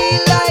man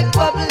feel like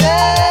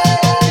bubbling.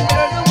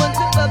 You're the one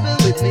to bubble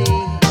with me.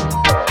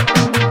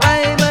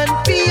 I man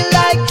feel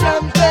like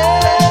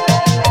jumping.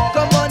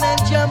 Come on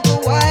and jump a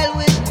while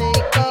with me.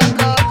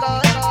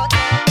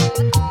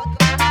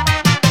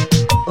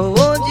 Oh,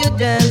 won't you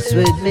dance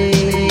with me?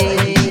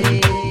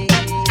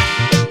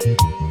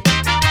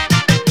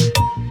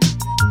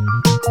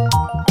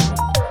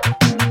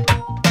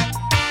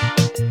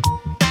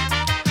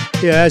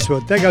 Yeah,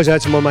 Aswad. That goes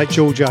out to my mate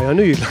George A. I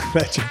knew you'd like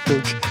that,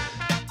 George.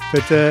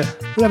 But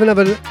we'll have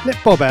another.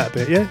 Let Bob out a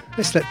bit, yeah?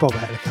 Let's let Bob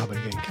out of the cupboard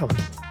again. Come on.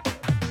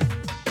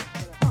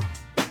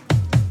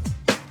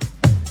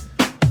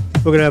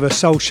 We're going to have a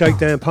soul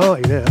shakedown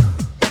party now.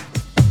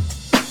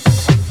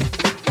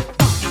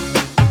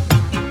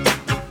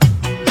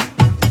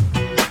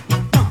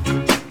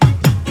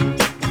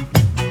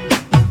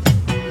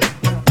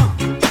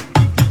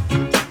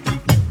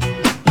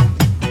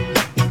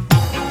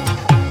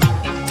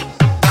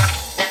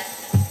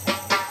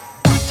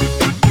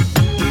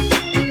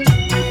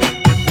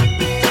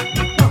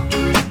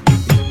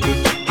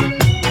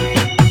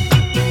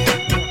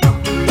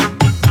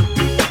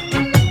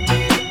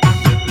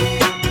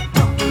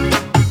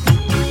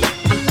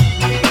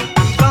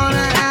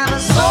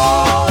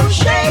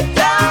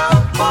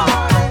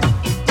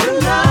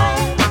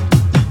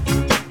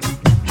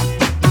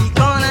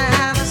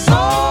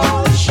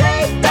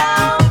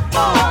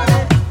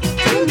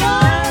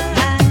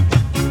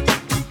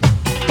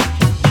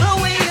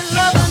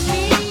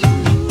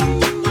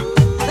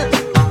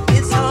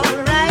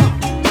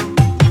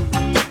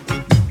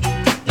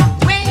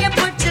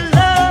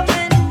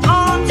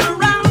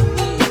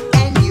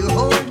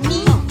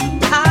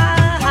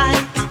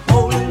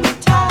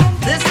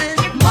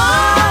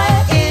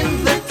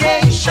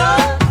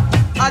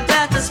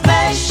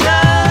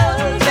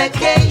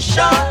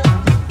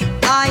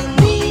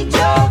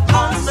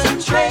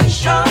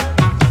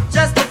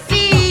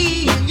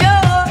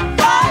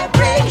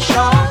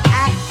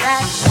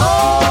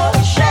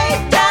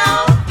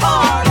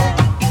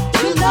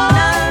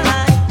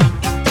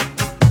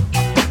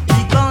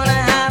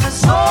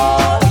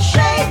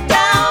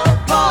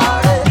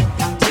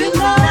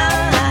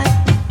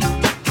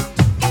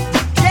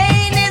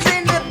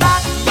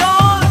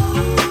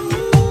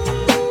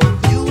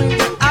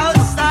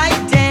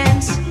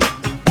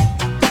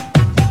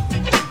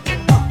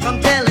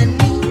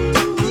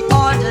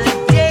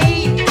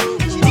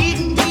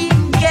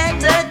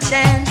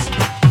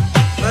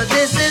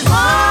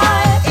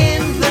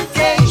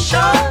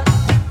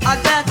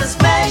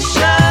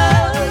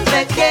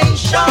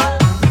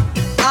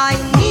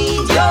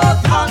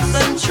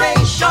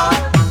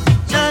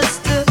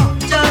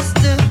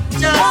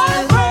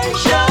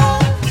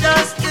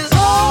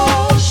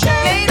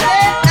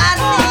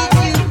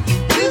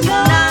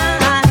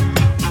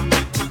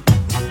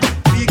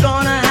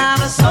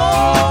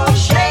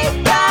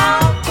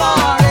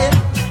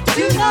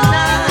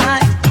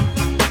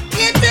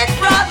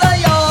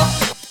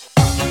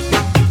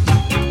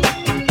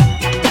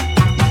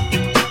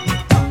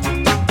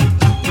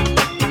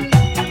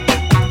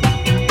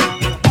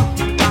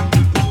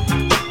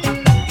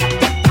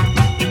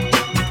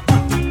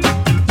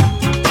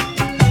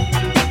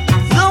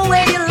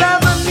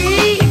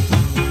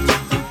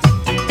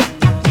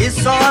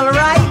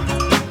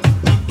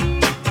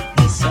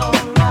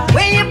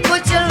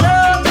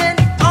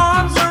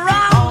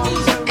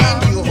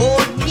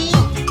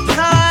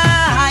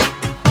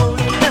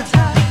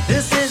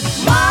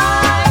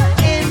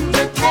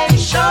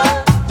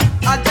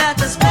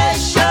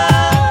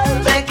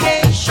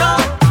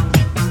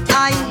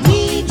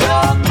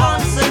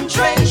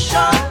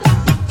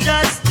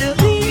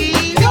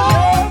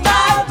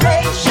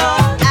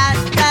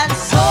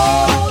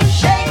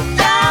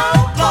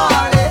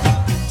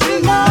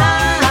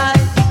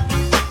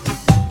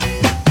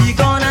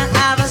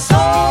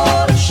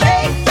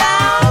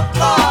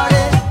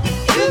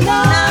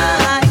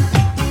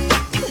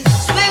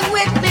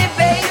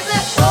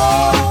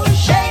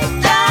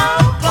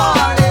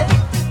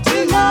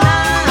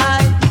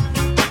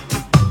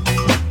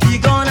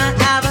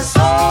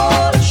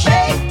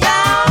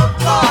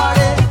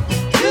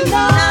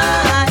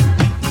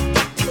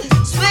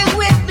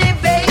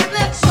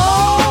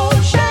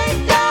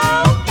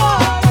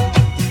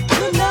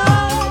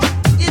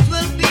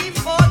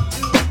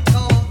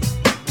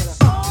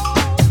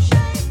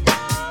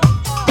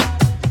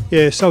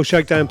 Yeah, Soul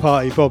Shakedown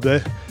Party, Bob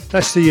there.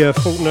 That's the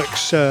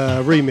Fortnux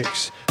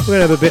remix. We're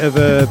going to have a bit of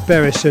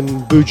Beres and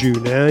Buju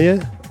now,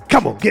 yeah?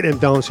 Come on, get them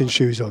dancing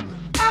shoes on.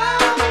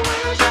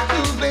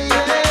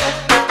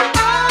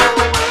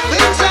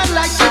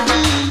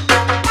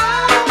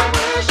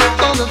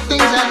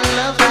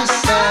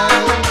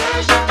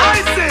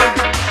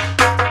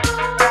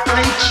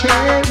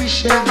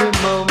 Cherish every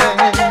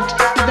moment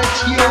that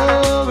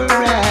you're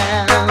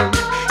around.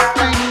 I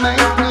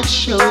might not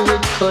show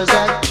it cause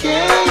I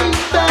can't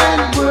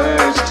find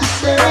words to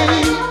say.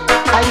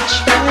 I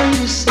try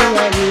to say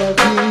I love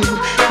you,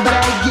 but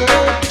I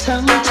get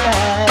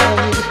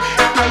tongue-tied.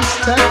 I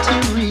start to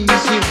read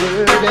your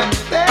word and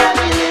fail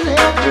in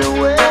every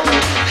way.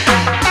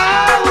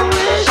 I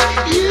wish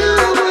you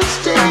would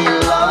stay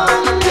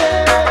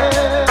longer.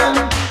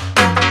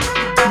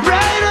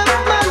 Bright up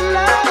my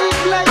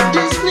life like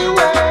Disney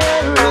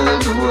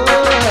World would.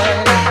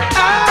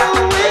 I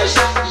wish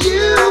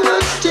you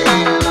would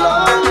stay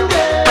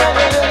longer.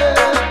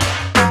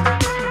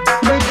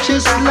 But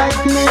just like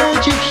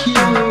magic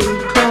you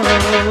would come.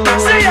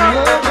 See ya!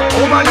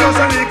 Oh man, just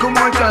a little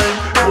more time.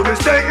 Would you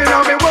stay in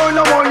on me world?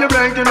 I want you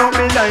brighten up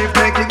me life.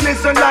 Make it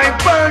glisten like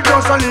pearl.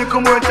 Just a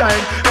little more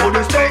time. Would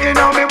you stay in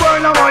on me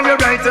world? I want you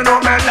brighten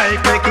up my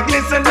life. Make it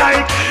glisten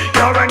like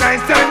you're a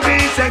nice and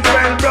decent,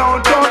 well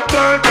brown top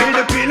girl. Be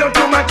the pillow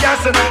to my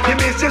castle, the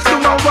mistress to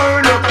my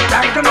world.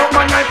 Brighten up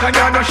my life and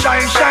you're no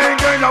shine, shine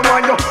girl. I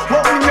want you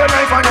open your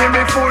life and give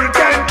me full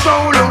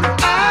control.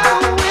 I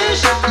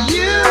wish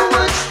you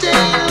would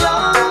stay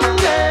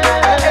longer.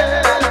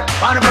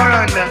 On the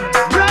veranda.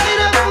 Bright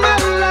up my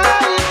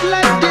life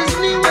like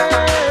Disney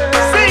World.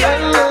 See ya!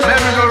 Let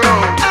me go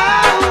round. I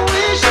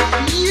wish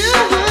you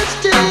would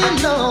stay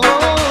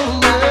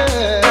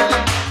longer.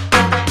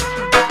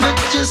 But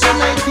just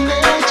like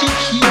magic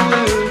you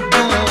were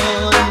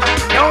gone.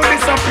 Don't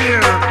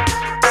disappear.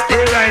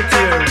 Stay right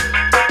here.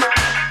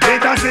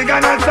 Let us sing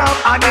and stop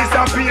and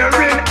disappear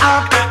in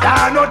act.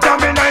 Turn out of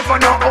me knife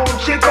and her own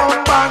she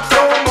come back.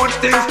 So much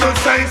things to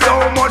say, so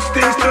much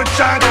things to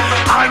chat.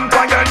 Hand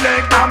on your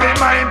leg and me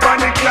mind on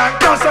the clock.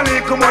 Just a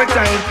little more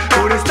time.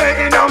 Could you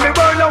stay in on me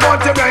world? I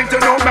want you right to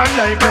know my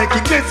life. Make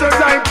it glisten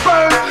like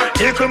pearl.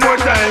 Little more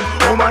time.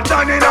 Oh man,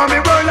 turn in on me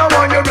world. I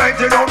want you right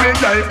to know me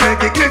life.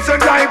 Make it glisten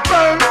like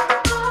pearl.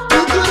 Who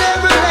could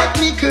ever let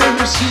me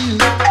curse you?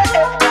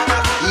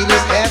 He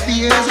was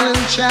happy as a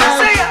little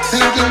child,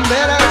 thinking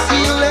that I'd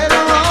see you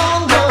later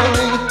on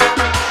going.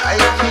 I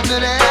could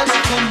not ask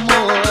for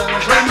more.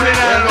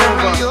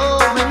 Whenever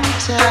you're in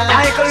town,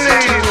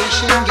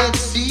 situation gets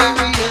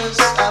serious.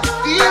 I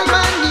feel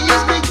my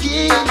knees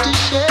begin to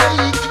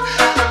shake.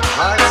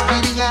 Heart's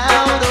beating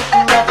out of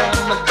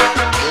rhythm.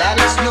 Glad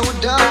it's no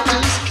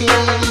doctor's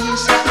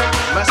case.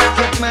 Must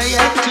get my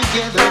act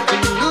together. To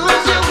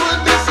lose you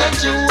would be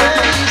such a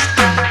waste.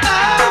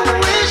 I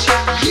wish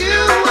you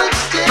would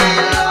stay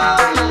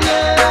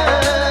longer.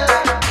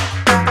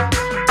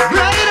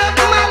 Bright up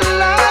my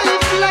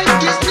life like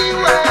Disney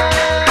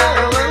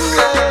World.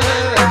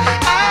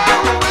 I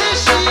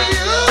wish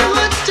you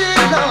would stay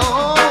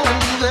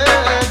longer,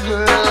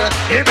 girl.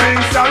 It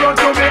brings sorrow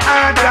to me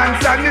heart and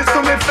sadness to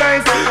me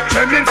face.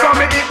 Trembling from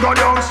me, it go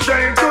down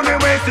straight to the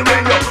waist.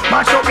 When you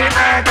mash up me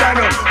heart and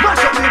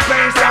mash up the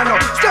place and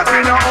step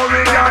in a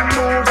hurry and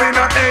move in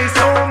a haste.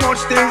 So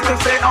much things to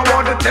say, I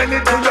want to tell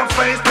it to your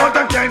face, but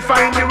I can't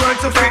find the words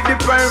to fit the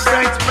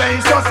perfect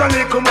space. Just a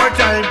little more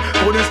time.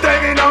 Would you stay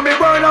in on me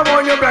world? I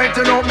want you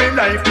brighten up me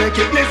life. Make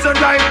it glisten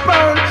like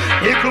pearl.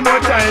 Little more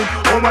time.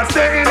 Oh man,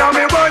 stay in on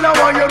me world. I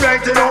want you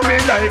brighten up me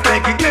life.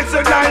 Make it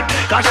glisten like.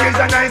 Cause she's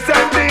a nice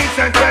and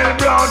decent, well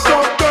brown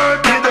top girl.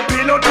 Be the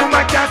pillow to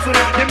my castle,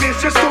 the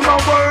mistress to my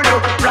world.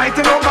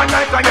 Brighten up my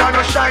life and you're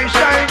no shine,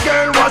 shine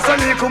girl. What's a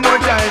little more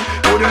time?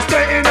 Would you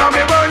stay in on me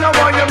world? I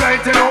want you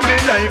brighten up me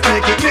life.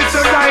 Make it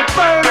glisten like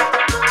pearl.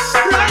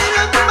 Bright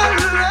up my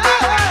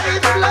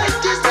life like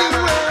Disney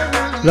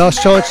World.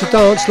 Last chance to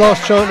dance,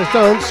 last chance to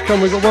dance.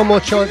 Come, we've got one more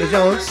chance to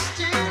dance.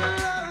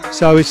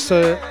 So it's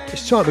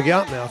time to get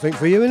up now, I think,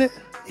 for you, isn't it?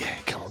 Yeah,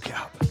 come on, get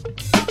up.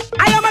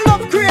 I am a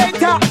love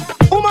creator.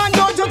 Woman,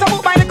 don't judge a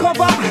book by the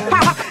cover.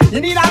 You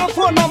need a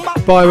phone number.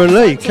 Byron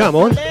Lee, come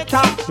on.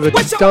 With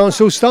a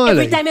dancehall style.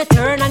 Every time you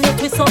turn and you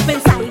twist up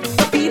inside,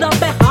 you feel up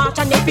my heart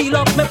and you feel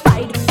up my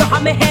pride. You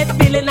have my head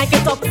feeling like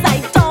it's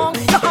upside down.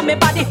 You have my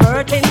body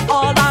hurting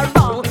all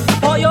around.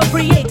 All your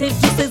creative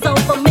juices on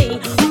for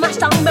me. Mash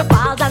down my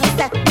balls and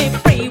set me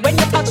free. When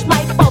you touch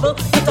my bubble,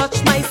 you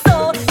touch my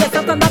soul. There's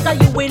nothing like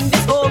you in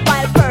this whole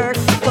wild bird.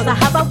 Cause I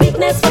have a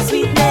weakness for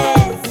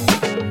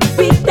sweetness.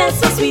 Weakness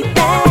for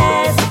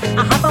sweetness.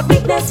 I have a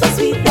weakness for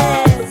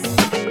sweetness.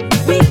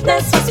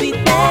 Weakness for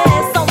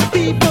sweetness. Some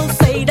people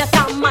say that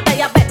I'm a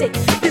diabetic.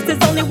 This is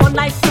only one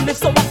life to live,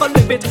 so I can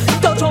live it.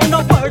 Don't throw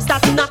no words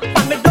that knock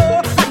on my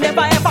door. I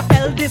never ever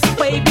felt this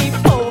way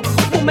before.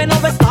 Women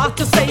always start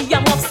to say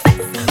I'm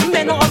obsessed.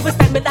 Men always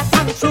tell me that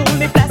I'm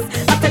truly blessed.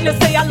 I tell you,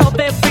 say I love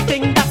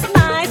everything that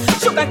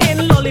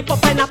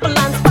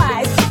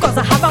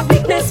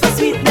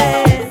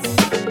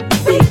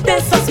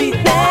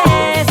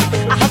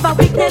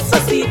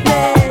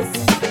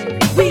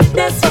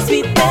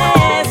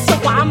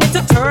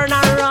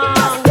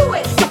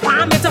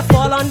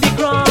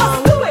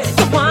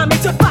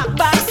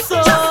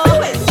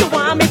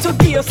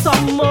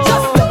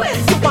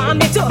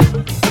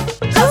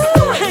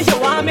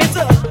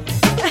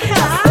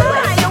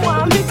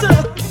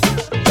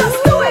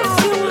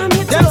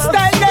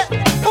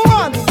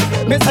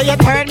say you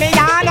turn me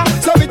on.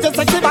 So with your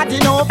sexy body,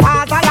 no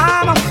false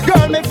alarm.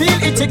 Girl, me feel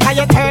itchy 'cause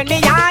you turn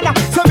me on.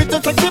 So with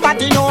your sexy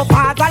body, no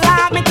false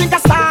alarm. Me think a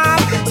storm.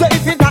 So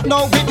if it's not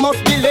now, it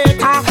must be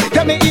later.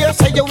 Let me hear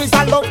say you is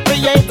a love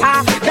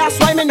creator. That's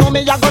why me know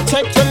me I go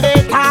check you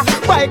later.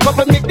 Buy a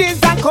couple McD's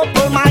and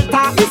couple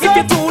Malta. If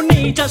you do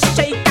need, just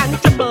shake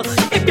and tremble.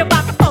 If your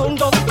backbone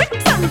goes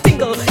bricks and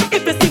tingle.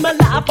 If you see me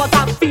laugh but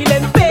I'm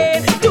feeling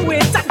pain, do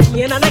it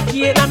again and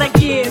again and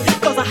again.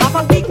 'Cause I have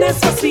a weakness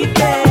for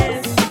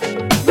sweetness.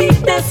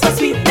 Weakness for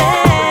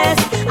sweetness.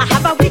 I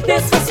have a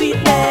weakness for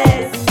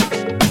sweetness.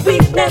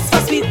 Weakness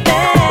for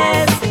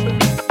sweetness.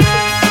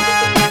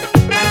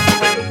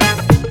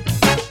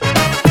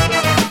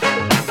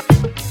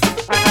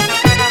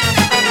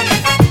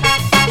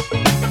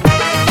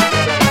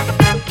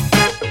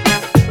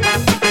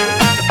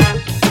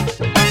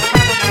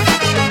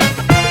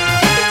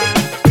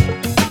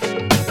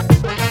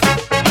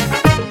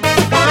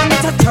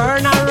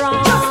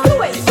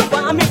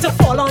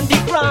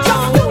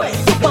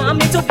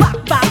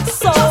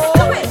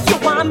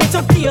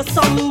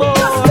 Some more.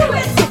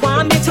 You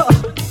want me to?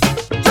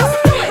 Just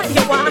do it.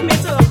 You want me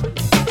to?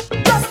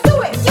 Just do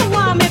it. You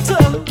want me to?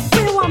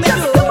 You want me to?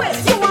 Do it.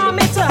 You want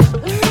me to?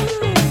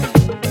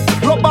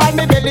 Rub on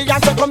me belly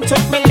and say come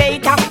check me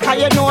later. 'Cause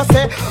you know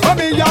say, oh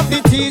me have the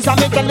tease and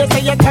me tell you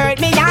say you turn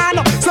me on.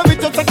 So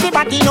with your sexy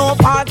body no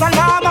false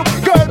alarm.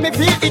 Girl me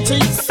feel itchy.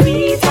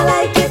 Sweet, I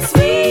like it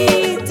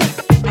sweet.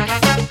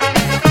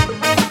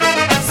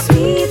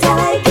 Sweet, I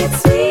like it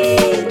sweet.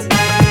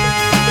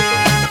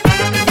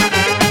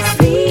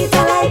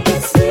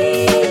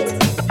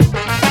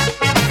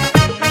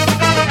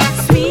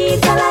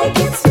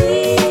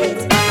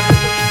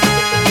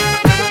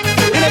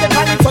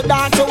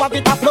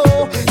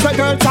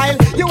 Girl child,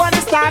 you want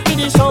to start in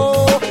the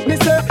show. Me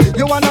say,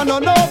 you wanna know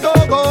no go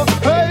go.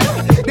 Hey,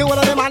 the one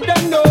of them and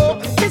them know.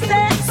 Me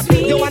say,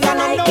 sweet, you wanna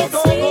know no like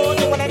go go.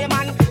 The one of them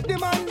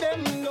and them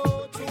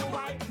know.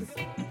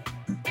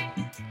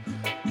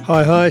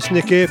 Hi, it's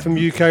Nick here from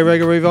UK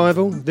Reggae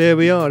Revival. There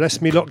we are,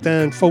 that's me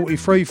Lockdown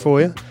 43 for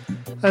you.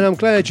 And I'm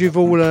glad you've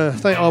all, I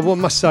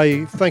must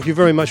say, thank you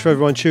very much for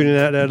everyone tuning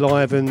out there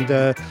live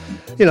and,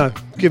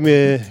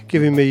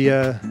 giving me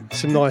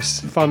some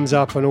nice thumbs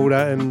up and all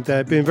that and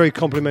being very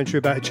complimentary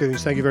about the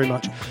tunes. Thank you very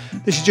much.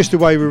 This is just the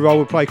way we roll.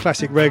 We play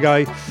classic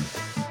reggae.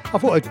 I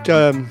thought I'd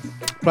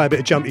play a bit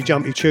of jumpy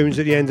tunes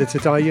at the end of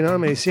today, you know what I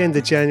mean? It's the end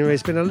of January.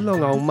 It's been a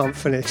long old month,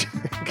 isn't it?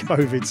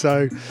 COVID,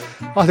 so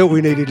I thought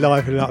we needed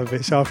livening up a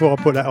bit, so I thought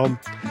I'd put that on.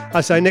 I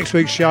say next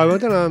week's show, I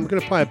don't know, I'm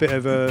going to play a bit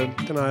of a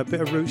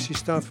bit of rootsy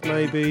stuff,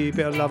 maybe a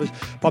bit of lovers,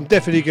 but I'm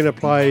definitely going to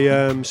play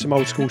some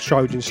old school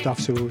Trojan stuff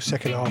till the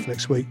second half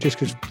next week, just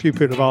because a few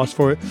people have asked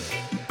for it.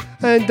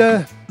 And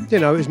it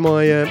was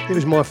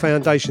my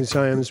foundation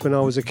sounds when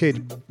I was a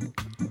kid,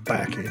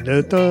 back in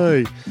the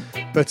day.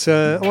 But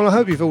I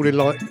hope you've all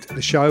liked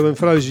the show, and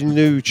for those of you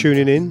new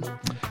tuning in,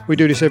 we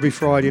do this every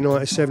Friday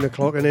night at 7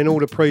 o'clock, and then all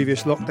the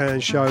previous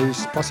lockdown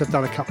shows, plus I've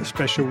done a couple of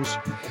specials,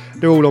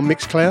 they're all on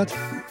Mixcloud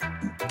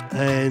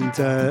and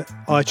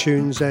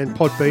iTunes and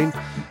Podbean.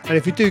 And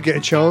if you do get a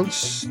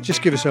chance,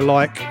 just give us a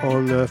like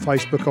on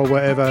Facebook or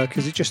whatever,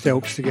 because it just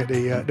helps to get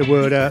the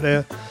word out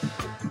there.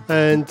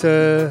 And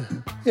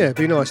it'd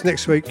be nice.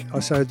 Next week I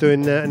say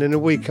doing that, and then a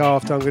week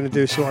after I'm going to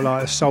do sort of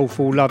like a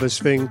soulful lovers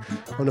thing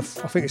on I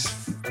think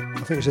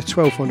it's the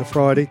 12th on a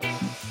Friday,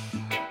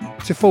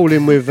 to fall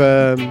in with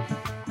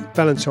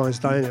Valentine's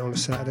Day, isn't it, on a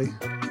Saturday,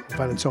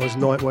 Valentine's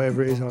night,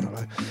 whatever it is, I don't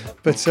know.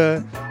 But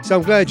so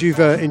I'm glad you've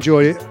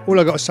enjoyed it. All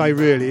I got to say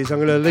really is I'm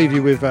going to leave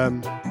you with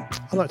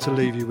I'd like to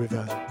leave you with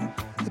a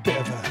bit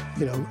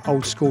of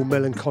old school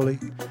melancholy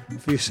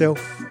for yourself,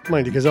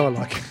 mainly because I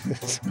like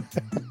it.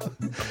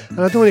 And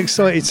I don't want to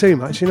excite you too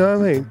much, you know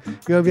what I mean?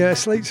 You're going to be out of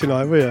sleep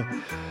tonight, will you?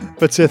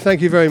 But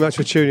thank you very much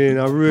for tuning in.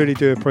 I really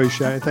do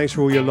appreciate it. Thanks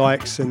for all your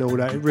likes and all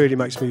that. It really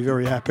makes me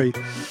very happy.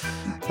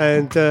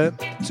 And so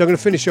I'm going to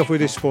finish off with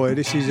this for you.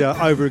 This is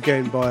Over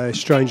Again by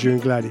Stranger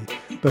and Gladdy.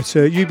 But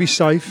you be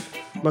safe.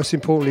 Most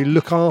importantly,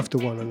 look after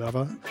one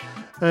another.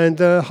 And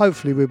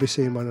hopefully we'll be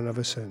seeing one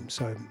another soon.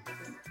 So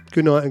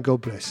good night and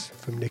God bless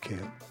from Nick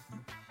here.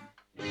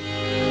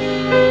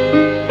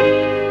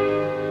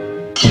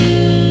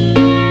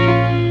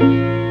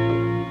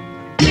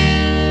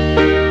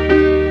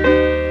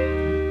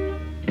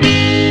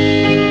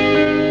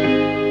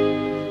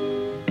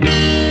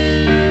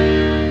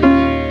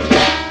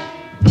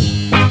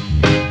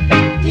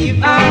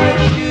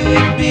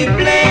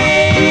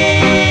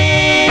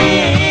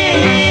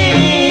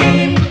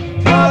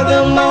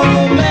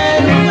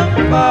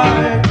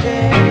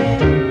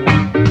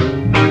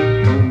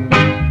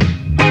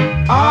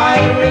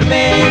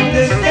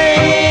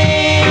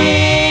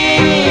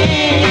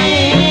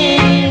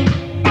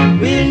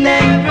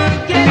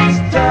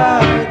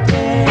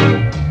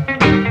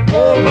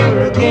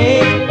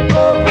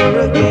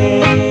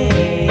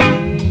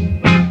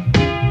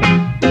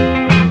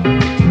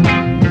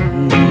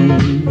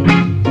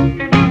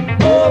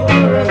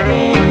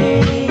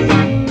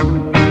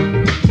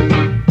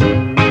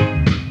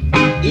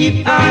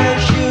 If I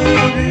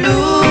should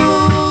lose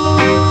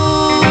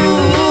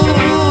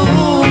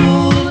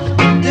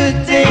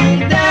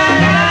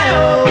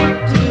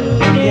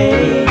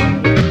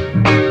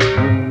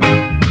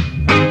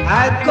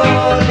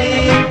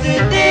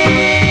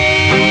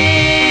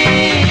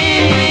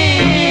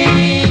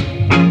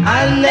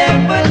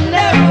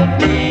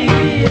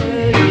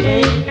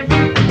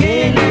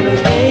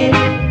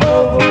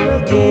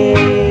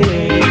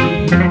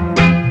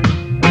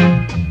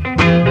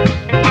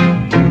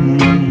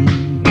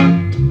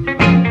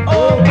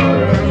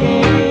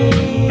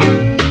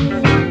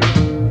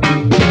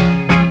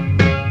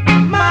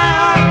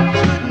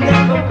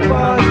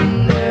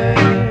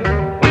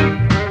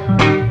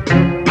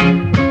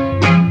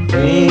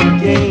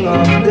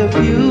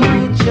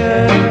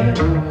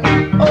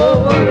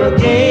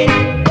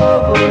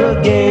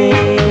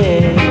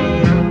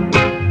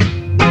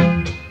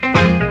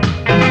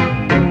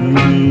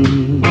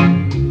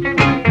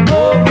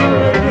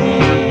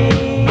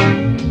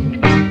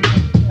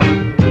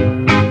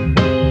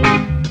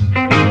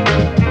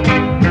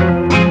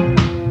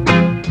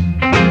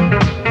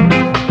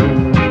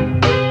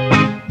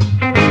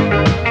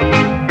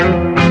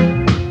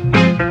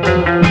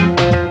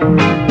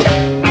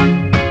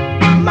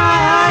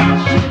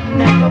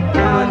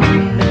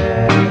no.